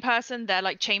main person, their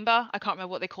like chamber. I can't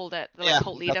remember what they called it, the like Yeah,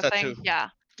 cult leader got that thing. too. Yeah.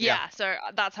 Yeah. So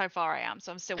that's how far I am.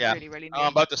 So I'm still Yeah. really, really new.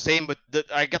 About the same, but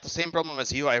I got the same problem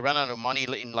as you. I ran out of money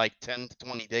in like 10 to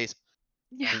 20 days.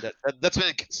 Yeah. And that's when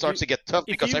it starts to get tough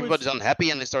if because you everybody's was- unhappy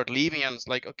and they start leaving, and it's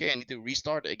like, okay, I need to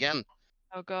restart again.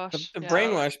 Oh gosh. The yeah.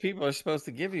 brainwashed people are supposed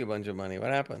to give you a bunch of money. What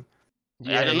happened?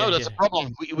 I don't know. That's the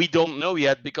problem. We don't know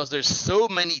yet because there's so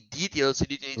many details that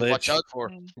you need to watch Glitch. out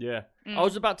for. Yeah. Mm. I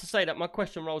was about to say that my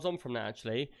question rolls on from that,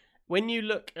 actually. When you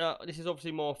look, this is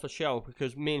obviously more for Shell,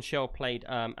 because me and Shell played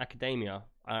Academia,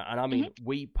 and I mean,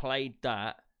 we played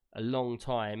that a long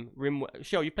time.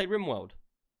 Shell, you played RimWorld?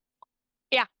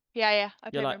 Yeah. I Yeah,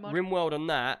 played like RimWorld. RimWorld on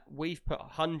that, we've put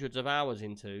hundreds of hours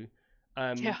into.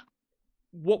 Yeah.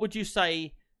 What would you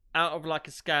say out of like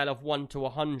a scale of 1 to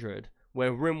 100,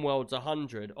 where RimWorld's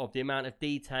 100 of the amount of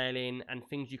detailing and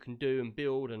things you can do and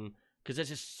build, and because there's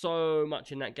just so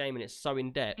much in that game and it's so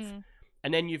in depth. Mm.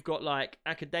 And then you've got like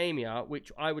Academia,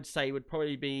 which I would say would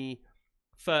probably be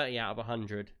 30 out of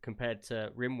 100 compared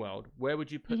to RimWorld. Where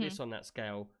would you put this on that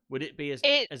scale? Would it be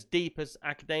as deep as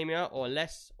Academia, or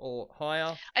less, or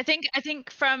higher? I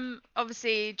think from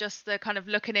obviously just the kind of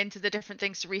looking into the different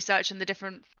things to research and the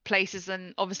different places,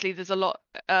 and obviously there's a lot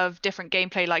of different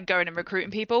gameplay like going and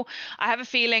recruiting people. I have a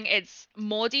feeling it's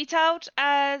more detailed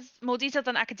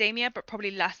than Academia, but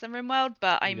probably less than RimWorld.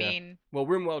 But I mean, Well,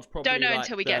 RimWorld's probably don't know like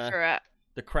until we get through it.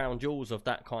 the crown jewels of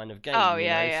that kind of game. Oh, you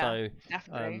yeah, know? yeah, So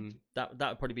Definitely. that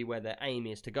would probably be where their aim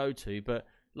is to go to. But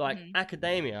like Mhm.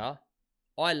 Academia,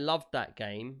 I loved that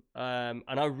game, and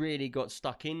I really got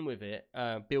stuck in with it,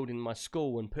 building my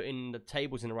school and putting the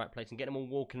tables in the right place and getting them all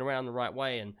walking around the right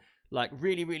way, and like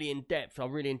really, really in depth. I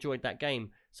really enjoyed that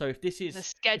game. So if this is The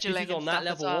if scheduling this is on and that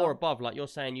stuff as level well. or above, like you're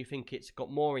saying, you think it's got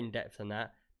more in depth than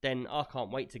that, then I can't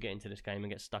wait to get into this game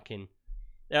and get stuck in.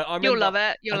 Yeah, I remember, You'll love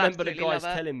it. You'll I remember the absolutely guys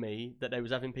love it. telling me that they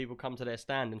was having people come to their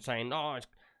stand and saying, "Oh,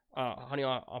 honey,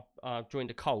 I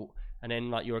joined a cult," and then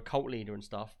like you're a cult leader and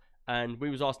stuff. And we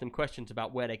was asking them questions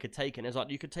about where they could take it. And it's like,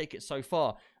 you could take it so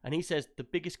far. And he says the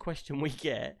biggest question we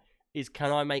get is,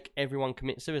 can I make everyone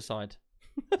commit suicide?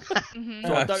 Mhm.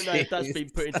 So I Oh, don't know if that's jeez. been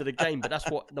put into the game, but that's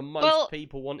what the most Well-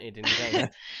 people wanted in the game.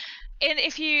 And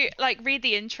if you like read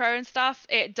the intro and stuff,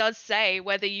 it does say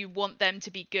whether you want them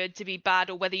to be good, to be bad,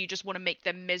 or whether you just want to make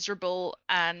them miserable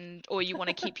or you want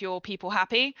to keep your people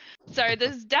happy. So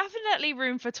there's definitely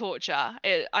room for torture.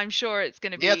 I'm sure it's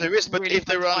going to be. Yeah, there is, but really if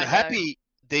fun they're to find out. unhappy,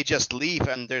 they just leave,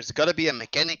 and there's got to be a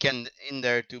mechanic in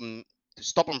there to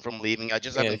stop them from leaving. I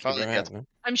just Yeah, haven't found keep it your yet. hand, man.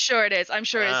 I'm sure it is. I'm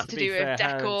sure it's To to be do fair, with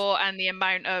decor and the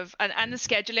amount of and the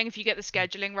scheduling. If you get the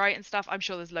scheduling right and stuff, I'm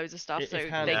sure there's loads of stuff. If so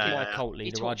Hans they was could my Yeah. cult be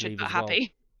leader, I'd tortured leave but as well.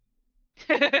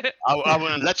 happy. I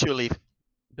wouldn't let you leave.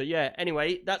 But yeah,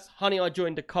 anyway, that's Honey, I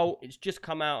Joined the Cult. It's just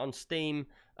come out on Steam.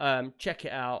 Check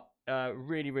it out.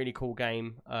 Really, really cool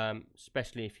game,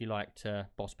 especially if you like to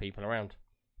boss people around.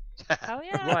 Oh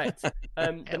yeah. Right. The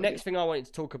Hell next thing I wanted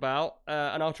to talk about,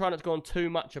 and I'll try not to go on too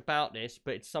much about this,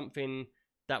 but it's something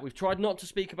that we've tried not to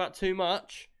speak about too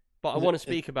much, but I want to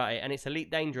speak about it, and it's Elite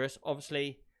Dangerous,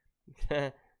 obviously.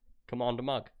 Commander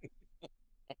Mug.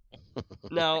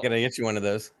 Now, Gotta get you one of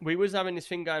those. we was having this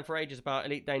thing going for ages about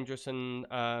Elite Dangerous and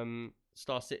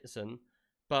Star Citizen,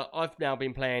 but I've now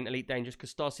been playing Elite Dangerous because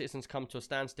Star Citizen's come to a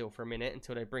standstill for a minute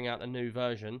until they bring out a new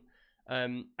version.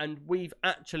 And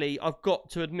I've got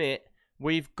to admit,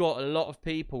 we've got a lot of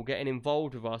people getting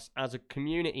involved with us as a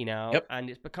community now, Yep. and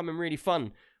it's becoming really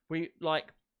fun. We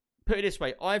put it this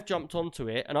way, I've jumped onto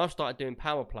it and I've started doing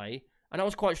power play, and I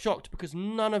was quite shocked because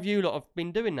none of you lot have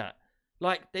been doing that.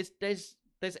 Like,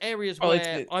 there's areas Oh, where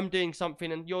it's- I'm doing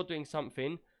something and you're doing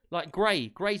something. Like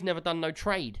Gray's never done no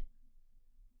trade.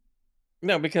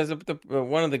 No, because of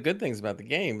one of the good things about the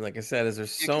game, like I said, is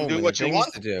there's You so can do many what you things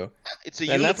want. to do. It's a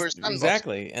And that's universe sandbox.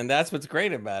 exactly, and that's what's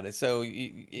great about it. So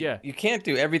Yeah. you can't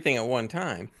do everything at one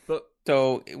time. But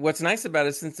So what's nice about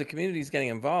it, since the community is getting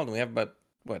involved, and we have about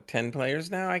 10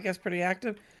 players now, I guess, pretty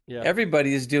active. yeah,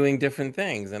 Everybody is doing different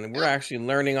things, and we're actually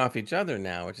learning off each other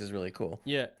now, which is really cool.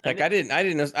 yeah. Like I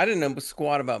didn't know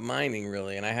squat about mining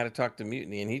really, and I had to talk to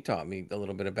Mutiny, and he taught me a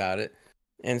little bit about it,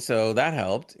 and so that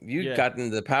helped. You Yeah. got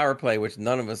into the power play, which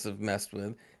none of us have messed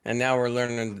with, and now we're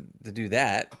learning to do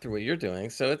that through what you're doing.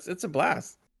 So it's a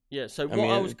blast. Yeah, so I what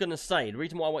I mean, was gonna say, the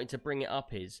reason why I wanted to bring it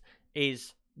up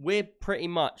is we're pretty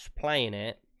much playing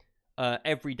it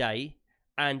every day,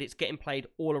 and it's getting played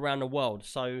all around the world.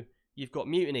 So you've got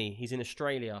Mutiny, he's in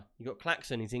Australia. You got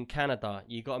Klaxon, he's in Canada.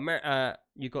 You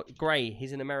got Gray,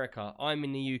 he's in America. I'm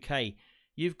in the UK.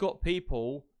 You've got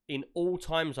people in all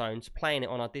time zones playing it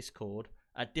on our Discord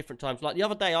at different times. Like the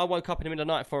other day, I woke up in the middle of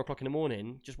the night at 4 o'clock in the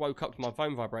morning. Just woke up to my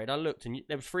phone vibrated. I looked, and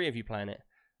there was 3 of you playing it,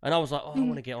 and I was like, "Oh, I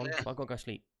want to get on, but I gotta go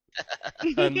sleep."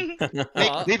 But-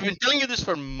 They've been telling you this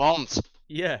for months.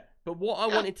 Yeah, but what I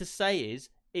wanted to say is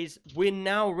we're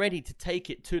now ready to take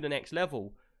it to the next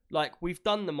level. Like we've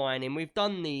done the mining, we've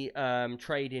done the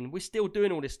trading, we're still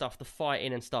doing all this stuff, the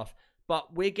fighting and stuff.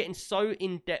 But we're getting so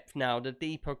in depth now, the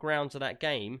deeper grounds of that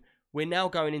game. We're now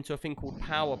going into a thing called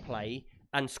power play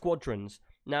and squadrons.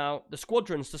 Now, the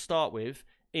squadrons to start with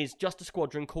is just a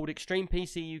squadron called Extreme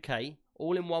PC UK,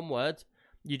 all in one word.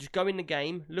 You just go in the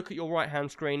game, look at your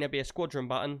right-hand screen, there'll be a squadron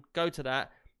button, go to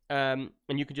that, and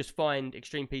you can just find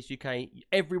Extreme Peace UK.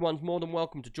 Everyone's more than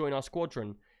welcome to join our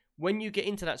squadron. When you get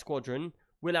into that squadron,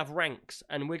 we'll have ranks,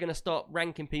 and we're going to start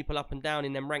ranking people up and down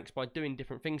in them ranks by doing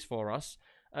different things for us.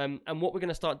 And what we're going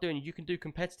to start doing, you can do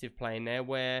competitive play in there,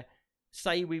 where,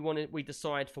 say we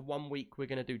decide for 1 week we're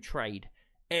going to do trade.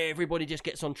 Everybody just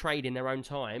gets on trade in their own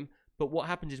time, but what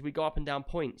happens is we go up and down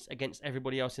points against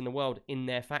everybody else in the world in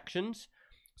their factions.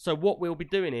 So what we'll be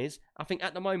doing is, I think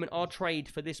at the moment our trade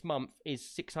for this month is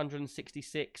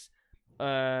 666.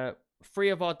 3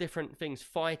 of our different things,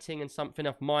 fighting and something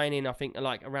of mining, I think are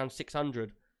like around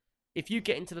 600. If you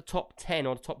get into the top 10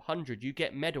 or the top 100, you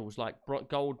get medals like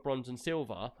gold, bronze and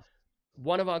silver.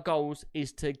 One of our goals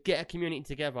is to get a community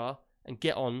together and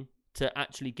get on to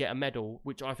actually get a medal,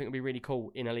 which I think would be really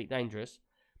cool in Elite Dangerous.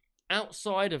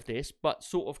 Outside of this, but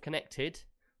sort of connected,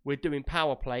 we're doing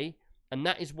power play, and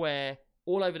that is where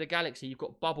all over the galaxy you've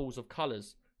got bubbles of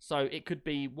colours. So it could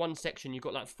be one section, you've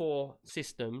got like 4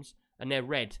 systems, and they're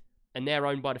red, and they're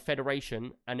owned by the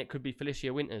Federation, and it could be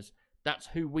Felicia Winters. That's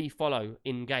who we follow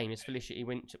in game, is Felicia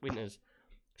Winters.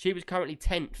 She was currently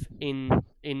 10th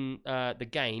in the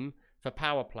game for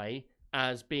power play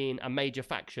as being a major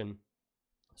faction.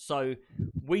 So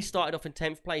we started off in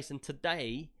 10th place, and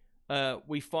today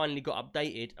we finally got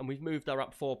updated, and we've moved her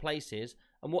up 4 places.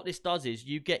 And what this does is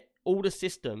you get all the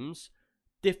systems,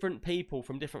 different people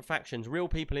from different factions, real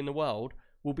people in the world,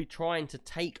 will be trying to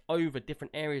take over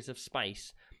different areas of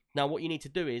space. Now, what you need to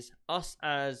do is, us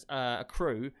as a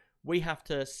crew, we have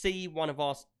to see one of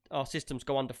our systems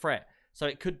go under threat. So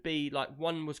it could be like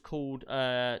one was called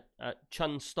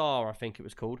Chun Star, I think it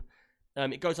was called.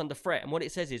 It goes under threat, and what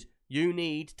it says is you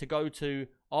need to go to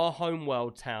our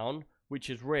homeworld town, which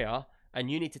is Rhea,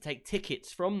 and you need to take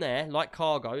tickets from there, like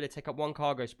cargo. They take up 1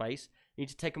 cargo space. You need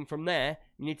to take them from there.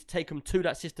 You need to take them to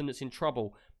that system that's in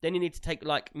trouble. Then you need to take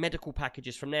like medical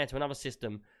packages from there to another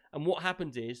system. And what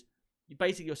happens is,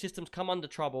 basically your systems come under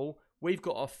trouble. We've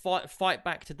got to fight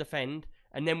back to defend,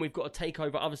 and then we've got to take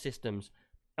over other systems.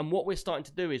 And what we're starting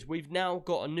to do is we've now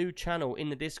got a new channel in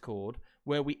the Discord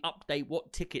where we update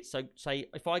what tickets. So say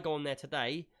if I go on there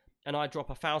today and I drop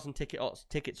 1,000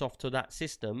 tickets off to that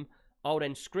system, I'll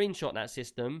then screenshot that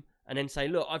system and then say,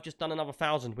 look, I've just done another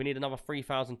 1,000. We need another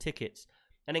 3,000 tickets.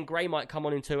 And then Gray might come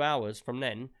on in 2 hours from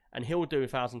then, and he'll do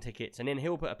 1,000 tickets. And then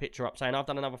he'll put a picture up saying, I've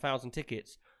done another 1,000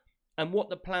 tickets. And what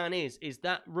the plan is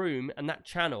that room and that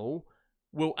channel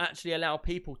will actually allow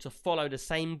people to follow the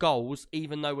same goals,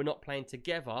 even though we're not playing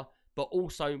together, but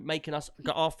also making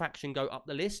our faction go up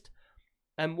the list.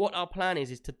 And what our plan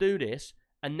is to do this,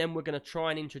 and then we're going to try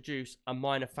and introduce a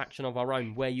minor faction of our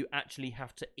own where you actually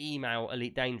have to email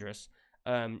Elite Dangerous.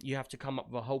 You have to come up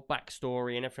with a whole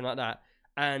backstory and everything like that.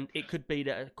 And it could be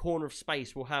that a corner of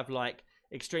space will have like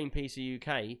Extreme PC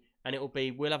UK, and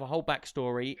we'll have a whole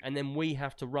backstory, and then we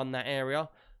have to run that area.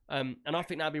 And I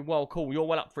think that'd be well cool. You're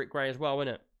well up for it, Gray, as well,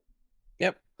 isn't it?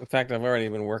 Yep. In fact, I've already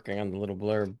been working on the little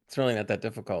blurb. It's really not that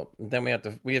difficult. And then we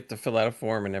have to fill out a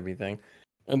form and everything.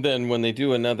 And then when they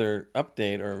do another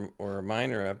update or a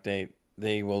minor update,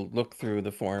 they will look through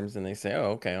the forms and they say,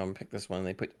 "Oh, okay, I'm gonna pick this one." And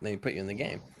they put you in the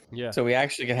game. Yeah. So we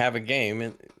actually can have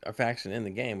a faction in the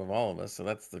game of all of us. So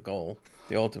that's the goal,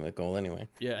 the ultimate goal, anyway.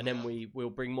 Yeah, and then we'll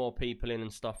bring more people in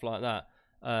and stuff like that.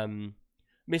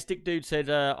 Mystic Dude said,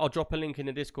 "I'll drop a link in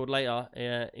the Discord later."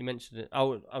 He mentioned it.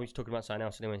 Oh, I was talking about something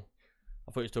else anyway.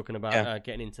 I thought he was talking about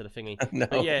getting into the thingy. No.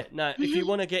 But yeah, no. If you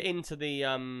want to get into the,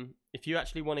 if you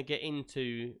actually want to get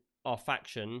into our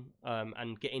faction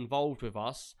and get involved with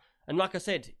us, and like I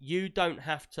said, you don't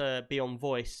have to be on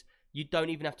voice. You don't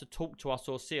even have to talk to us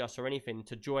or see us or anything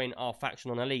to join our faction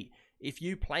on Elite. If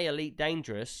you play Elite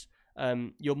Dangerous,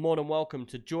 you're more than welcome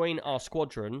to join our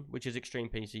squadron, which is Extreme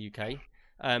PC UK.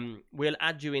 We'll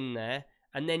add you in there,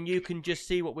 and then you can just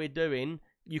see what we're doing.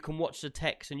 You can watch the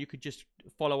text, and you could just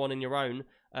follow on your own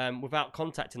without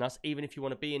contacting us, even if you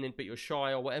want to be in it but you're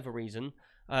shy or whatever reason,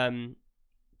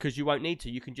 because you won't need to.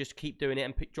 You can just keep doing it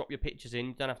and drop your pictures in.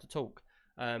 You don't have to talk.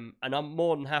 And I'm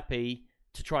more than happy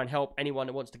to try and help anyone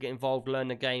that wants to get involved, learn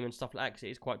the game and stuff like that, because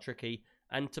it is quite tricky.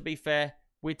 And to be fair,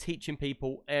 we're teaching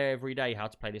people every day how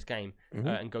to play this game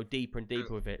and go deeper and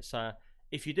deeper with it. So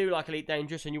if you do like Elite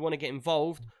Dangerous and you want to get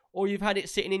involved, or you've had it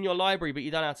sitting in your library but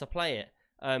you don't know how to play it,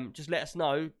 just let us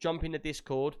know. Jump in the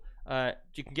Discord.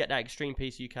 You can get that at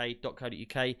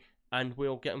extremepcuk.co.uk and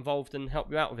we'll get involved and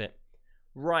help you out with it.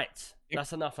 Right,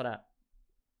 that's enough of that.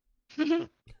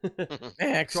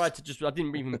 Next. I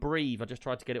didn't even breathe. I just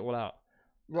tried to get it all out.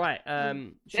 Right,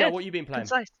 Shell, what have you been playing?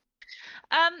 Concise.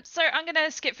 So I'm gonna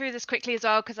skip through this quickly as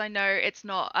well because I know it's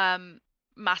not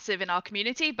massive in our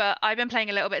community, but I've been playing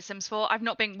a little bit of Sims 4. I've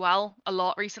not been well a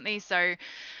lot recently, so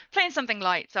playing something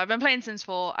light. So I've been playing Sims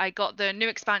 4. I got the new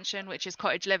expansion, which is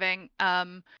Cottage Living,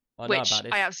 which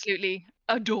I absolutely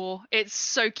adore. It's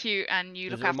so cute, and you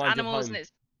look after animals, and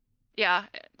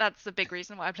that's the big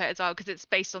reason why I play it as well, because it's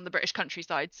based on the British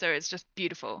countryside, so it's just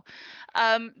beautiful.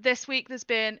 This week there's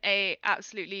been a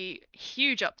absolutely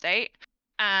huge update,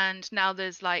 and now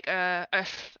there's like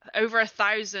over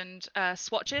 1,000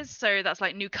 swatches, so that's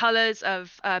like new colors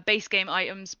of base game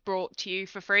items brought to you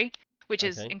for free, which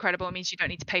is incredible. It means you don't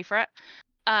need to pay for it.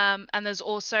 And there's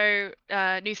also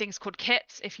new things called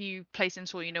kits. If you play Sims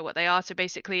 4, you know what they are. So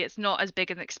basically it's not as big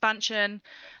an expansion,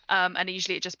 and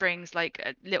usually it just brings like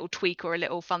a little tweak or a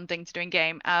little fun thing to do in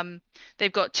game.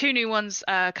 They've got 2 new ones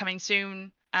coming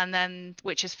soon, and then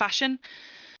which is fashion.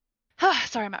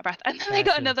 Sorry, I'm out of breath. And then they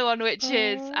got another one which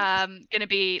is going to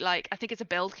be like, I think it's a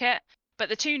build kit. But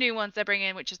the 2 new ones they're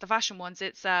bringing, which is the fashion ones,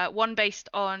 it's one based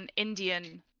on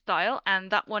Indian style,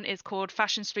 and that one is called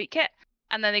Fashion Street Kit.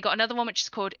 And then they got another one which is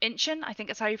called Incheon, I think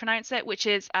that's how you pronounce it, which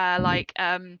is like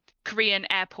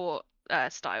Korean airport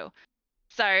style.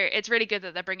 So it's really good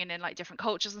that they're bringing in like different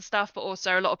cultures and stuff, but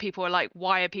also a lot of people are like,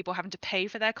 why are people having to pay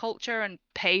for their culture and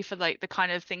pay for like the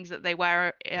kind of things that they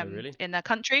wear in their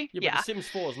country? Yeah, but The Sims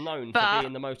 4 is known for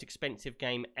being the most expensive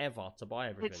game ever to buy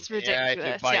everything. It's ridiculous.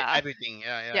 Yeah, you buy everything.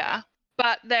 Yeah.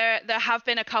 But there have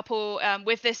been a couple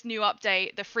with this new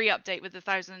update, the free update with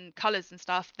 1,000 colors and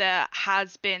stuff. There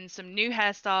has been some new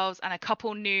hairstyles and a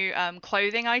couple new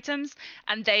clothing items,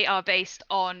 and they are based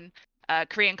on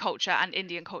Korean culture and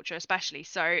Indian culture especially.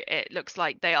 So it looks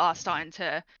like they are starting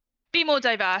to be more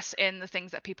diverse in the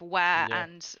things that people wear,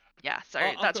 and so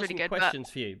that's really good. I've got some questions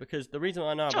for you, because the reason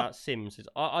I know about Sims is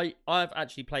I've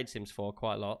actually played Sims 4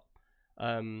 quite a lot.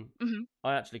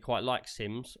 I actually quite like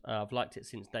Sims. I've liked it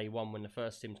since day one when the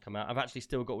first Sims come out. I've actually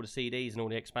still got all the CDs and all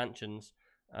the expansions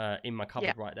in my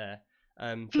cupboard right there.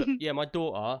 But yeah, my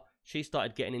daughter, she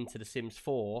started getting into the Sims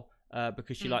 4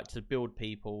 because she liked to build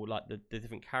people, like the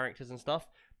different characters and stuff.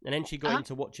 And then she got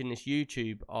into watching this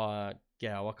YouTube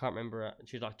girl. I can't remember.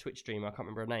 She's like a Twitch streamer. I can't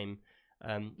remember her name.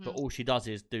 But all she does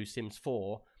is do Sims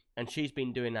 4, and she's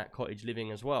been doing that Cottage Living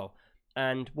as well.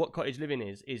 And what Cottage Living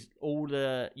is all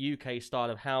the UK style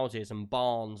of houses and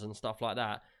barns and stuff like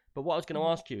that. But what I was going to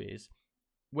ask you is,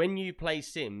 when you play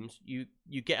Sims, you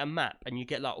get a map, and you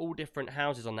get like all different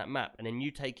houses on that map, and then you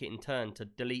take it in turn to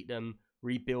delete them,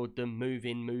 rebuild them, move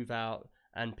in, move out,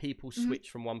 and people switch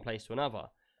from one place to another.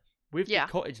 With the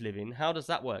Cottage Living, how does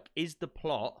that work? Is the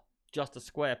plot just a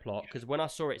square plot? Because when I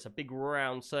saw it, it's a big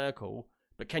round circle,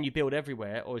 but can you build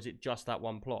everywhere, or is it just that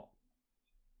one plot?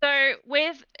 So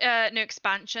with new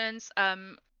expansions,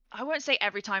 I won't say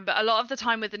every time, but a lot of the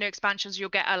time with the new expansions, you'll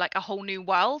get a whole new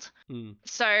world.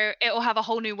 So it will have a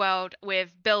whole new world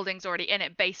with buildings already in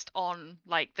it based on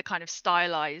like the kind of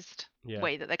stylized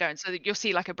way that they're going. So you'll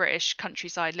see like a British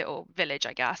countryside little village,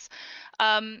 I guess.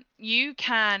 You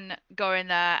can go in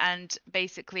there and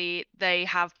basically they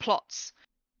have plots.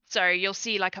 So you'll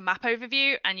see like a map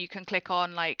overview, and you can click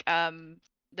on like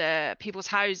the people's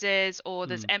houses, or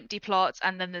there's empty plots,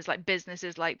 and then there's like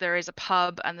businesses, like there is a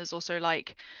pub, and there's also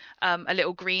like a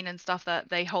little green and stuff that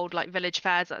they hold like village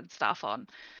fairs and stuff on.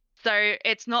 So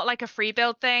it's not like a free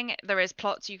build thing. There is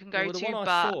plots you can go well, the to, one I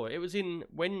but saw, it was in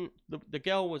when the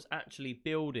girl was actually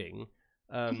building,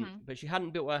 but she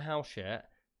hadn't built her house yet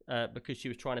because she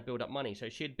was trying to build up money. So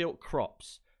she had built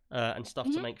crops and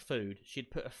stuff to make food.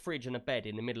 She'd put a fridge and a bed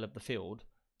in the middle of the field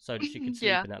so that she could sleep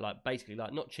Yeah. in that. Like basically,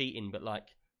 like not cheating, but like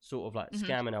sort of like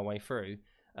scamming her way through.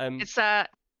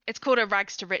 It's called a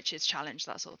rags to riches challenge,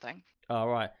 that sort of thing. All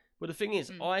right. Well, the thing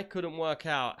is, I couldn't work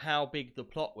out how big the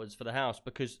plot was for the house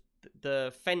because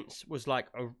the fence was like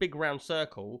a big round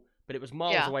circle, but it was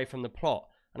miles away from the plot.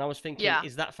 And I was thinking,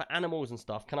 is that for animals and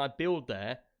stuff? Can I build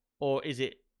there? Or is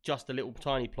it just a little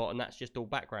tiny plot and that's just all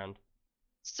background?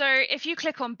 So if you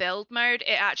click on build mode,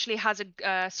 it actually has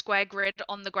a square grid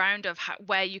on the ground of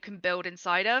where you can build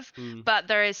inside of, but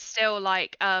there is still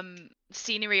like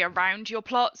scenery around your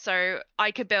plot. So I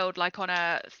could build like on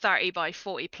a 30 by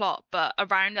 40 plot, but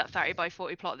around that 30 by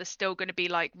 40 plot, there's still going to be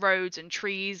like roads and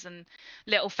trees and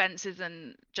little fences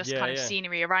and just kind of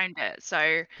scenery around it.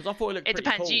 So because I thought it looked it pretty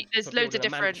depends. cool There's loads of a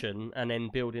different mansion and then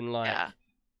building like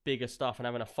bigger stuff and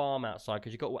having a farm outside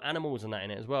because you've got all animals and that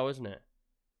in it as well, isn't it?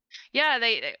 Yeah,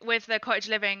 they with the cottage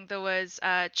living there was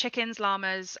chickens,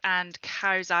 llamas, and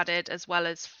cows added, as well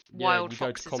as wild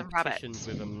foxes and rabbits. Competitions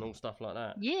with them and all stuff like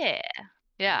that.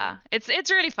 Yeah. It's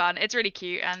really fun. It's really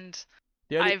cute, and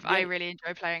I really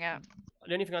enjoy playing it.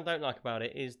 The only thing I don't like about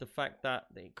it is the fact that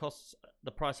it costs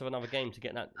the price of another game to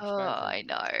get that expansion. Oh, I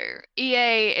know.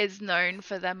 EA is known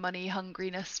for their money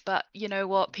hungriness, but you know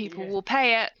what? People will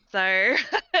pay it, so.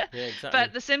 Yeah, exactly.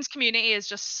 But the Sims community is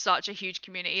just such a huge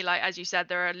community. Like as you said,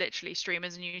 there are literally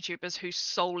streamers and YouTubers who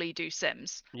solely do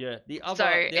Sims. Yeah. The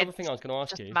other thing I was going to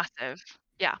ask you, massive.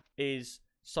 Yeah. Is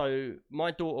so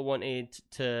my daughter wanted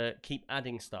to keep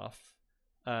adding stuff.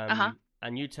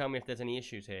 And you tell me if there's any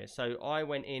issues here. So I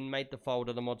went in, made the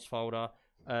folder, the mods folder,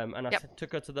 and I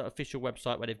took her to the official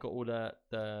website where they've got all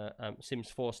the Sims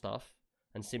 4 stuff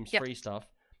and Sims 3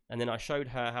 stuff. And then I showed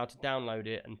her how to download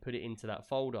it and put it into that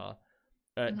folder.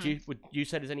 Would you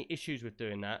say there's any issues with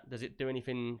doing that? Does it do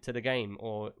anything to the game?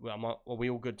 Or are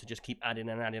we all good to just keep adding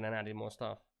and adding and adding more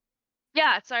stuff?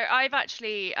 Yeah, so I've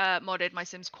actually modded my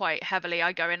Sims quite heavily.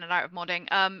 I go in and out of modding.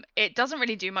 It doesn't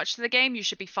really do much to the game. You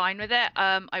should be fine with it.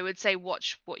 I would say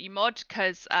watch what you mod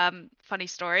because, funny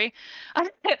story, I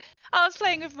was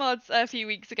playing with mods a few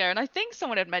weeks ago, and I think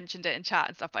someone had mentioned it in chat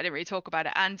and stuff, but I didn't really talk about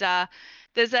it. And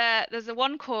there's a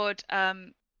one called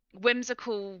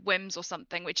Whimsical Whims or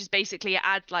something, which is basically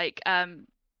add like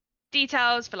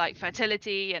details for like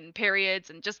fertility and periods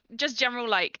and just general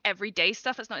like everyday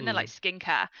stuff that's not in there, like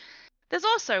skincare. There's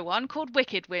also one called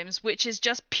Wicked Whims, which is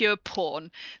just pure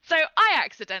porn. So I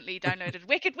accidentally downloaded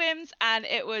Wicked Whims, and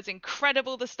it was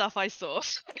incredible the stuff I saw.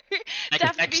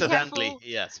 Definitely accidentally,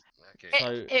 yes.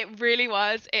 Okay. It really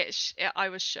was. I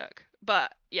was shook.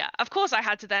 But yeah, of course I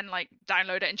had to then like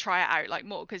download it and try it out like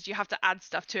more because you have to add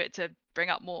stuff to it to bring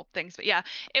up more things. But yeah,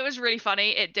 it was really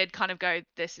funny. It did kind of go,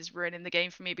 this is ruining the game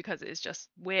for me because it's just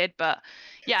weird. But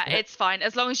yeah, it's fine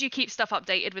as long as you keep stuff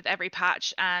updated with every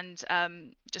patch and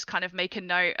just kind of make a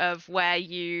note of where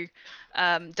you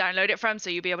download it from, so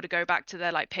you'll be able to go back to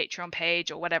their like Patreon page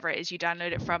or whatever it is you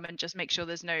download it from and just make sure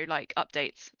there's no like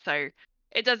updates. So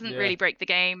it doesn't really break the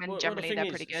game, and generally they're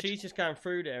pretty good. She's just going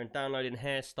through there and downloading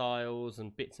hairstyles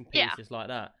and bits and pieces like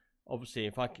that. Obviously,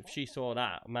 if she saw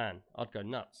that, man, I'd go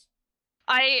nuts.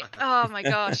 Oh my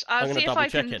gosh, I'll see if I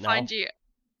can find you.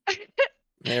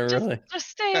 Yeah, really. Just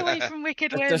stay away from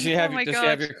Wicked Whims. Does she have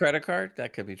your credit card?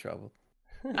 That could be trouble.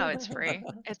 Oh, it's free.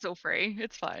 It's all free.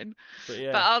 It's fine.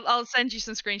 But I'll send you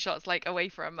some screenshots like away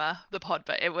from the pod.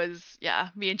 But it was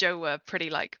me and Joe were pretty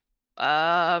like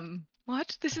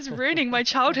what? This is ruining my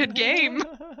childhood game.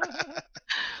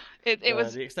 It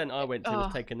was the extent I went to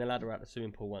was taking the ladder out the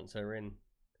swimming pool once they were in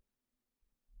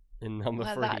number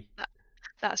 3.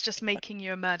 That's just making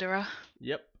you a murderer.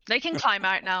 Yep. They can climb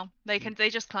out now. They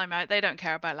just climb out. They don't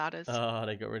care about ladders. Oh,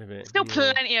 they got rid of it. Still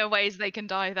plenty of ways they can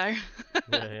die though.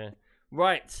 yeah.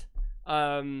 Right.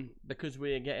 Because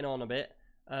we're getting on a bit,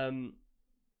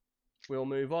 we'll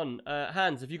move on.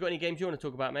 Hans, have you got any games you want to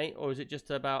talk about, mate? Or is it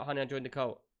just about Honey, I Joined the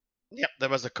Cult? Yep, there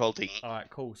was a culting. Alright,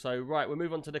 cool. So, right, we'll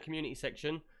move on to the community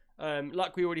section.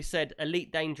 Like we already said,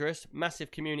 Elite Dangerous,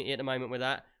 massive community at the moment with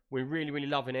that. We're really, really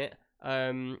loving it.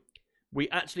 We're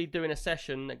actually doing a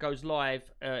session that goes live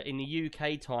in the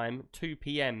UK time, 2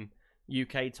 p.m.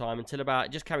 UK time, until about,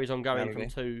 it just carries on going from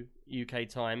 2 UK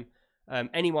time.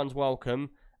 Anyone's welcome.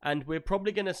 And we're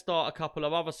probably going to start a couple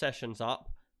of other sessions up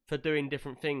for doing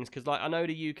different things. Because like I know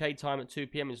the UK time at 2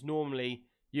 p.m. is normally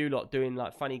you lot doing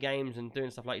like funny games and doing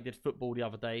stuff like you did football the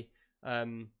other day.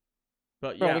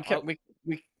 But Well, yeah,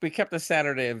 we kept the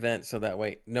Saturday event so that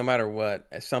way, no matter what,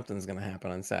 something's gonna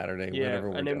happen on Saturday, yeah, whatever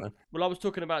we're and then doing. well, I was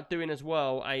talking about doing as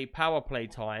well a power play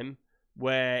time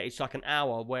where it's like an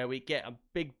hour where we get a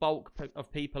big bulk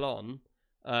of people on,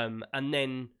 and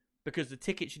then because the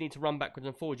tickets you need to run backwards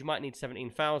and forwards, you might need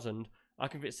 17,000. I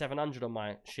can fit 700 on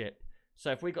my ship.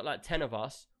 So if we got like 10 of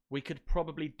us, we could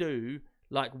probably do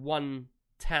like one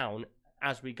town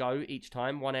as we go each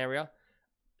time, one area,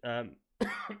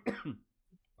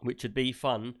 which would be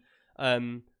fun.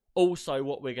 Also,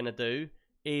 what we're going to do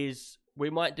is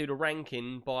we might do the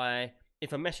ranking by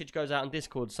if a message goes out on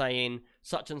Discord saying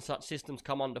such and such systems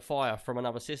come under fire from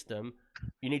another system,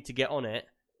 you need to get on it.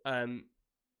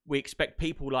 We expect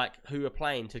people like who are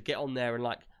playing to get on there and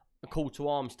like a call to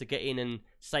arms to get in and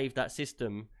save that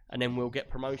system, and then we'll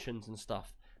get promotions and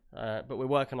stuff. But we're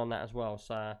working on that as well.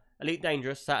 So Elite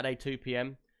Dangerous, Saturday 2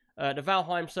 p.m. The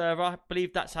Valheim server, I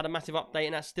believe that's had a massive update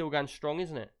and that's still going strong,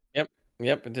 isn't it?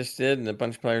 Yep, it just did, and a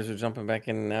bunch of players are jumping back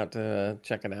in and out to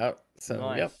check it out. So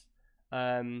nice. Yep.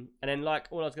 And then like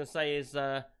all I was going to say is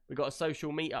we got a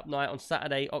social meetup night on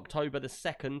Saturday, October the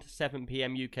 2nd, 7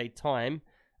 p.m. UK time.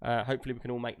 Hopefully we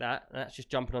can all make that. And that's just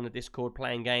jumping on the Discord,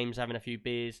 playing games, having a few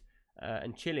beers,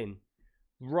 and chilling.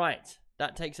 Right,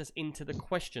 that takes us into the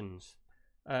questions.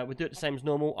 We'll do it the same as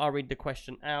normal. I'll read the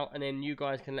question out, and then you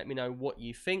guys can let me know what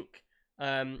you think.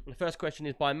 The first question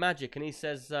is by Magic, and he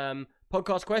says,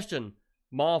 podcast question,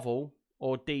 Marvel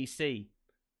or DC?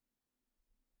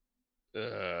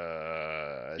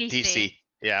 DC.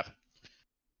 Yeah.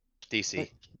 DC.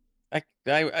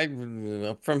 I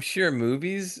from sheer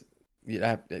movies, you'd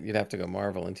have to go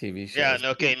Marvel and TV shows. Yeah,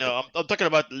 no, okay, no, I'm talking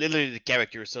about literally the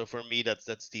characters. So for me, that's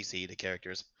DC, the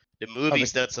characters. The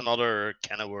movies, that's another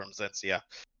can of worms. That's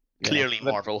clearly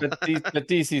Marvel. but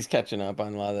DC's catching up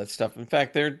on a lot of that stuff. In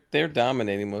fact, they're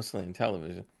dominating mostly in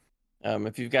television.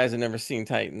 If you guys have never seen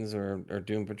Titans or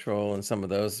Doom Patrol and some of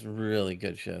those really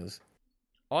good shows,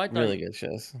 really good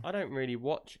shows. I don't really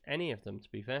watch any of them, to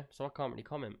be fair, so I can't really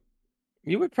comment.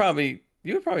 You would probably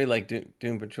like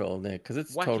Doom Patrol, Nick, because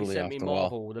it's Wacky totally sent off me the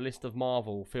Marvel, wall. the list of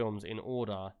Marvel films in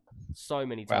order, so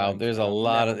many times. Wow, there's a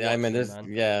lot of. I mean, it's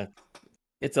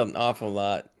an awful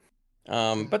lot.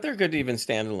 But they're good even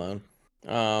standalone.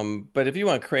 But if you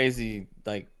want crazy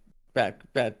like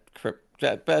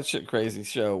batshit crazy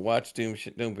show, watch Doom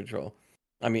Patrol.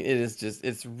 I mean,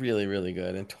 it's really really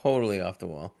good and totally off the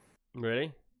wall.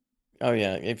 Really? Oh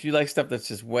yeah, if you like stuff that's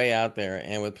just way out there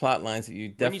and with plot lines that you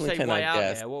definitely when you say cannot way out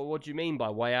guess. There, what do you mean by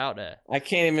way out there? I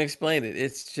can't even explain it.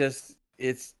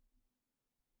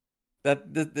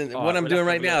 What I'm doing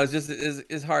right now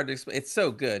is hard to explain. It's so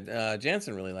good.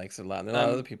 Jansen really likes it a lot, and a lot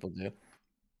of other people do.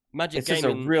 It's just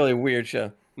a really weird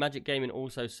show. Magic Gaming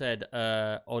also said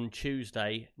on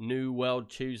Tuesday, New World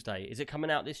Tuesday. Is it coming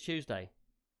out this Tuesday?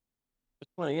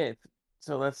 28th.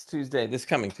 So that's Tuesday. This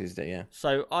coming Tuesday, yeah.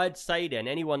 So I'd say then,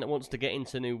 anyone that wants to get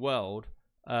into New World,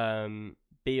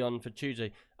 be on for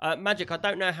Tuesday. Magic, I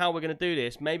don't know how we're going to do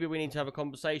this. Maybe we need to have a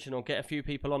conversation or get a few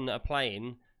people on that are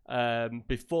playing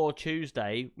before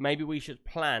Tuesday. Maybe we should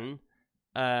plan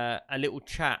a little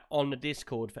chat on the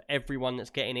Discord for everyone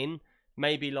that's getting in.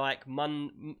 Maybe like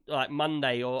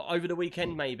Monday or over the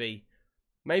weekend, maybe.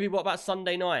 Maybe what about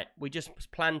Sunday night? We just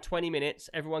plan 20 minutes.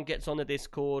 Everyone gets on the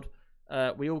Discord.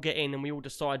 We all get in and we all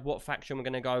decide what faction we're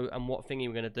going to go and what thingy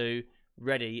we're going to do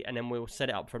ready, and then we'll set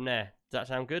it up from there. Does that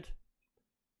sound good?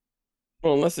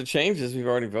 Well, unless it changes, we've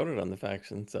already voted on the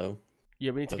faction, so...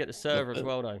 Yeah, we need to get the server as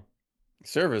well, though.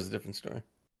 Server is a different story.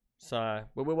 So,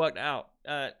 we'll work it out.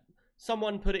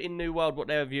 Someone put it in New World, what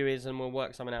their view is, and we'll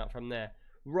work something out from there.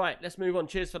 Right, let's move on.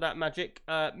 Cheers for that, Magic.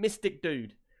 Mystic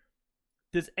Dude.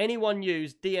 Does anyone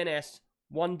use DNS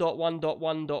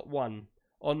 1.1.1.1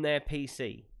 on their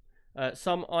PC?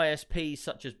 Some ISPs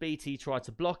such as BT try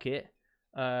to block it.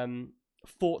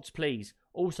 Thoughts, please.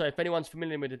 Also, if anyone's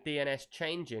familiar with the DNS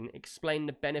changing, explain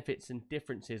the benefits and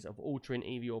differences of altering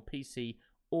either your PC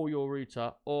or your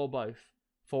router or both.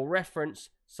 For reference,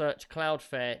 search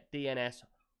Cloudflare DNS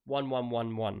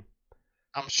 1111.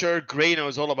 I'm sure Gray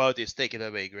knows all about this. Take it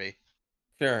away, Gray.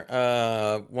 Sure.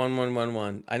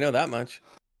 1111. I know that much.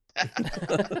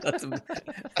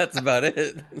 That's about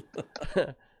it.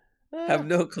 Have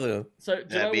no clue. So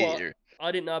do you know what?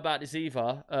 I didn't know about this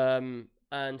either.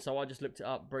 And so I just looked it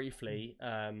up briefly.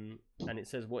 And it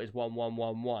says what is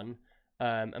 1111.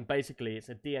 And basically it's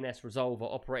a DNS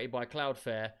resolver operated by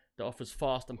Cloudflare that offers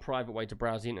fast and private way to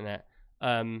browse the internet.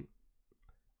 Panel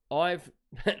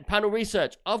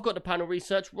research. I've got the panel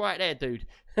research right there, dude.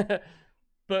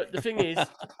 But the thing is,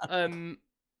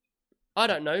 I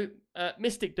don't know.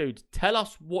 Mystic Dude, tell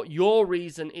us what your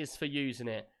reason is for using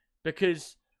it.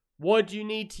 Because Why do you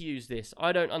need to use this?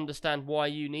 I don't understand why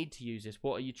you need to use this.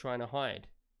 What are you trying to hide?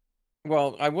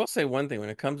 Well, I will say one thing. When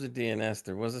it comes to DNS,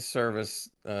 there was a service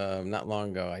not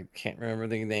long ago. I can't remember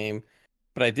the name,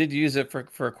 but I did use it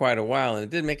for quite a while, and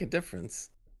it did make a difference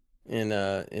in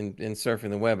surfing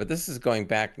the web. But this is going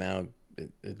back now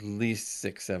at least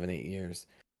 6, 7, 8 years.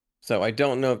 So I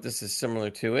don't know if this is similar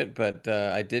to it, but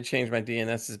I did change my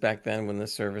DNSs back then when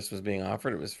this service was being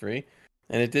offered. It was free,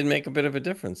 and it did make a bit of a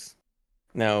difference.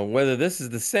 Now, whether this is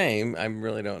the same, I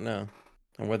really don't know.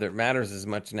 And whether it matters as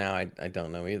much now, I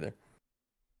don't know either.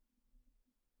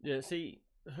 Yeah, see,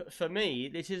 for me,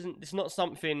 it's not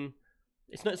something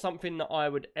that I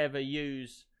would ever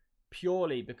use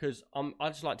purely because I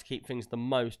just like to keep things the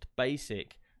most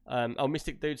basic.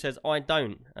 Mystic Dude says, I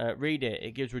don't. Read it.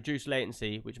 It gives reduced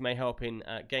latency, which may help in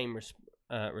game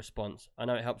response. I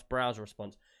know it helps browser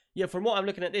response. Yeah, from what I'm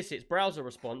looking at this, it's browser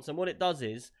response. And what it does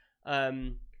is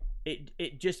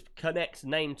it just connects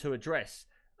name to address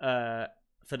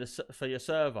for your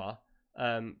server.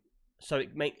 So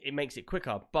it makes it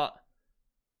quicker. But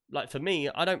like for me,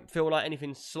 I don't feel like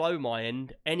anything's slow my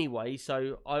end anyway.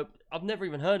 So I've never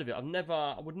even heard of it.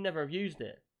 I would never have used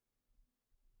it.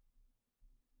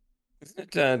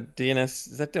 Isn't it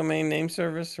DNS? Is that domain name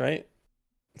service, right?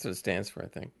 That's what it stands for, I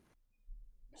think.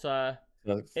 So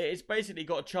it's basically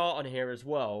got a chart on here as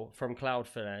well from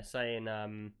Cloudflare saying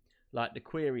like the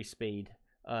query speed,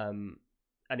 and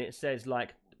it says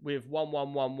like with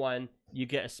 1111 you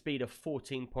get a speed of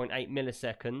 14.8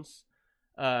 milliseconds.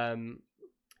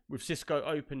 With Cisco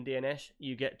Open DNS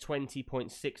you get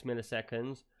 20.6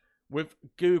 milliseconds. With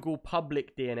Google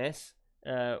Public DNS,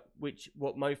 which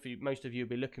what most of you will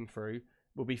be looking through,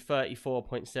 will be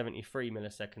 34.73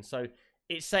 milliseconds. So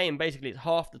it's saying basically it's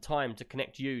half the time to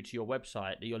connect you to your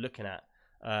website that you're looking at.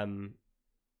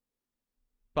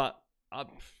 But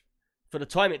for the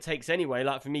time it takes anyway,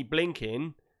 like for me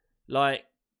blinking, like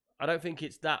I don't think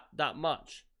it's that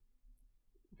much.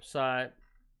 So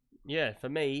yeah, for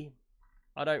me,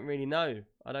 I don't really know.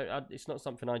 It's not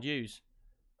something I'd use.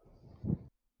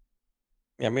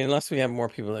 Yeah, I mean, unless we have more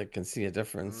people that can see a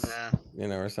difference,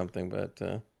 Nah. or something. But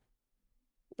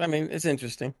I mean, it's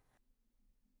interesting.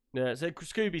 Yeah. So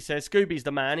Scooby's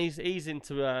the man. He's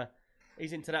into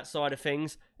that side of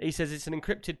things. He says it's an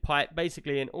encrypted pipe,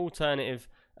 basically an alternative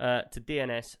to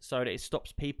DNS, so that it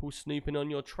stops people snooping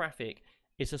on your traffic.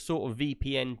 It's a sort of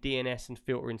VPN, DNS, and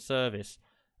filtering service.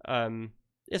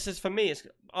 It says for me,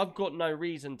 I've got no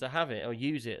reason to have it or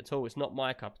use it at all. It's not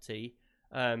my cup of tea.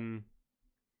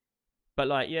 But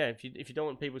like, yeah, if you don't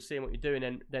want people seeing what you're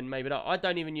doing, then maybe not. I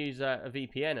don't even use a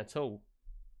VPN at all.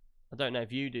 I don't know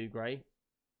if you do, Gray.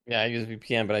 Yeah, I use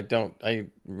VPN, but I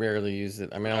rarely use it.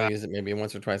 I mean, I'll use it maybe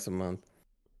once or twice a month.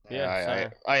 Yeah,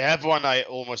 I have one. I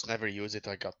almost never use it.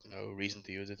 I got no reason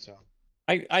to use it. So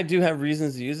I do have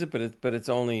reasons to use it, but it's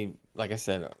only, like I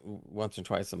said, once or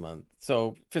twice a month.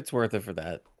 So if it's worth it for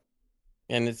that,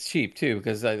 and it's cheap too,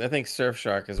 because I think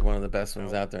Surfshark is one of the best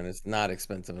ones out there, and it's not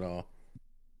expensive at all.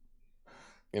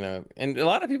 And a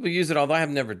lot of people use it, although I have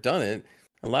never done it.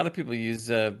 A lot of people use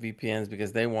VPNs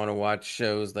because they want to watch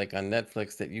shows like on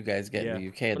Netflix that you guys get in the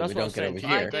UK that we don't get over here.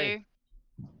 I do.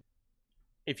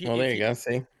 There you go.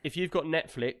 See, if you've got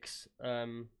Netflix,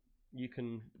 you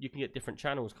can get different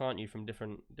channels, can't you, from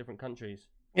different countries?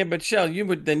 Yeah, but Shell, you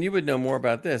would know more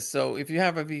about this. So if you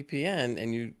have a VPN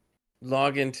and you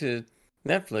log into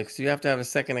Netflix, you have to have a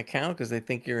second account because they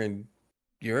think you're in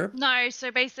Europe? No, so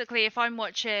basically if I'm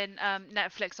watching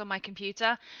Netflix on my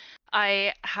computer,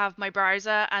 I have my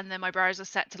browser and then my browser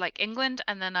set to like England,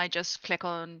 and then I just click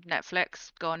on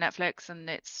Netflix, go on Netflix, and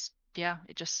it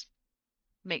just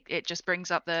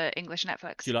brings up the English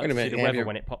Netflix. Do you like to see the weather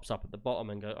when it pops up at the bottom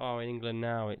and go, oh, in England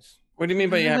now it's... What do you mean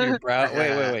by you have your browser?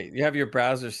 Wait. You have your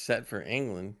browser set for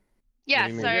England? Yeah,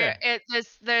 so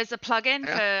there's a plugin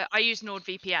for, I use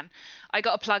NordVPN. I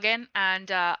got a plugin and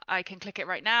I can click it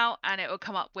right now and it will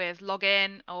come up with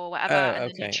login or whatever,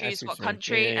 and then you choose what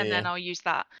country, and then I'll use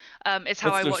that. It's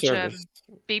how I watch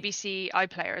BBC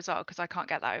iPlayer as well, because I can't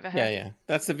get that over here. Yeah.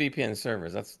 That's the VPN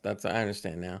servers. That's I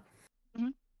understand now. Mm-hmm.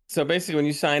 So basically, when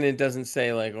you sign in, it doesn't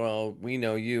say like, well, we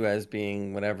know you as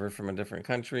being whatever from a different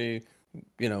country.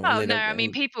 Oh no, I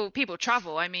mean people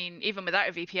travel. I mean, even without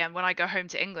a VPN, when I go home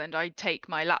to England, I take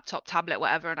my laptop, tablet,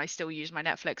 whatever, and I still use my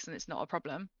Netflix, and it's not a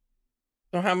problem.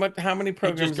 So how many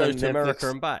programs just goes to America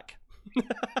and back?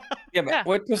 But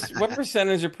what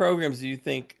percentage of programs do you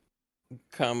think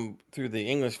come through the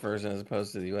English version as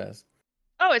opposed to the US?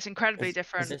 Oh, it's incredibly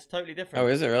different. It's totally different. Oh,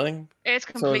 is it really? It's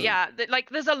complete. Like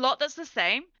there's a lot that's the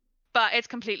same, but it's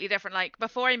completely different. Like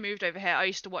before I moved over here, I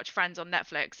used to watch Friends on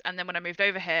Netflix, and then when I moved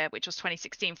over here, which was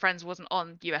 2016, Friends wasn't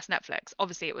on US Netflix.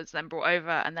 Obviously, it was then brought over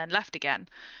and then left again.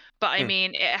 But I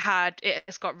mean,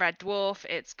 it's got Red Dwarf,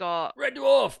 it's got Red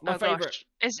Dwarf, my oh favorite. gosh,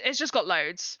 it's just got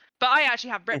loads. But I actually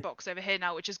have BritBox over here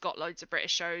now, which has got loads of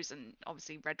British shows and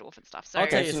obviously Red Dwarf and stuff. So I'll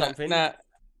tell you so something.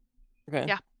 Okay.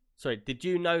 Yeah. Sorry, did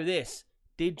you know this?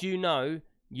 Did you know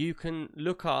you can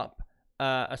look up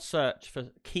a search for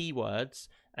keywords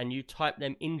and you type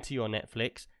them into your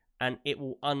Netflix and it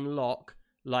will unlock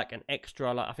like an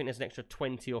extra, like I think there's an extra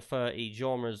 20 or 30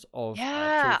 genres of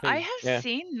yeah, true I things. have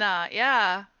seen that.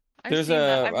 Yeah, I've There's seen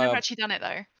that. I've never a- actually done it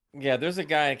though. Yeah, there's a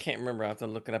guy, I can't remember, I'll have to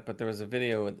look it up, but there was a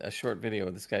video, a short video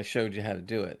where this guy showed you how to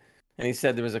do it. And he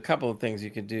said there was a couple of things you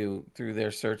could do through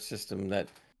their search system that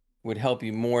would help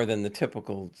you more than the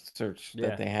typical search Yeah.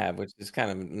 that they have, which is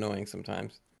kind of annoying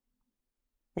sometimes.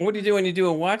 What do you do when you do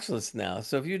a watch list now?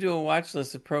 So if you do a watch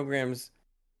list of programs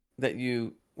that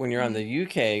you, when you're on the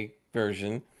UK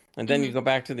version, and then you go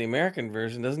back to the American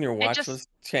version, doesn't your watch list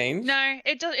change? No,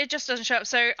 it just doesn't show up.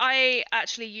 So I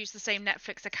actually use the same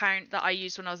Netflix account that I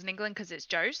used when I was in England because it's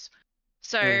Joe's.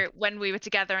 So when we were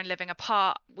together and living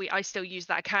apart, I still use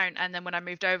that account, and then when I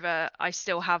moved over, I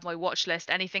still have my watch list.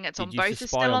 Anything that's on Did you both is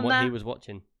spy still on on what there. he was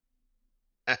watching?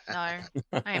 No, I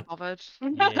ain't bothered.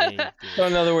 Yeah, you did. So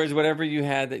in other words, whatever you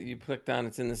had that you clicked on,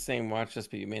 it's in the same watch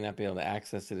list, but you may not be able to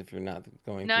access it if you're not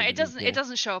going. No, through it the doesn't. VPN. It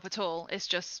doesn't show up at all. It's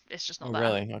just not Oh, there.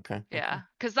 really? Okay. Yeah,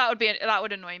 because that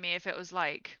would annoy me if it was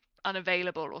like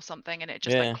unavailable or something, and it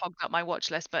just Yeah. like clogged up my watch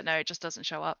list. But no, it just doesn't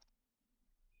show up.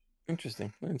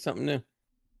 Interesting. Learned something new.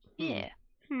 Yeah.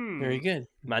 Very good.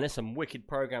 Man, there's some wicked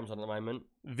programs on at the moment.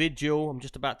 Vigil, I'm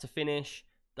just about to finish.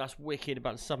 That's wicked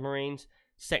about the submarines.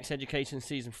 Sex Education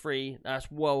Season 3,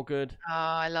 that's well good. Oh,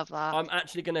 I love that. I'm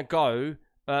actually going to go.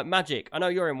 Magic, I know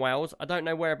you're in Wales. I don't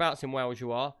know whereabouts in Wales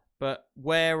you are, but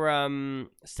where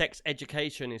Sex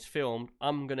Education is filmed,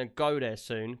 I'm going to go there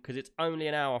soon because it's only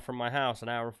an hour from my house, an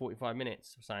hour and 45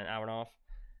 minutes, so an hour and a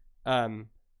half.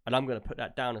 And I'm going to put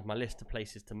that down as my list of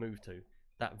places to move to,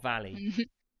 that valley.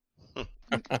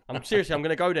 I'm seriously, I'm going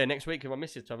to go there next week with my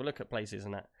missus to have a look at places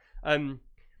and that.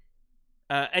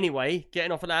 Anyway,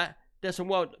 getting off of that, there's some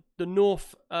the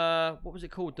North, what was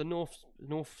it called? The North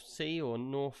Sea or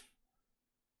North...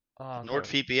 Oh,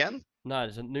 NordVPN? no,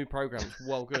 there's a new program. It's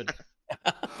well good.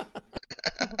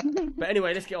 But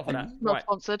anyway, let's get off of that. Not Right.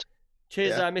 sponsored.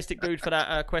 Cheers, Yeah. Mystic Dude, for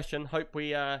that question. Hope we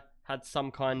had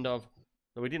some kind of...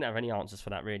 Well, we didn't have any answers for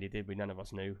that, really, did we? None of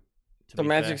us knew. So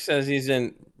Magic says he's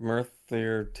in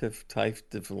Merthyr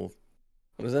Tydfil.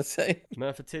 What does that say?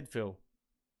 Merthyr Tydfil.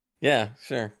 Yeah,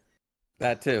 sure.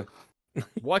 That too.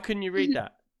 Why couldn't you read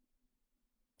that?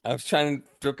 I was trying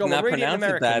to Go on, not read it in pronounce it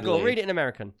American. badly. Go on, read it in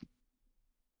American.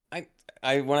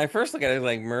 I when I first look at it,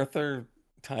 like Merthyr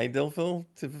Tydfil.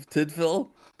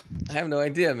 I have no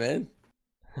idea, man.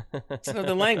 It's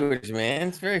another language, man.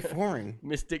 It's very foreign.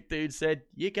 Mystic Dude said,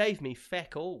 "You gave me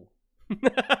feck all."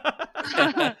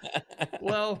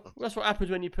 Well, that's what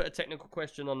happens when you put a technical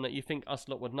question on that you think us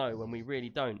lot would know when we really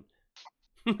don't.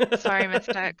 Sorry,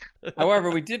 Mystic.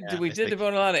 However, we did Yeah, we Mystic. did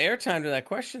devote a lot of airtime to that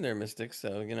question there, Mystic.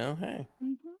 So hey,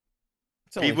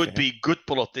 it's We only would fair. be good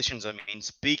politicians. I mean,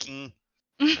 speaking,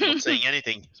 not saying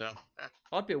anything. So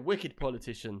I'd be a wicked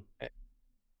politician.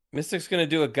 Mystic's gonna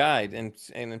do a guide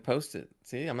and post it.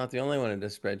 See, I'm not the only one who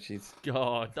does spreadsheets.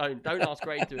 God, don't ask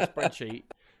Gray to do a spreadsheet.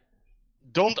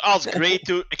 don't ask Gray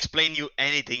to explain you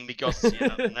anything because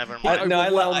never He mind.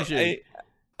 overwhelms you.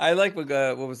 I like what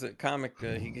was it? Comic.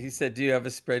 He said, "Do you have a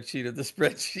spreadsheet of the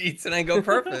spreadsheets?" And I go,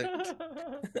 "Perfect."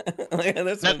 Like,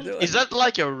 that's what I'm doing. Is that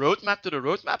like a roadmap to the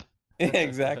roadmap? Yeah,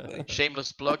 exactly.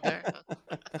 Shameless plug there.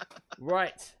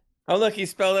 Right. Oh, look, he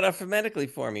spelled it out phonetically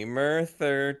for me.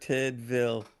 Merthyr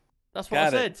Tydfil. That's what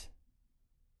Got I it. said.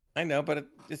 I know, but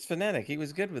it's phonetic. He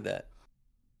was good with that.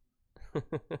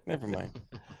 Never mind.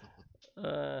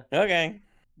 Okay.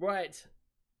 Right.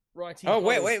 Righty. Oh,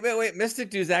 wait. Mystic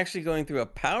Dude's actually going through a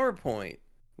PowerPoint.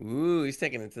 Ooh, he's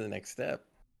taking it to the next step.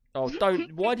 Oh,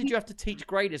 don't. Why did you have to teach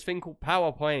Gray this thing called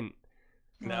PowerPoint?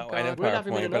 No, Oh, I know God. We'd have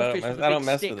him in PowerPoint, an but office with I a don't big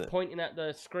mess stick with it. pointing at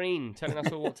the screen, telling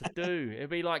us all what to do. It'd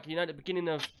be like, at the beginning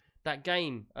of that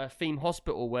game, Theme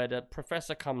Hospital, where the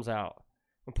professor comes out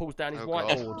and pulls down his Oh, God.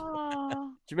 whiteboard.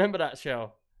 Oh. Do you remember that,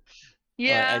 Shell?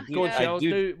 Yeah. do- Go on, I Shell.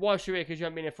 do- Whilst you're here, because you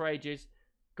haven't been here for ages,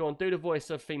 go on, do the voice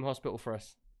of Theme Hospital for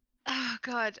us. Oh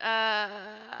God.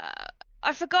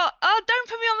 I forgot. Oh, don't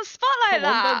put me on the spot like Come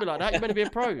on, don't that. be like that. You're meant to be a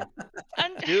pro.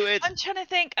 Do it. I'm trying to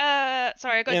think.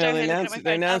 Sorry, I got You Joe know, the here looking at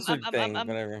my announcer phone. thing,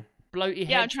 whatever. Bloaty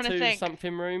Yeah, I'm head trying to to think.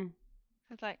 something room.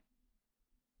 It's like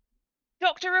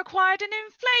Doctor required an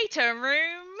inflator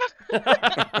room.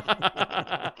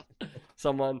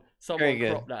 someone Very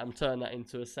good. crop that and turn that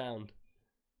into a sound.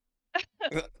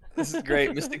 This is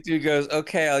great. Mystic Dude goes,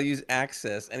 okay, I'll use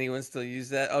Access. Anyone still use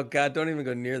that? Oh God, don't even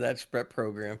go near that Sprep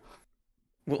program.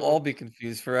 We'll all be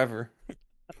confused forever.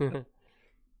 That's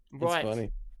Right.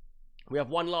 funny. We have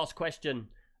one last question.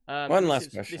 One last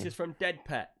This question. is from Dead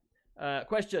Pet.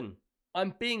 Question.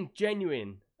 I'm being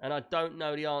genuine and I don't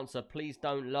know the answer. Please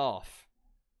don't laugh.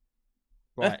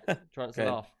 Right. Trying to Good.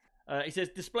 laugh. He says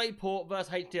DisplayPort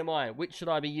versus HDMI. Which should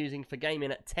I be using for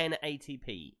gaming at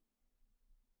 1080p?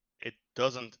 It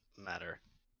doesn't matter.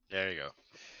 There you go.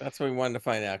 That's what we wanted to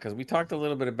find out because we talked a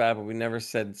little bit about it, but we never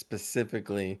said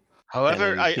specifically.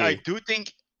 However, I 1080p. do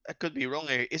think I could be wrong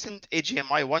here. Isn't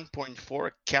HDMI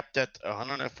 1.4 capped at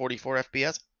 144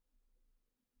 FPS?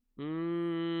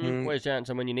 Where's the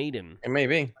answer when you need him? It may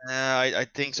be. I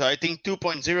think so. I think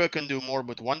 2.0 can do more,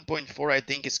 but 1.4 I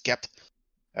think is capped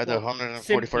at Well,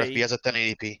 144 simply- FPS at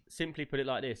 1080p. Simply put it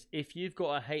like this: if you've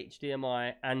got a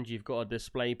HDMI and you've got a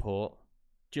DisplayPort,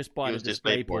 just buy Use the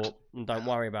DisplayPort. DisplayPort and don't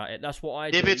worry about it. That's what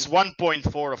I do. If it's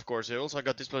 1.4, of course. I also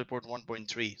got DisplayPort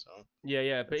 1.3. So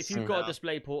Yeah. But if you've Hmm. got a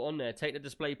DisplayPort on there, take the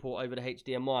DisplayPort over the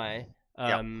HDMI.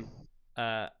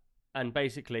 And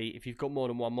basically, if you've got more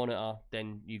than one monitor,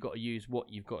 then you've got to use what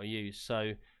you've got to use.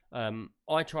 So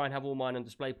I try and have all mine on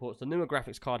DisplayPorts. The newer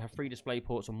graphics card have 3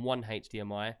 DisplayPorts and 1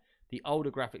 HDMI. The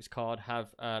older graphics card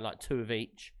have like 2 of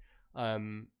each.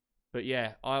 But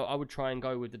yeah, I would try and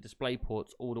go with the DisplayPorts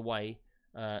all the way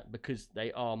because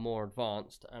they are more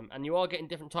advanced. And you are getting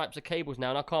different types of cables now,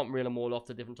 and I can't reel them all off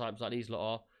the different types like these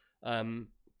lot are.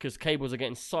 Because cables are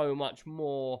getting so much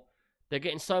more. They're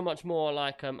getting so much more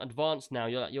like advanced now.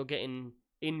 You're getting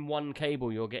in one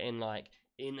cable. You're getting like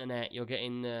internet. You're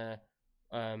getting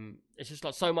it's just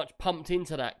like so much pumped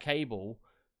into that cable.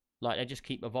 Like they just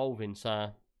keep evolving.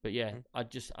 So, but yeah,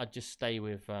 I'd just stay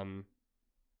with the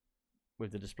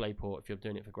DisplayPort if you're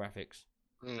doing it for graphics.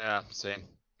 yeah, same.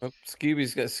 Oh,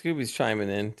 Scooby's chiming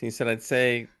in. He said, "I'd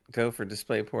say go for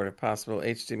DisplayPort if possible.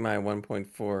 HDMI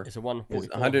 1.4 It's a is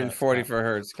 144. 144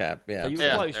 hertz cap. Yeah. So you were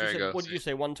Yeah, close. there You you said, go. what did you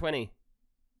say? 120.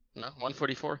 No,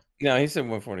 144. No, he said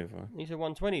 144. He said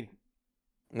 120.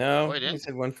 No, Oh, he he didn't?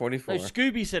 said 144. No,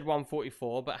 Scooby said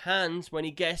 144, but Hans, when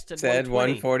he guessed, said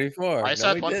 120. 144. I No,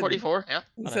 said he 144. Yeah. didn't.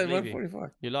 He I don't said believe you.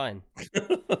 144. You're lying.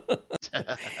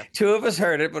 Two of us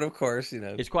heard it, but of course, you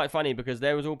know. It's quite funny because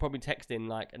they was all probably texting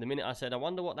like, and the minute I said, I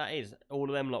wonder what that is, all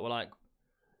of them lot were like,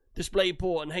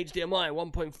 DisplayPort and HDMI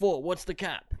 1.4. What's the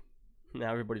cap?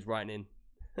 Now everybody's writing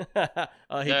in.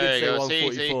 Oh, he There did you say go.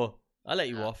 144. I'll let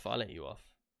you Yeah. off. I'll let you off.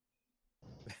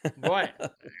 Right. There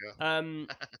you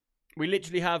go. We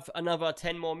literally have another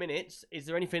 10 more minutes. Is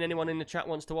there anything anyone in the chat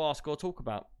wants to ask or talk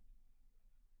about?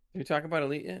 Did we talk about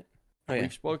Elite yet? Oh, yeah.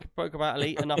 We've spoke about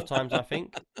Elite enough times, I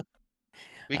think.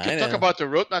 We I can talk know. about the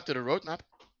roadmap to the roadmap.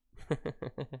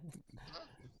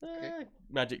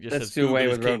 Magic just Let's says do away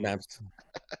Google with is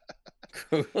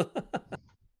king. roadmaps.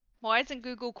 Why isn't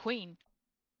Google Queen?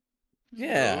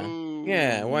 yeah. Ooh.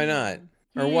 Yeah, why not?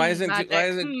 Or why isn't Magic.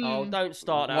 Oh, don't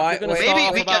start that. Why- We're going to wait, start Maybe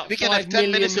off we about can 5 have 10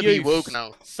 million minutes to be youths woke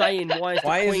now. saying why is the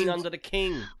Why queen isn't- under the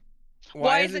king?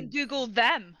 Why isn't Google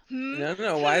them?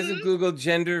 No. Why isn't Google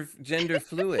gender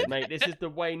fluid? Mate, this is the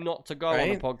way not to go on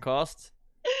Right? a podcast.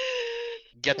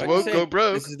 Get What'd you woke, say? go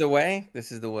broke. This is the way.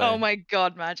 This is the way. Oh my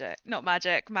god, Magic. Not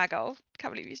Magic, Magol.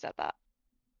 Can't believe you said that.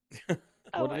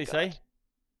 Oh What my did he God. say?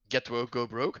 Get woke, go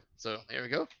broke. So here we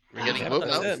go. We're Ah, getting Yeah, woke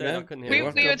that's now. it, man. I couldn't hear We, you. Go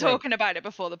we for were it, bro. talking about it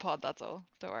before the pod, that's all.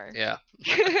 Don't worry. Yeah.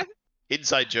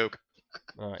 Inside joke.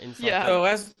 Alright, inside Yeah.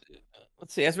 joke.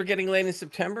 So as we're getting late in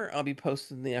September, I'll be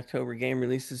posting the October game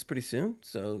releases pretty soon,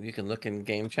 so you can look in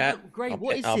game chat. Oh, great. I'll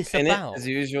What pin- is I'll this pin about? It, as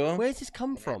usual. Where's this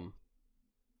come from?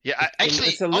 Yeah, And actually,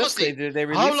 it's a list honestly, they do. They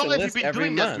release how long a have you list been every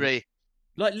doing month. that, Ray?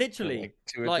 Like For literally, like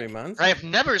 2 or like- 3 months. I have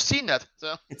never seen that.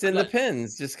 So It's in like- the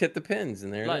pins. Just hit the pins,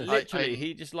 and there like it is. literally, I-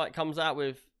 he just like comes out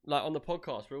with like on the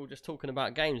podcast. We're all just talking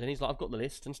about games, and he's like, "I've got the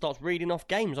list," and starts reading off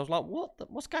games. I was like, "What?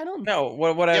 What's going on?" No,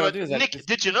 what I yeah, will but do is I Nick, just-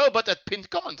 did you know about that pinned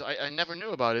comment? I never knew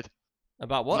about it.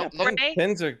 About what? yeah, Ray?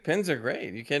 pins are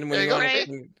great. You can when There you you go go, on a Ray.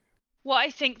 pin- What I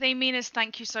think they mean is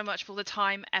thank you so much for the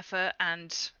time, effort,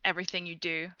 and everything you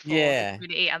do for Yeah. the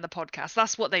community and the podcast.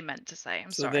 That's what they meant to say.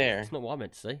 I'm So sorry. there. That's not what I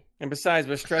meant to say. And besides,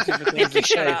 we're stretching for things to Shut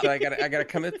say, up. so I gotta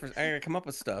come up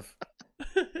with stuff.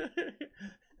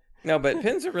 No, but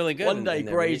pins are really good. One and- day, and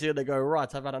they're Gray's really- gonna go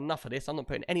right. I've had enough of this. I'm not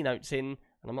putting any notes in, and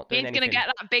I'm not doing He's anything. gonna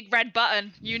get that big red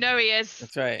button. You know he is.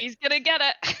 That's right. He's gonna get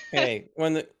it. Hey,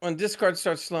 when Discord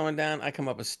starts slowing down, I come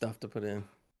up with stuff to put in.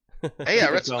 Hey, I Keep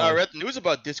read, it going. I read news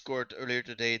about Discord earlier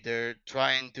today. They're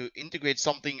trying to integrate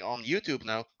something on YouTube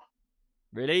now.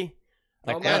 Really?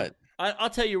 Like man, what? I'll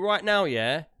tell you right now,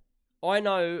 yeah. I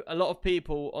know a lot of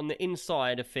people on the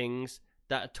inside of things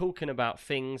that are talking about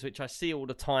things which I see all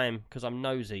the time because I'm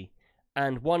nosy.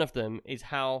 And one of them is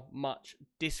how much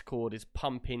Discord is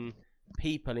pumping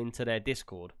people into their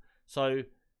Discord. So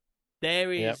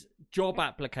there is job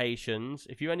applications.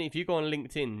 If you go on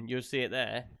LinkedIn, you'll see it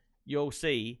there. You'll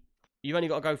see you've only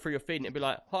got to go through your feed and it'll be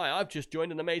like, "Hi, I've just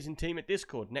joined an amazing team at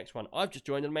Discord." Next one, "I've just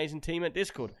joined an amazing team at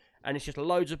Discord," and it's just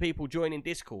loads of people joining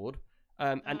Discord.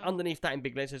 And underneath that in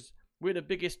big letters, "We're the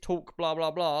biggest talk, blah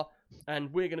blah blah,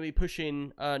 and we're going to be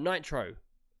pushing Nitro."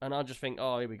 And I just think,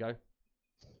 oh, here we go.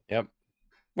 Yep.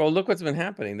 Well, look what's been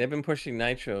happening. They've been pushing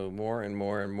Nitro more and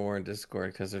more and more in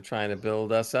Discord because they're trying to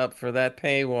build us up for that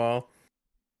paywall.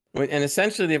 And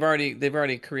essentially, they've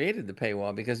already created the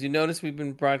paywall because you notice we've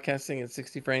been broadcasting at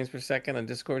 60 frames per second on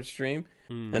Discord stream,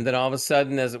 and then all of a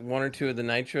sudden, as one or two of the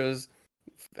Nitros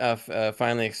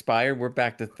finally expired, we're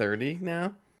back to 30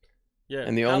 now. Yeah.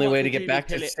 And the only way to get back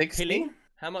to 60.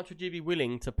 How much would you be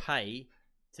willing to pay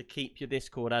to keep your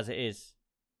Discord as it is?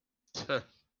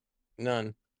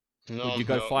 None. No, Would you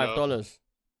go $5?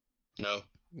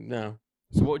 No.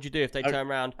 So what would you do if they turn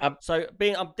around? I'm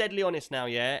deadly honest now,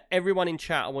 yeah? Everyone in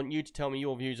chat, I want you to tell me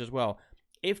your views as well.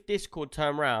 If Discord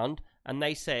turned around and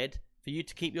they said, for you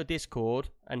to keep your Discord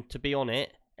and to be on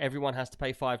it, everyone has to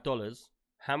pay $5,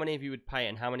 how many of you would pay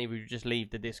and how many of you would just leave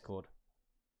the Discord?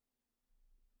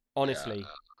 Honestly.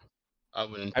 I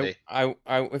wouldn't pay.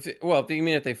 Do you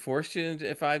mean if they forced you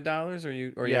into $5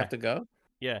 or you have to go?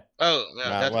 Yeah. Oh,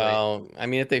 yeah. Well, I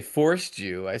mean, if they forced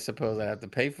you, I suppose I have to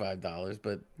pay $5,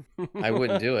 but I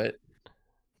wouldn't do it.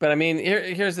 But I mean,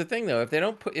 here's the thing though: if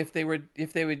they would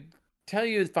tell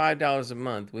you $5 a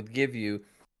month would give you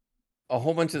a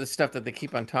whole bunch of the stuff that they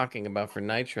keep on talking about for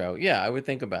Nitro, yeah, I would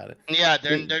think about it. Yeah,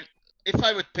 if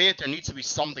I would pay it, there needs to be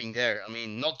something there. I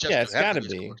mean, not just it's got to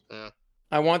be. Yeah.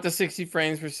 I want the 60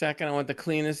 frames per second. I want the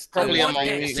cleanest probably you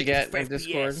can get in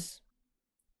Discord.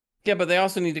 Yeah, but they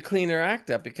also need to clean their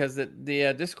act up because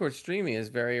the Discord streaming is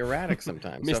very erratic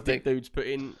sometimes. Mystic Dude's put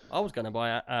in, I was going to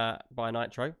buy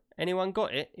Nitro. Anyone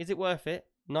got it? Is it worth it?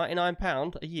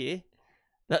 £99 a year?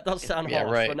 That does sound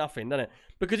harsh for nothing, doesn't it?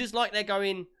 Because it's like they're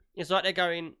going,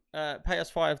 pay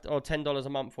us $5 or $10 a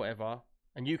month, whatever,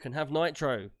 and you can have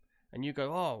Nitro. And you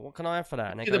go, oh, what can I have for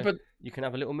that? And they go, you can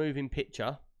have a little moving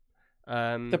picture.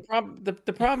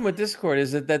 The problem with Discord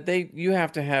is that you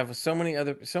have to have so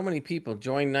many people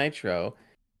join Nitro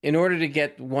in order to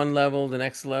get one level, the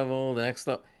next level, the next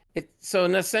level. So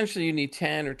essentially you need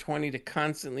 10 or 20 to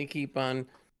constantly keep on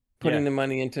putting the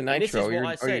money into Nitro. And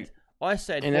this is what I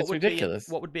said, and that's ridiculous.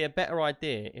 What would be a better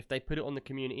idea if they put it on the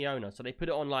community owner? So they put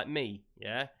it on like me,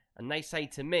 yeah? And they say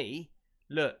to me,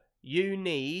 look, you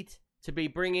need to be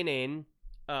bringing in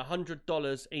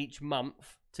 $100 each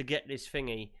month to get this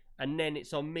thingy. And then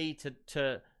it's on me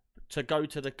to go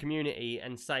to the community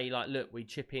and say, like, look, we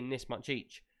chip in this much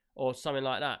each. Or something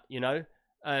like that, you know?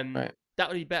 Right. That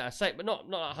would be better. Say, but not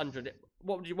 100.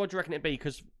 What do you reckon it'd be?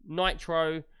 Because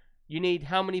Nitro, you need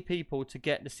how many people to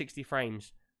get the 60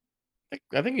 frames?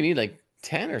 I think you need like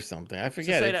 10 or something. I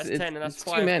forget. So say that's 10 and that's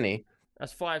too many.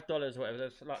 That's $5 or whatever.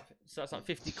 That's like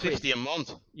 50 quid. 50 a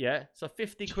month. Yeah, so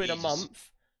 50 quid a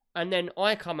month. And then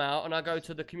I come out and I go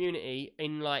to the community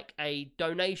in like a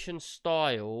donation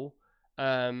style,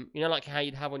 like how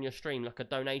you'd have on your stream, like a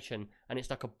donation, and it's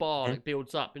like a bar that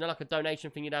builds up, like a donation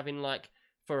thing you'd have in like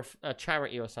for a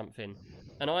charity or something.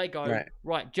 And I go,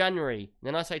 right, January. And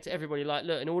then I say to everybody, like,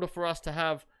 look, in order for us to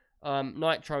have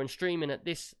Nitro and streaming at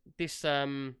this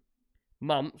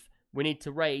month, we need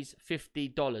to raise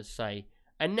 $50, say.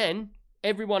 And then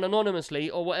everyone anonymously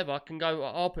or whatever can go,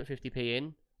 I'll put 50p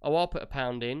in. Oh, I'll put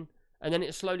 £1 in, and then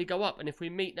it'll slowly go up. And if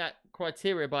we meet that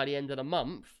criteria by the end of the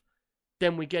month,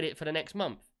 then we get it for the next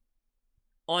month.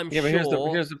 I'm sure here's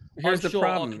the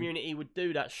problem. Our community would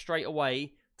do that straight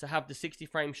away to have the 60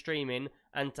 frame streaming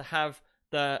and to have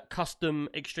the custom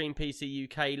Extreme PC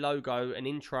UK logo and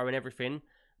intro and everything.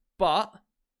 But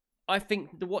I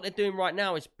think what they're doing right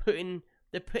now is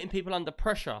they're putting people under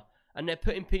pressure and they're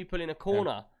putting people in a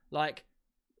corner. Yeah.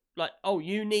 Like, oh,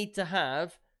 you need to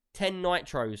have 10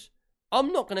 Nitros.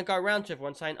 I'm not going to go around to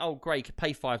everyone saying, oh, Greg,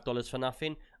 pay $5 for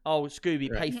nothing. Oh,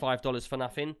 Scooby, pay $5 for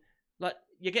nothing. Like,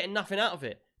 you're getting nothing out of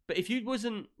it. But if you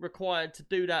wasn't required to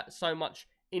do that so much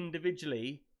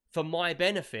individually for my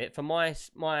benefit, for my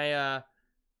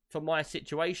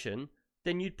situation,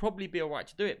 then you'd probably be all right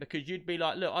to do it because you'd be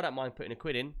like, look, I don't mind putting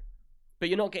 £1 in. But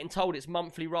you're not getting told it's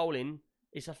monthly rolling.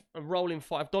 It's a rolling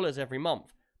 $5 every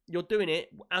month. You're doing it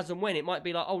as and when. It might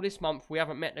be like, oh, this month we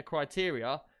haven't met the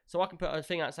criteria. So I can put a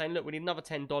thing out saying, look, we need another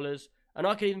 $10, and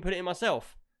I can even put it in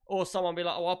myself. Or someone be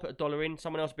like, oh, I'll put $1 in.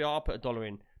 Someone else be, oh, I'll put $1 in.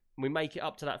 And we make it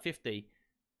up to that 50.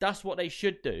 That's what they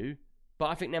should do. But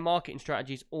I think their marketing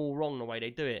strategy is all wrong the way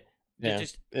they do it. They're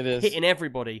just it is. hitting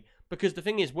everybody. Because the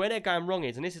thing is, where they're going wrong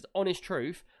is, and this is honest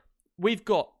truth, we've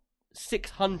got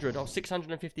 600 or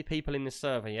 650 people in this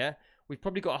server, yeah? We've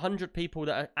probably got 100 people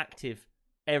that are active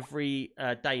every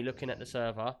day looking at the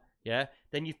server, yeah?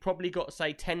 Then you've probably got,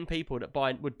 say, 10 people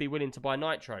that would be willing to buy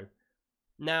Nitro.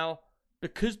 Now,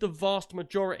 because the vast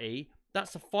majority,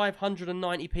 that's the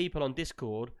 590 people on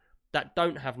Discord that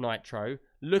don't have Nitro,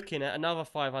 looking at another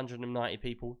 590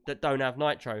 people that don't have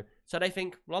Nitro. So they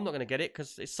think, well, I'm not going to get it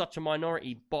because it's such a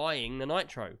minority buying the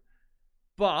Nitro.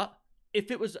 But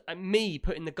if it was me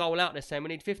putting the goal out there saying we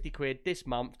need 50 quid this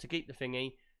month to keep the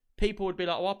thingy, people would be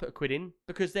like, oh, I'll put a quid in,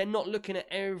 because they're not looking at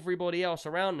everybody else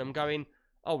around them going,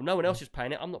 oh, no one else is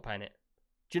paying it, I'm not paying it.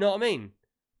 Do you know what I mean?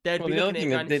 They'd be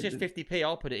looking at it going, it's just 50p,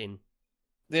 I'll put it in.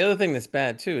 The other thing that's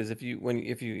bad too is if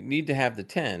you need to have the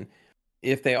 10,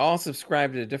 if they all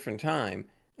subscribe at a different time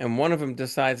and one of them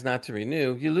decides not to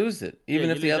renew, you lose it, even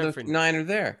if the other 9 are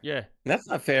there. Yeah. And that's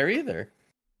not fair either.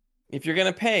 If you're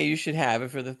going to pay, you should have it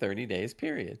for the 30 days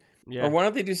period. Yeah. Or why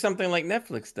don't they do something like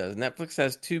Netflix does? Netflix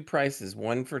has 2 prices,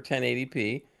 one for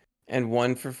 1080p and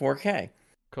one for 4K.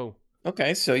 Cool.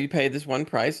 Okay, so you pay this one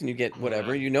price and you get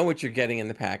whatever. You know what you're getting in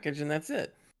the package, and that's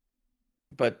it.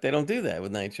 But they don't do that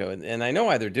with Nitro, and I know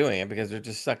why they're doing it, because they're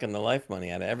just sucking the life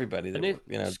money out of everybody. That,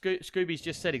 Scooby's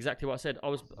just said exactly what I said. I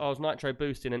was Nitro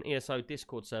boosting an ESO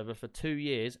Discord server for 2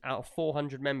 years. Out of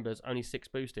 400 members, only 6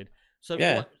 boosted. So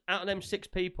out of them 6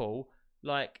 people,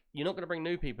 like, you're not going to bring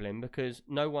new people in, because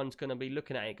no one's going to be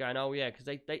looking at it going, oh yeah, because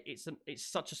it's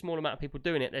such a small amount of people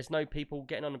doing it. There's no people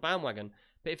getting on the bandwagon.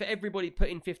 But if everybody put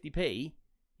in 50p,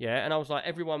 yeah, and I was like,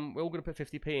 everyone, we're all going to put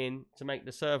 50p in to make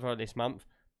the server this month,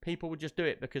 people would just do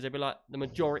it, because they'd be like, the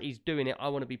majority's doing it. I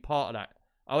want to be part of that.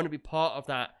 I want to be part of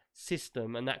that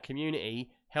system and that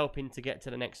community, helping to get to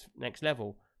the next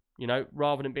level, you know,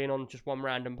 rather than being on just one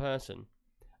random person.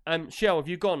 Shell, have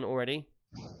you gone already?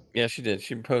 Yeah, she did.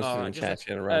 She posted in chat. She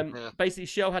had to run. Basically,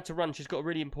 Shell had to run. She's got a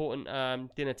really important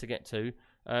dinner to get to.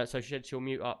 So she said she'll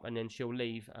mute up and then she'll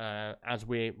leave as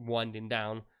we're winding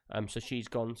down. So she's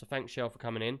gone. So thanks, Shell, for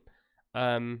coming in.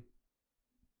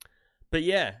 But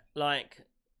yeah, like,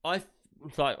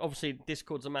 obviously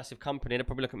Discord's a massive company. They'll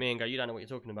probably look at me and go, you don't know what you're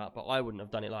talking about. But I wouldn't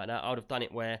have done it like that. I would have done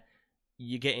it where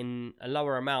you're getting a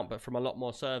lower amount, but from a lot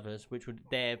more servers, which would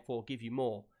therefore give you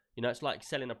more. You know, it's like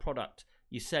selling a product.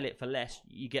 You sell it for less,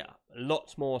 you get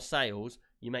lots more sales,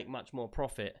 you make much more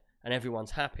profit, and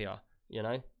everyone's happier, you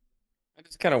know? I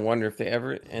just kind of wonder if they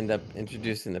ever end up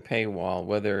introducing the paywall,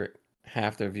 whether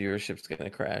half their viewership's going to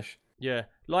crash. Yeah,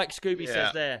 like Scooby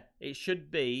says there, it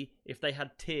should be if they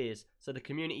had tiers, so the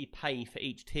community pay for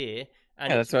each tier,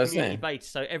 and it's community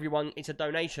based, so everyone, it's a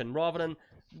donation, rather than,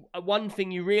 one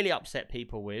thing you really upset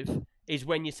people with is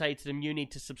when you say to them, you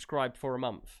need to subscribe for a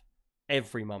month,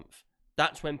 every month.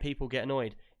 That's when people get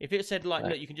annoyed. If it said, like,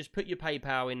 look, you can just put your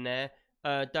PayPal in there,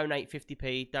 donate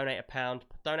 50p, donate £1,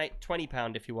 donate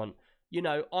 £20 if you want. You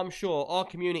know, I'm sure our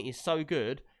community is so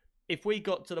good. If we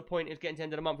got to the point of getting to the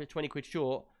end of the month with 20 quid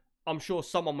short, I'm sure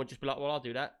someone would just be like, well, I'll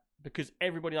do that. Because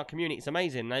everybody in our community is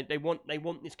amazing. They want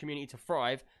this community to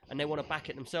thrive, and they want to back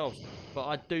it themselves. But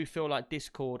I do feel like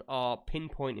Discord are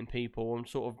pinpointing people and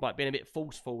sort of like being a bit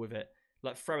forceful with it.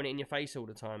 Like throwing it in your face all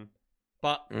the time.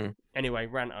 But anyway,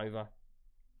 rant over.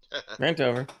 Rant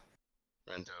over,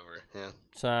 yeah.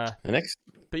 So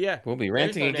but yeah, we'll be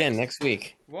ranting again next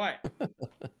week. Right.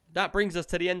 That brings us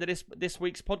to the end of this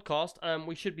week's podcast.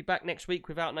 We should be back next week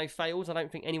without no fails. I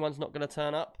don't think anyone's not going to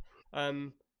turn up.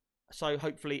 So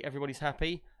hopefully everybody's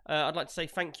happy. I'd like to say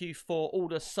thank you for all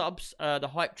the subs. The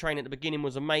hype train at the beginning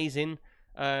was amazing.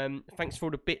 Thanks for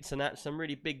all the bits and that. Some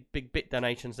really big bit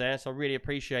donations there. So I really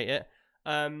appreciate it.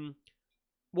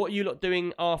 What are you lot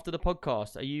doing after the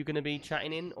podcast? Are you going to be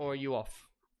chatting in, or are you off?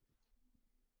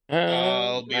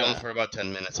 I'll be on for about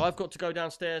 10 minutes. I've got to go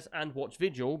downstairs and watch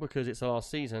Vigil, because it's the last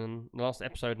season, the last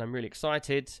episode, and I'm really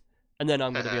excited. And then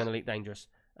I'm going to be on Elite Dangerous.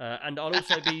 And I'll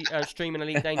also be streaming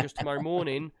Elite Dangerous tomorrow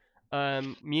morning.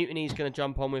 Mutiny's going to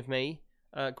jump on with me.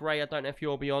 Gray, I don't know if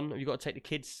you'll be on. Have you got to take the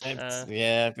kids?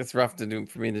 Yeah, it's rough for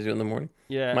me to do in the morning.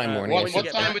 Yeah, my morning. What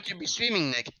time would you be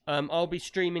streaming, Nick? I'll be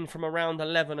streaming from around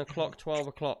 11 o'clock, 12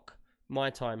 o'clock my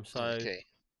time. So,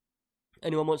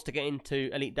 anyone wants to get into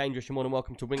Elite Dangerous, you're more than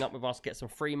welcome to wing up with us, get some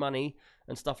free money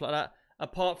and stuff like that.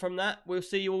 Apart from that, we'll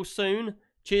see you all soon.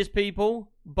 Cheers, people.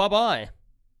 Bye-bye.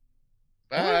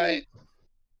 Bye.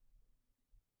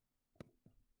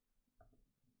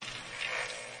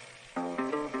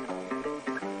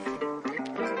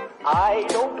 I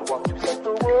don't want to set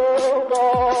the world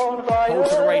on fire. Hold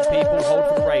for the rage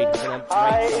gonna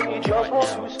I rate just someone want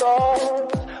right 2 now.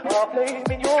 stars, a place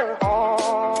in your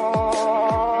heart.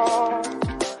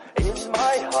 In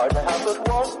my heart I have but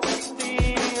one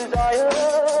desire,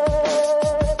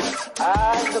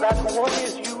 and that one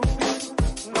is you.